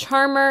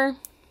Charmer.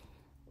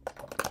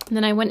 And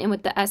then I went in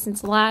with the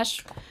Essence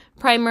Lash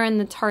Primer and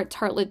the Tarte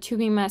Tartelette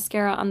Tubing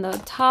Mascara on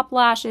the top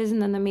lashes,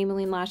 and then the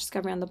Maybelline Lash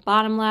Discovery on the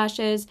bottom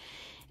lashes.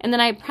 And then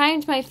I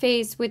primed my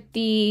face with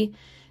the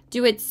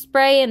Do It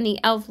Spray and the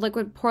e.l.f.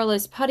 Liquid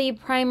Poreless Putty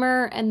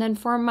Primer. And then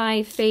for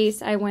my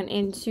face, I went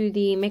into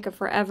the Makeup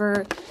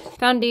Forever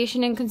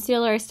Foundation and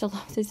Concealer. I still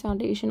love this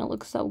foundation. It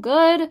looks so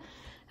good.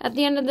 At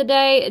the end of the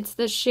day, it's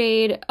the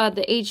shade,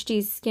 the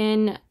HD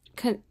Skin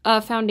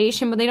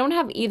foundation, but they don't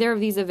have either of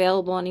these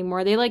available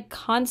anymore. They, like,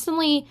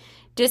 constantly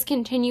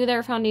discontinue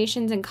their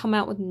foundations and come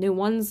out with new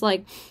ones,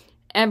 like,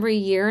 every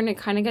year, and it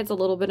kind of gets a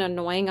little bit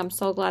annoying. I'm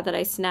so glad that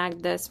I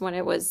snagged this when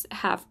it was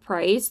half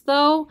price,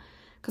 though,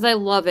 because I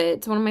love it.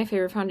 It's one of my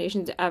favorite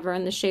foundations ever,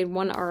 in the shade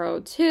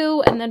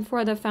 1R02. And then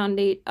for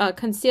the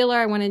concealer,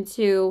 I went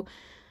into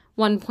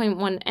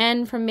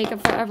 1.1N from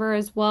Makeup Forever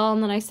as well,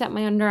 and then I set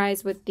my under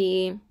eyes with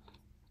the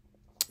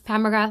Pat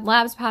McGrath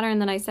Labs powder,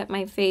 and then I set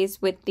my face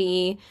with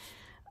the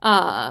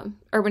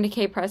Urban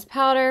Decay pressed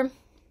powder.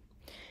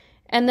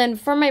 And then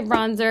for my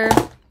bronzer,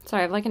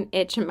 sorry, I have like an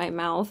itch in my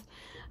mouth.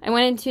 I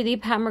went into the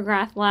Pat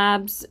McGrath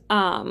Labs,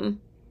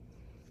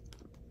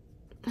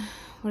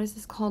 what is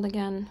this called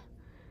again?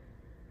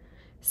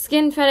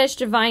 Skin Fetish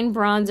Divine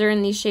Bronzer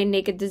in the shade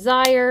Naked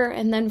Desire.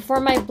 And then for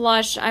my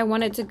blush, I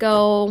wanted to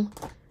go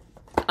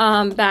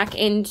back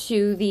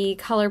into the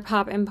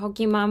ColourPop and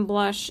Pokemon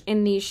blush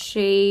in the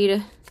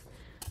shade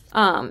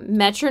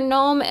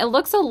Metronome. It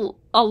looks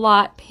a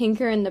lot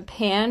pinker in the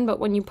pan, but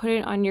when you put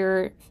it on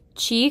your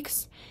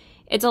cheeks,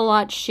 it's a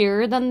lot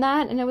sheerer than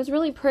that, and it was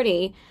really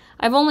pretty.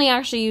 I've only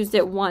actually used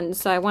it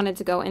once, so I wanted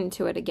to go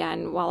into it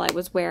again while I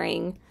was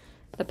wearing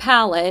the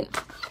palette.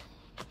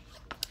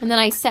 And then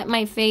I set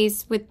my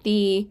face with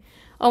the,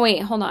 oh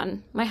wait, hold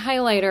on, my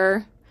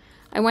highlighter.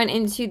 I went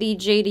into the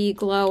JD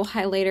Glow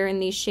highlighter in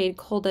the shade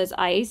Cold as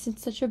Ice.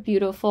 It's such a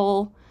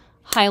beautiful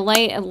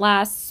highlight. It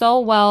lasts so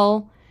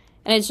well,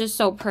 and it's just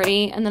so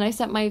pretty. And then I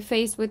set my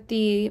face with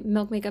the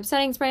Milk Makeup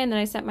Setting Spray, and then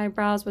I set my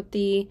brows with the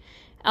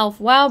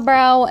e.l.f. Wow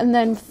Brow. And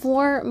then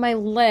for my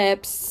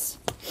lips,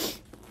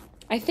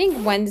 I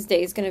think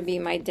Wednesday is going to be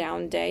my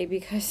down day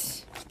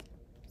because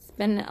it's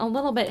been a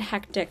little bit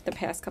hectic the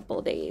past couple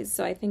of days.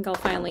 So I think I'll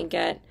finally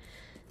get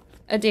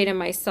a day to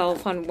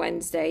myself on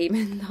Wednesday,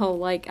 even though,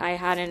 like, I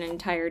had an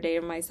entire day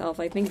to myself,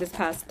 I think this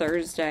past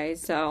Thursday,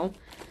 so,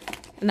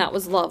 and that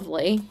was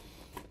lovely.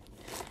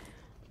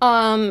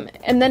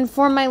 And then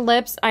for my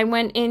lips, I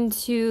went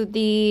into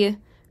the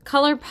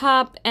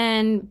ColourPop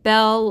and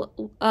Belle,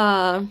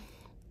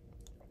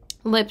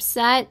 lip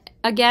set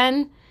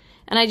again,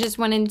 and I just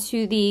went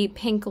into the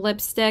pink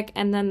lipstick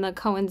and then the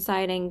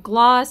coinciding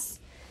gloss.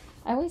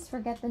 I always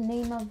forget the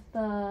name of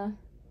the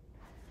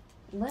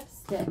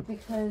lipstick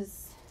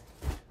because,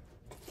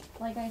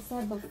 like I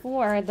said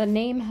before, the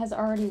name has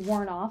already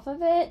worn off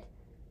of it.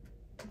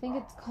 I think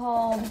it's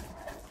called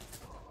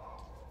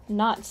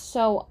Not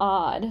So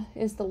Odd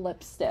is the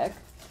lipstick.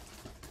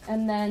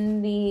 And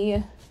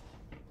then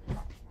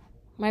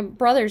my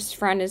brother's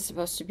friend is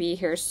supposed to be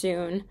here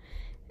soon.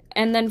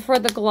 And then for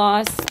the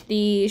gloss,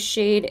 the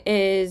shade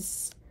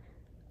is,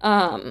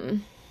 the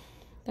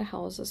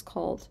hell is this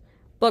called?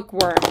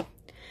 Bookworm.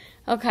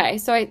 Okay,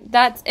 so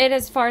that's it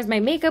as far as my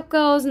makeup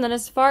goes. And then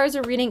as far as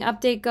a reading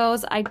update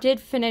goes, I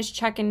did finish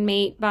Check and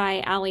Mate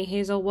by Ali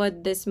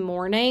Hazelwood this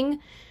morning.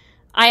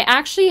 I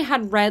actually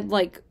had read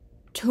like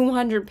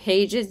 200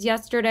 pages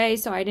yesterday,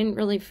 so I didn't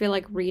really feel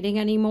like reading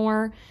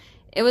anymore.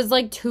 It was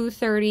like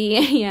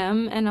 2:30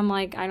 a.m. and I'm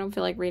like, I don't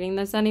feel like reading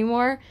this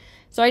anymore.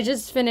 So I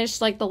just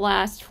finished like the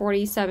last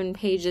 47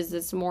 pages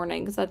this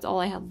morning because that's all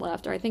I had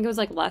left. Or I think it was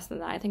like less than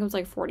that. I think it was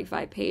like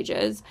 45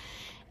 pages.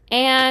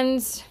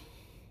 And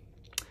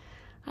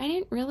I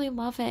didn't really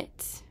love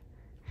it.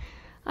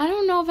 I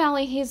don't know if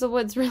Ali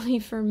Hazelwood's really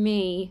for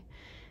me,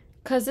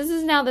 because this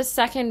is now the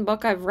second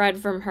book I've read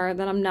from her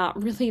that I'm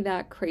not really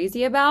that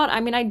crazy about.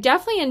 I mean, I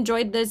definitely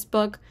enjoyed this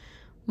book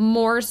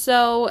more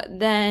so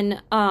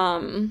than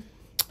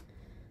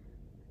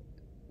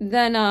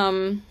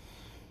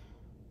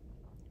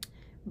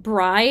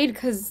Bride,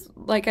 because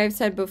like I've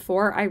said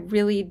before, I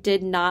really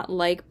did not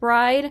like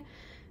Bride.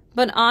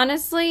 But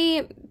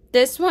honestly,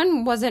 this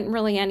one wasn't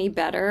really any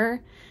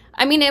better.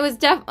 I mean, it was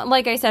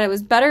like I said, it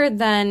was better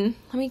than,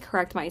 let me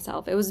correct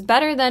myself. It was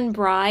better than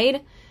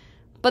Bride,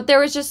 but there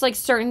was just like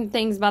certain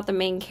things about the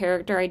main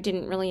character I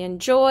didn't really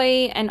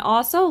enjoy. And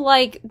also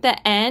like the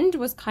end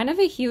was kind of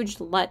a huge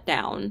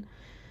letdown.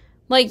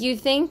 Like you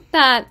think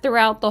that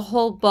throughout the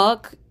whole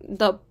book,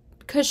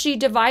 because she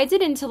divides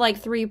it into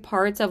like 3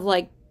 parts of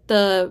like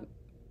the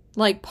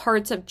like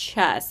parts of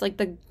chess, like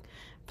the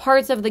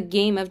parts of the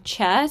game of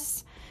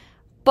chess.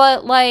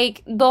 But,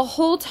 like, the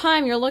whole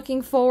time you're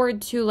looking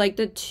forward to, like,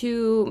 the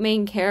 2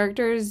 main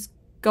characters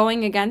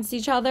going against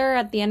each other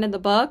at the end of the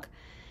book.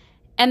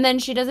 And then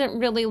she doesn't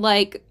really,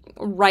 like,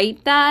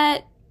 write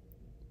that.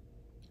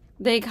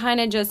 They kind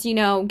of just, you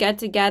know, get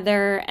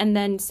together and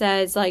then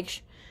says,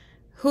 like,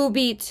 who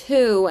beats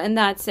who, and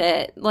that's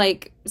it.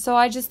 Like, so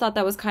I just thought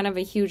that was kind of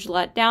a huge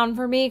letdown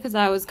for me because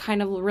I was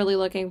kind of really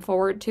looking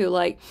forward to,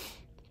 like,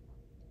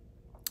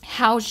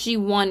 how she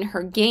won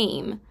her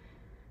game.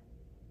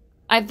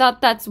 I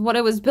thought that's what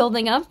it was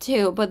building up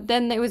to, but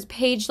then it was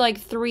page like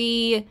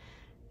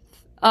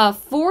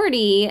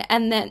 340,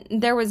 and then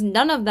there was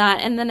none of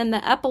that. And then in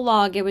the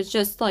epilogue, it was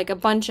just like a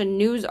bunch of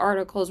news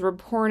articles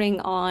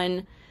reporting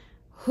on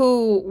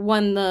who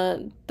won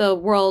the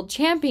world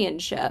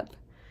championship,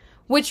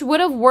 which would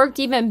have worked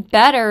even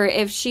better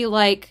if she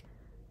like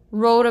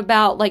wrote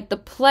about like the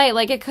play.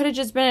 Like it could have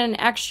just been an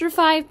extra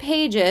 5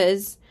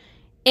 pages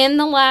in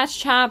the last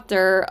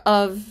chapter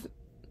of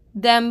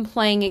them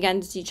playing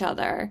against each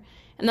other.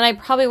 And then I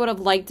probably would have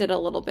liked it a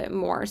little bit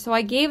more. So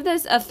I gave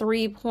this a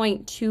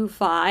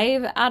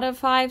 3.25 out of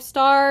 5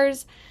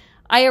 stars.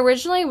 I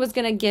originally was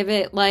going to give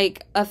it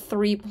like a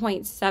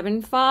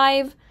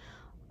 3.75.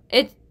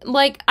 It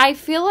like, I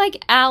feel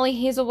like Ali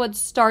Hazelwood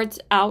starts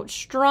out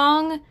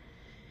strong.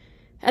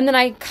 And then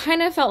I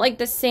kind of felt like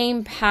the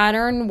same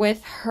pattern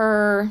with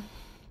her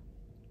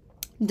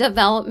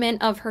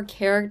development of her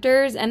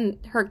characters and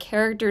her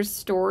characters'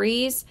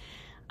 stories.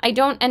 I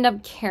don't end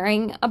up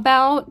caring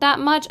about that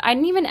much. I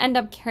didn't even end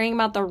up caring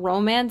about the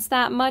romance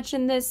that much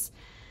in this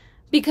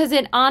because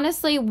it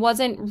honestly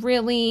wasn't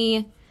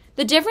really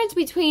The difference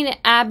between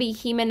Abby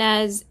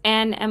Jimenez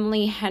and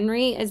Emily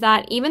Henry is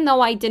that even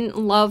though I didn't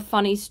love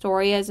Funny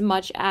Story as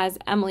much as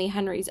Emily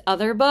Henry's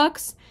other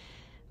books,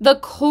 the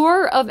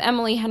core of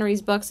Emily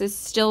Henry's books is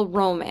still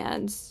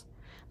romance.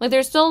 Like,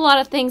 there's still a lot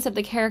of things that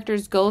the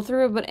characters go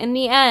through, but in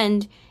the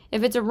end,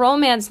 if it's a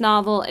romance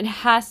novel,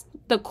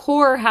 the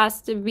core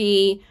has to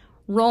be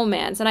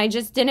romance. And I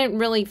just didn't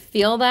really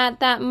feel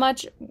that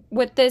much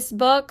with this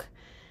book.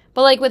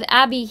 But, like, with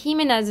Abby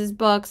Jimenez's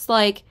books,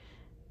 like,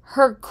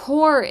 her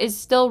core is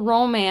still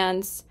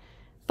romance,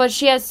 but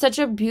she has such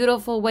a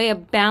beautiful way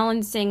of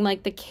balancing,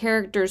 like, the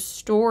characters'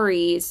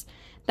 stories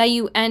that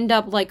you end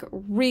up, like,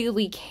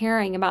 really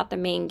caring about the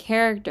main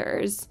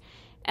characters.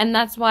 And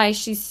that's why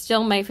she's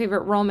still my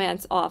favorite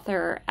romance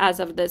author as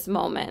of this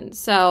moment.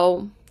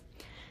 So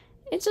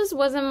it just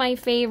wasn't my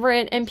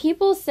favorite. And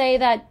people say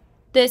that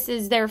this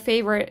is their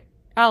favorite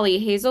Ali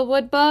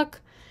Hazelwood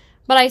book.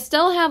 But I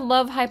still have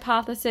Love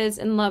Hypothesis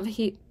and Love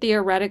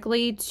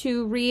Theoretically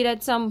to read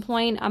at some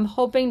point. I'm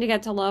hoping to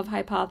get to Love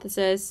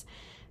Hypothesis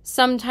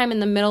sometime in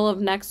the middle of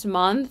next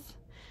month,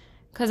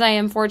 because I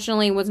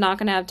unfortunately was not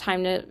going to have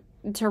time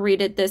to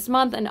read it this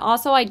month. And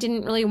also, I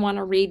didn't really want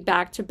to read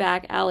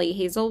back-to-back Ali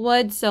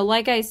Hazelwood. So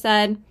like I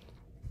said,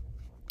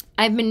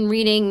 I've been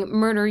reading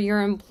Murder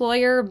Your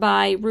Employer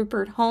by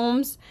Rupert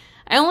Holmes.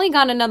 I only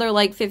got another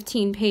like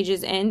 15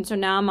 pages in, so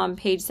now I'm on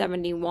page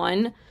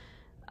 71.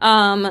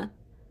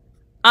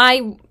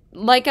 I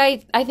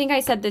think I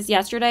said this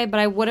yesterday, but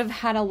I would have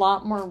had a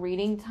lot more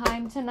reading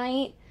time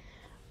tonight.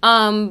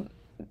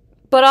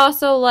 But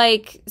also,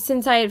 like,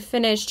 since I had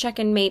finished Check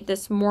and Mate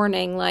this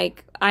morning,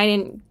 like,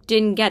 I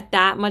didn't get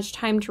that much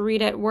time to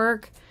read at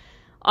work.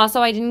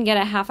 Also, I didn't get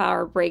a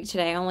half-hour break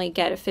today. I only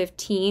get a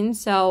 15.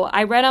 So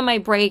I read on my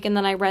break, and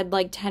then I read,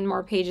 like, 10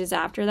 more pages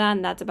after that,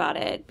 and that's about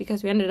it,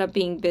 because we ended up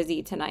being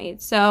busy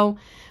tonight. So,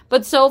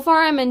 but so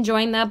far, I'm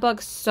enjoying that book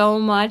so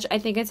much. I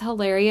think it's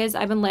hilarious.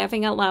 I've been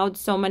laughing out loud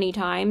so many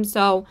times.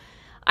 So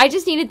I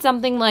just needed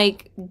something,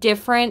 like,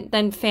 different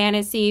than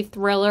fantasy,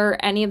 thriller,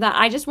 any of that.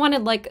 I just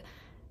wanted, like,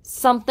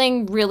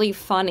 something really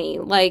funny,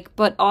 like,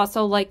 but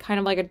also, like, kind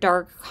of like a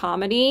dark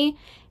comedy.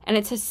 And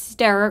it's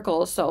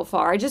hysterical so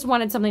far. I just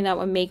wanted something that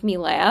would make me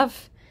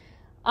laugh.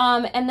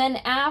 And then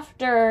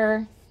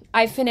after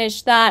I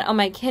finish that on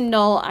my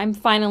Kindle, I'm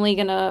finally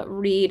going to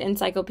read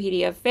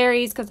Encyclopedia of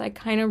Fairies, because I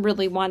kind of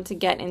really want to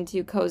get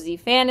into cozy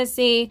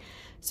fantasy.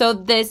 So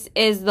this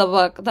is the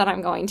book that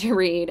I'm going to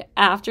read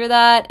after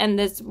that. And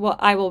this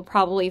I will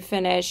probably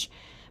finish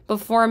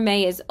before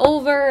May is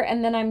over.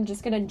 And then I'm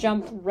just going to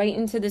jump right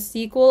into the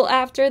sequel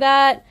after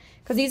that,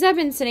 because these have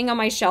been sitting on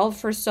my shelf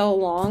for so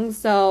long.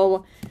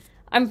 So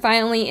I'm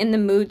finally in the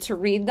mood to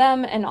read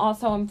them, and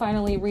also I'm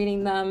finally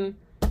reading them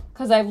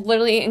because I've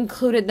literally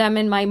included them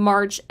in my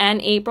March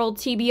and April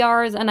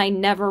TBRs, and I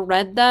never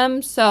read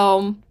them,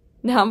 so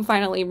now I'm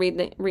finally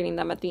reading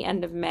them at the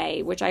end of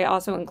May, which I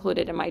also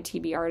included in my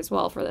TBR as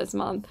well for this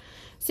month.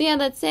 So yeah,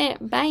 that's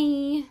it.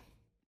 Bye!